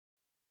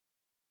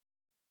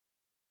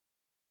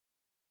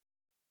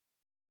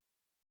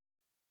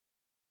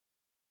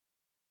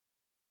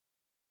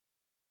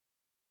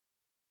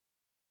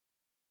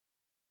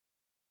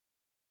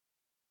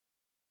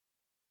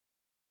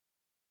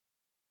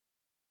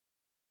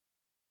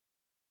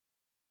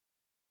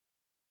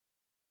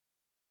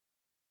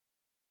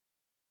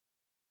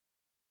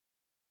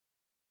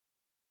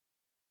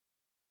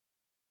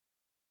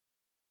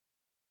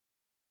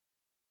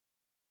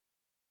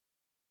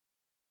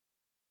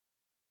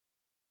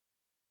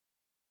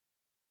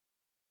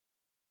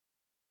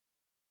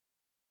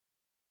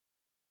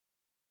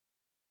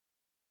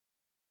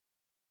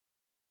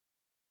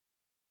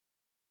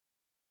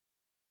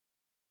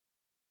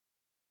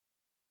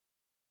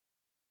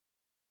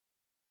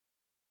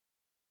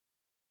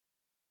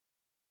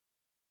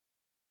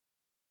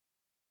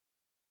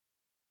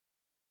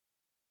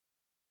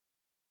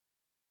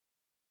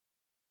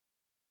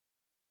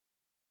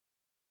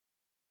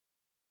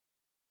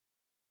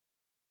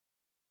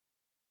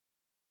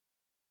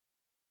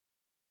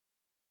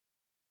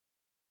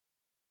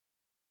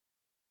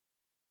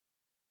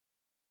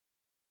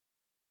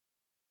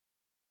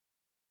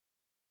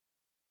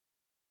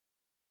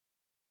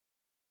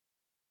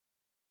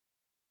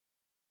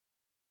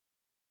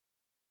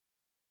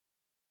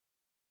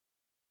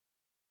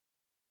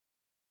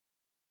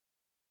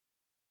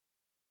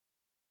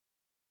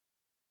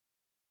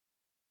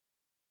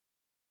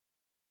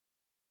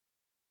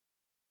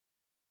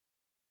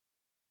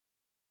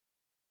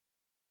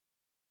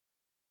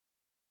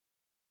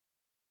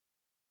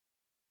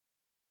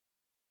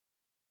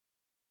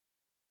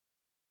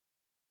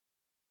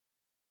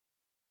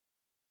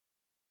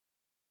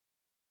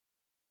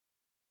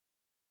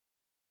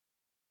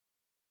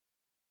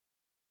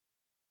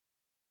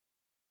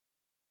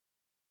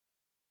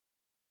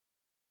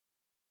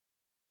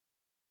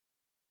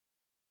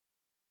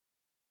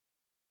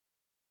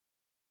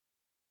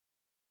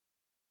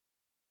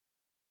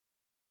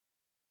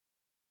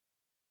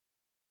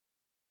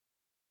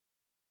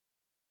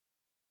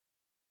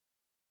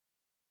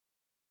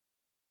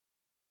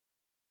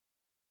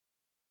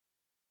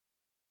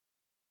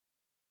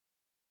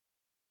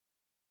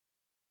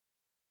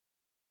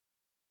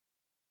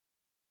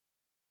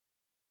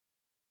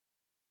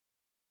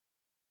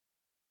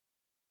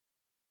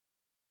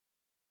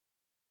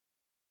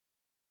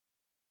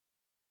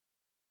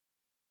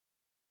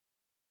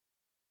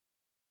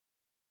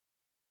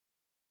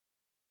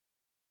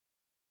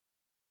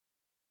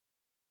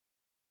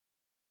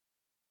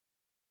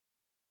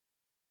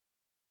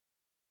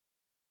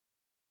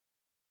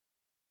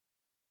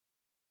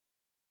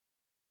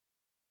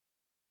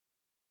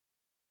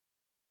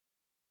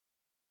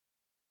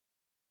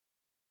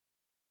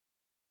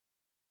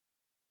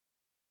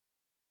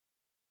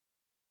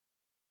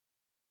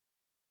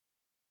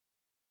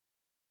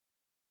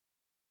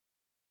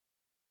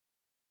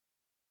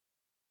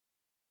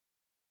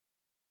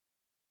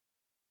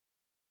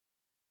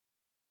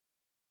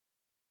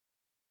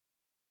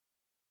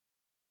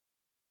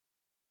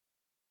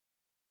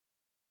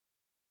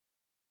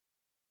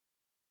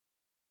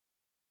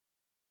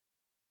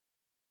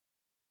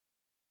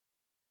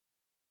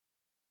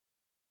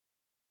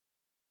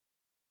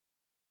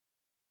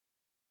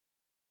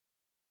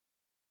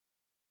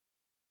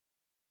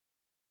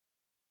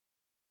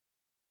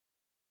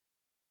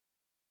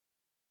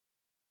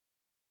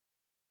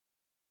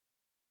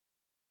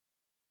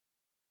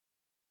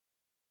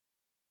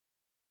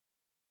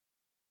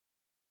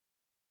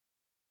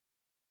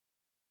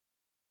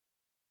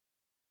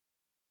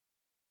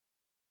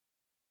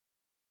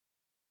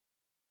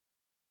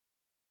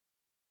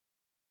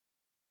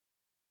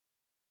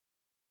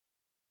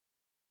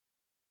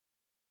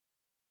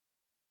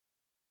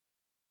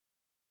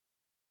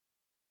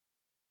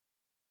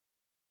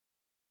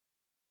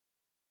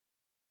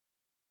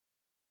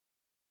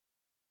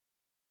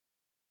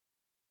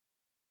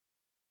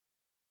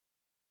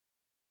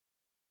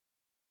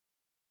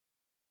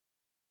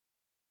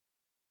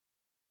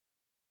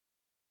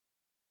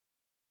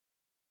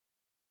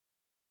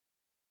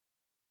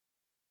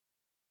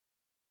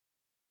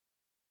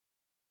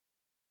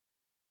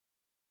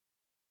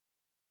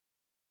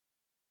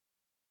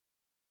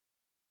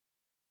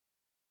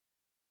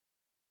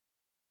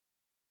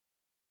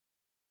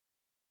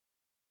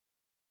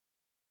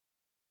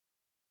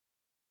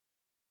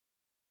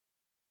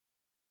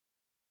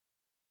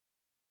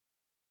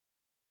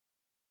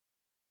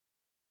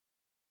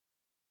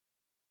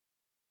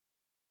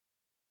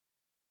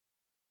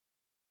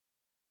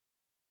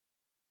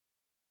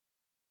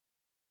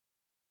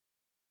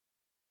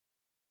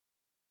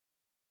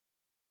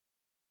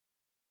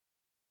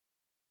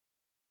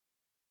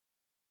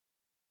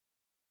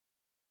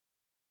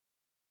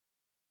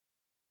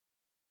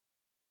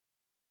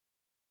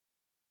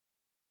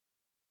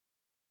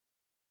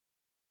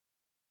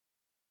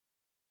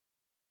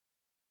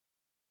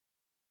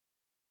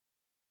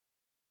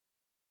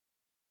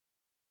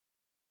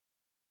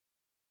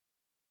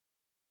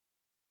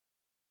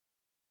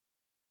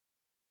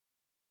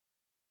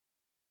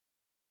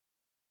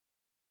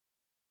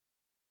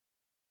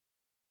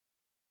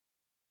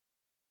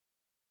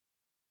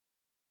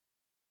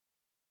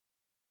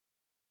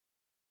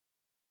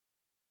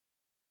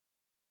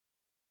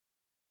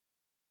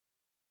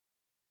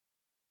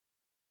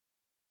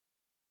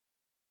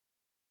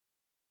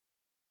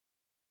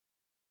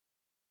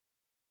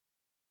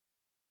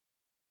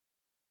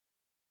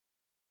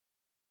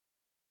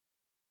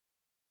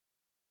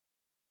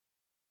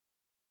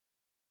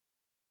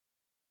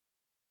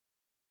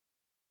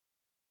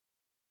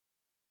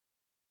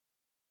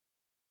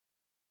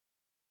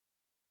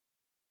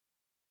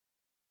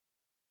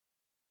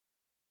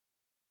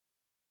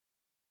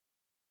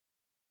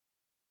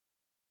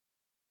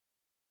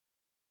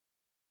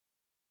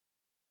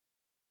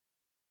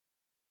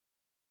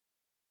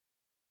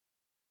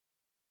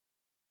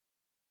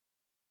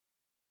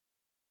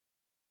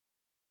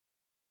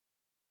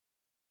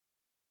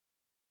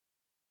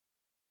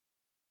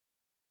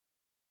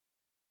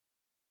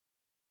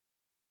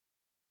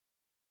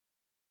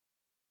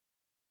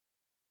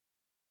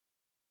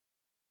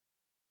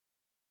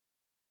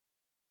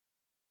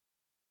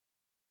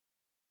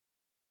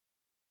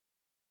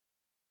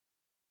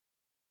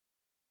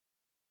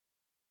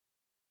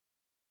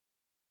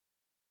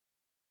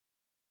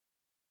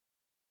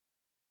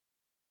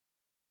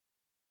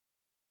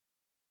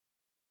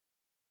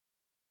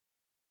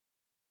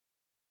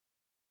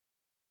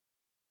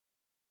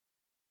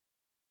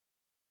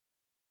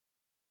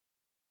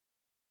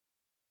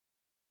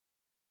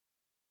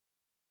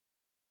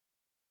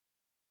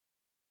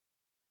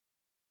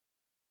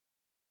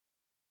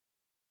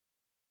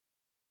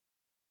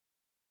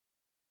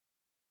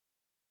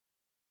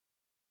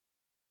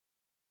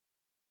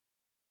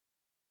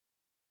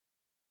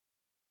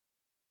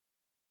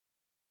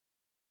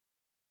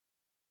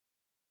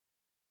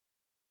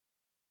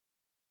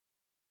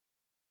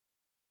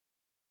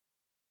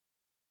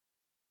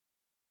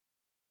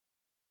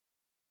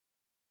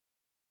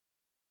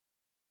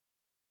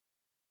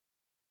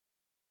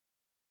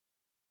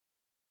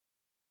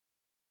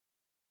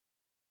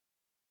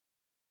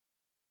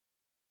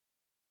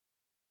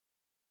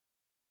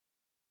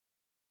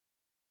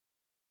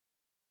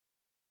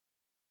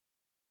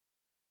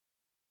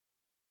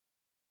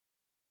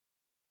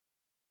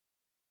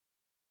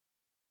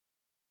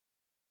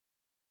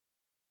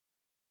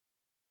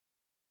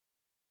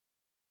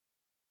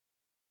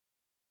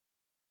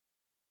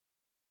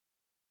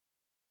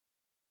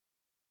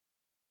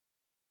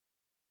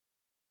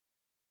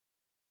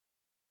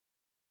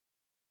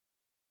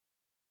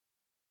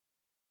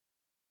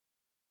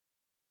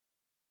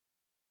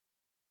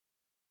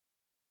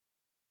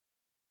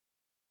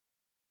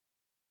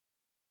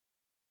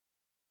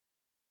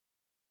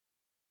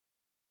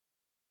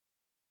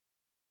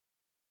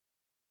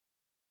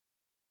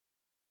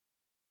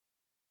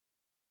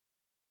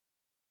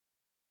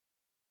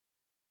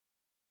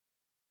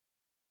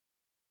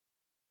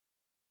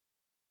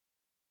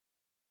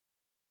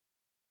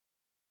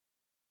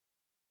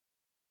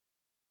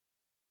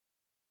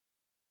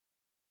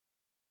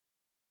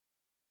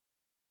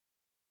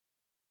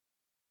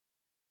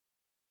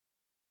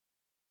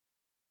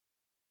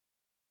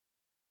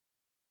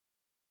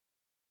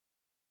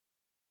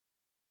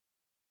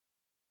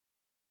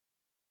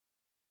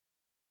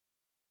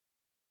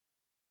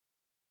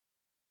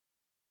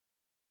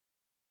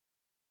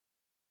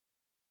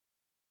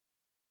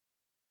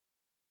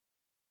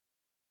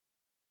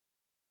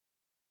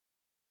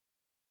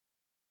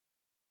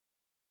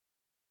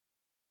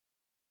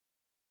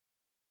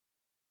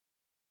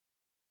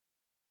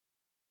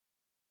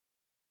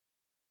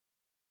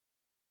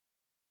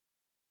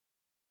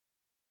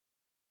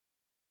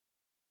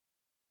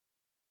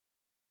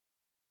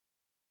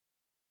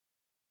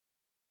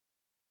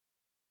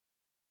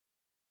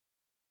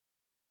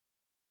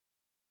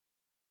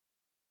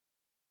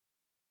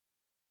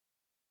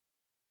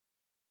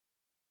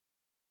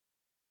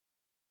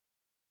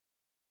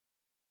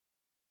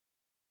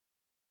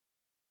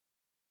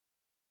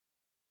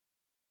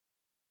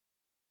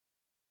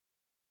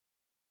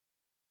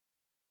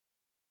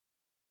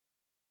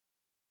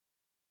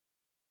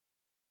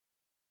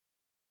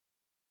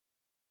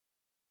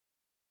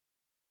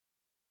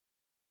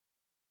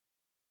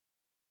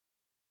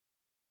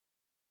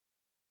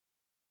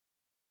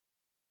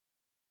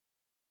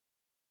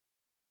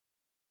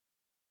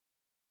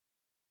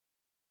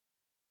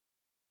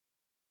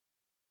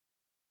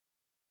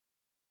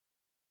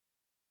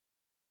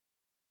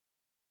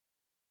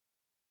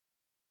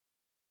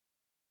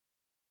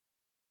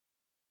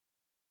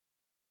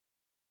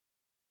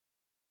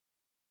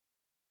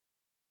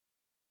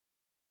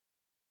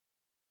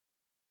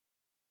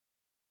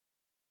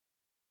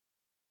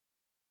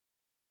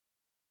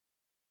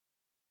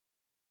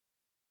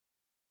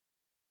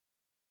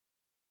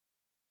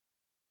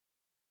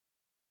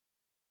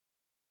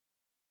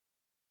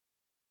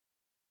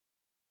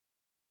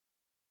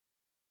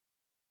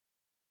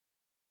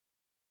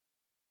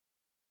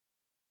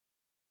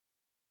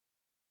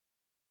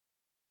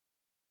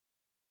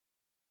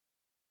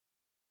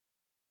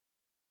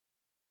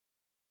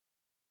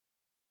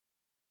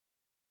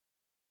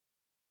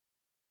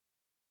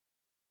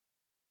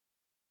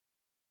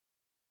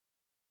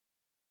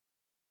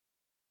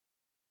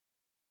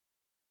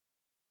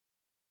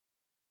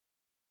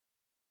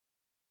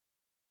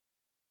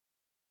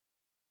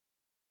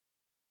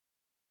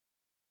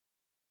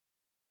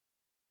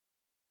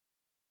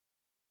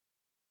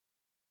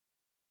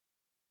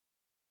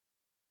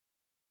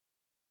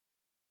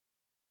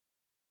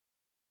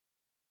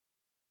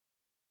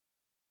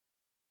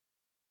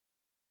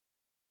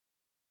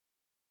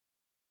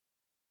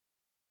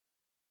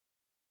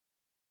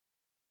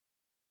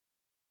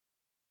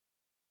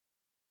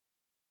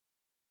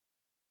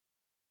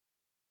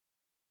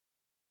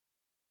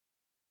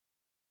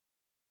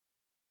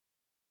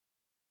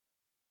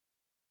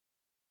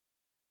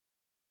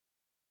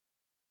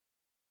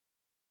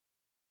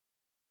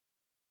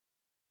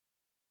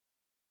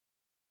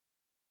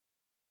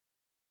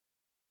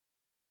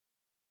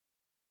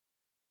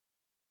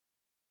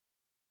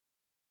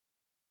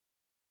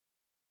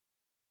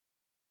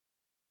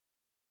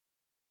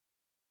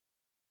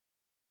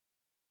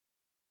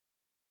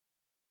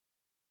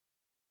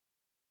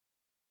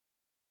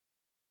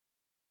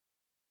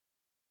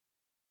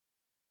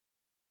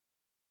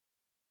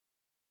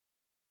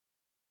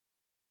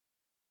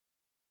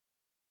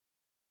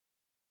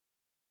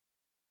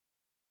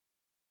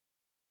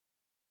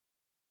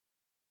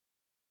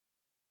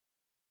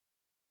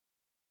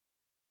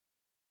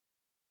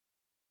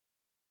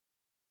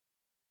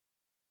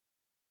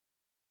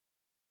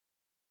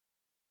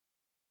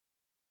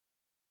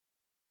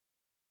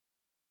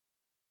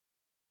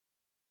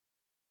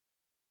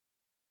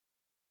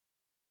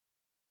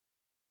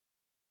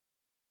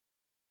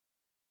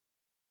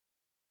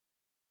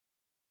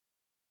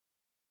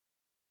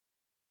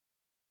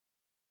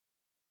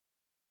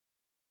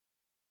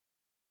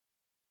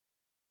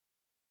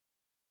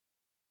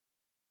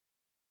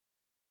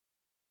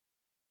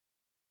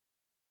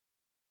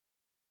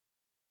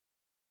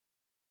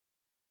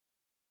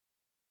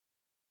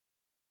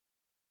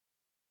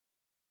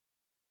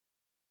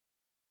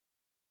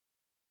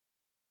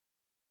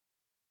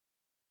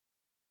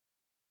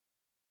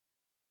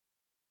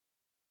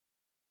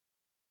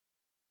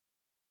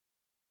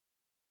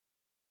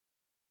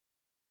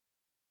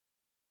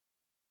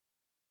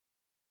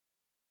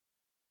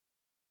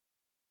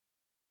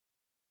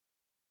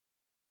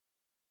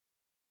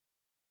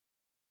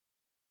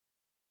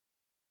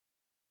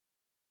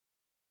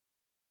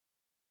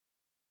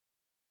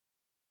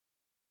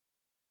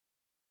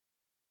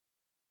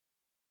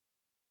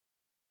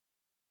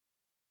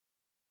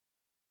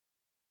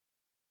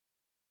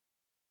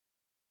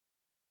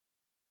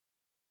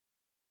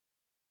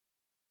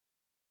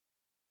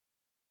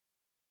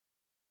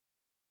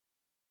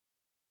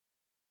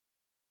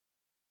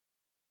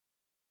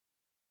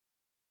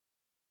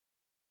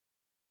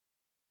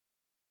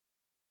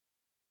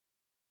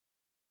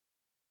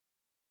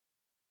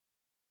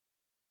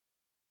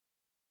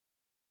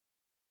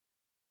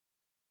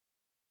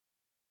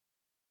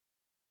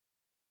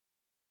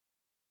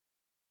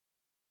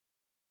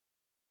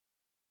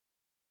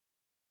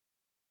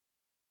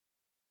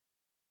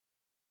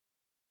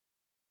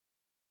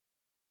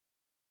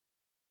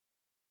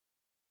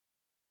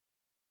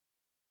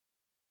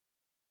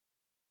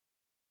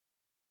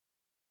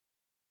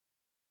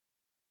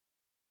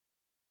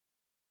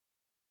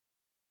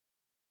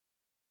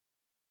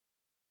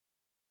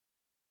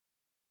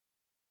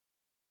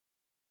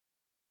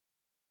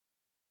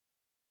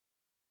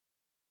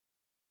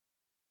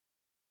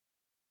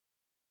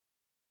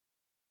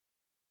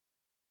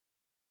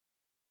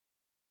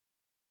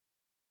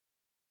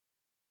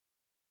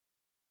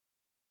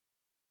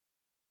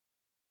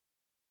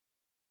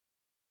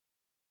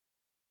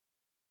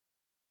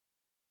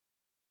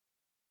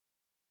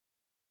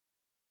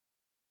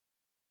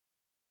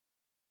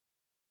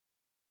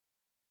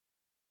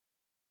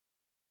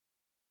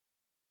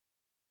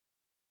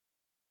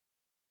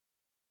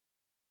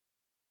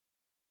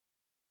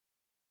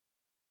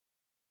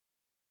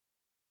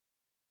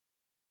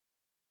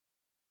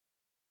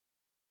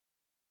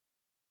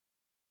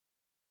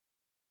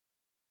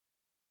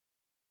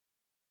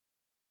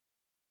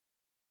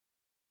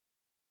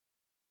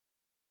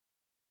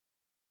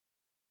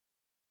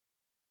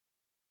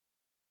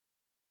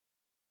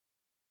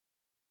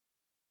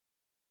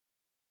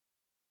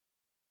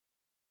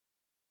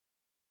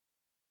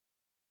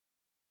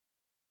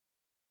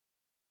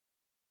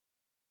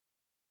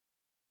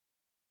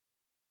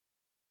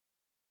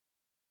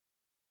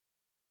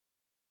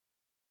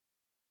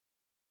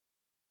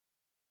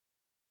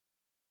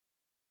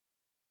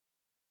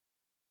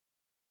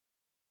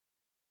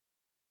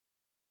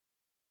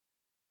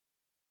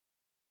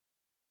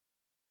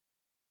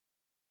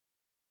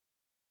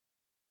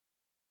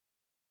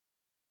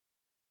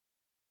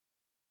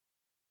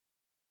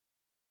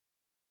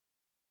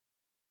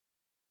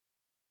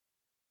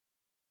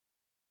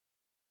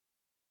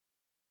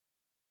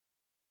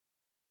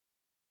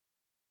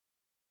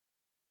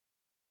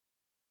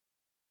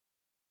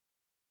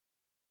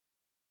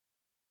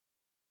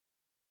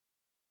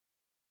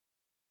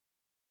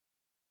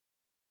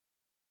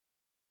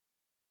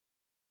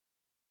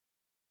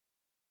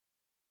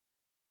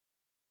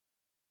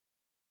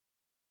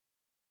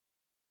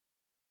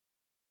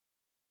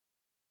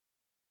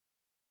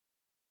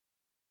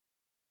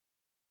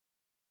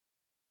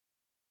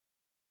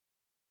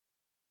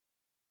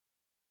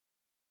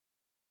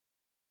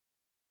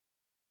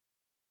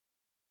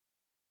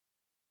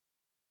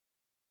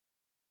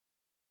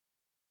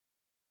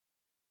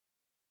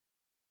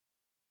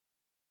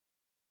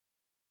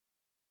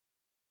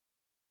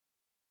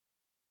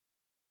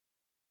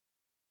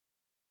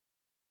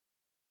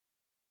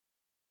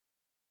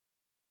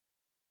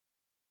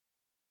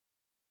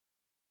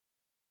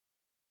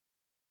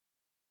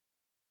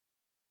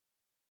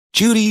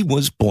 Judy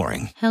was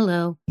boring.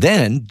 Hello.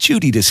 Then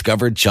Judy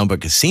discovered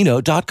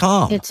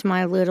ChumbaCasino.com. It's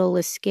my little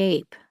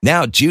escape.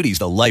 Now Judy's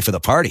the life of the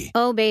party.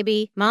 Oh,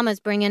 baby,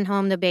 mama's bringing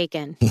home the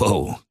bacon.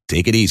 Whoa,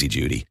 take it easy,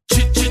 Judy.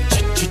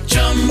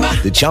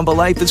 The Chumba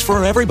life is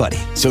for everybody.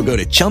 So go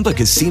to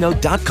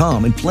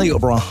ChumbaCasino.com and play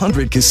over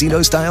 100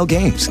 casino-style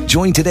games.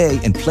 Join today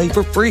and play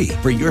for free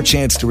for your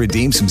chance to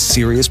redeem some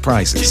serious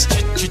prizes.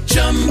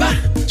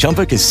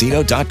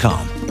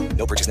 ChumbaCasino.com.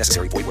 No purchase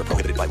necessary. Void where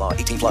prohibited by law.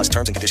 18 plus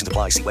terms and conditions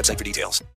apply. See website for details.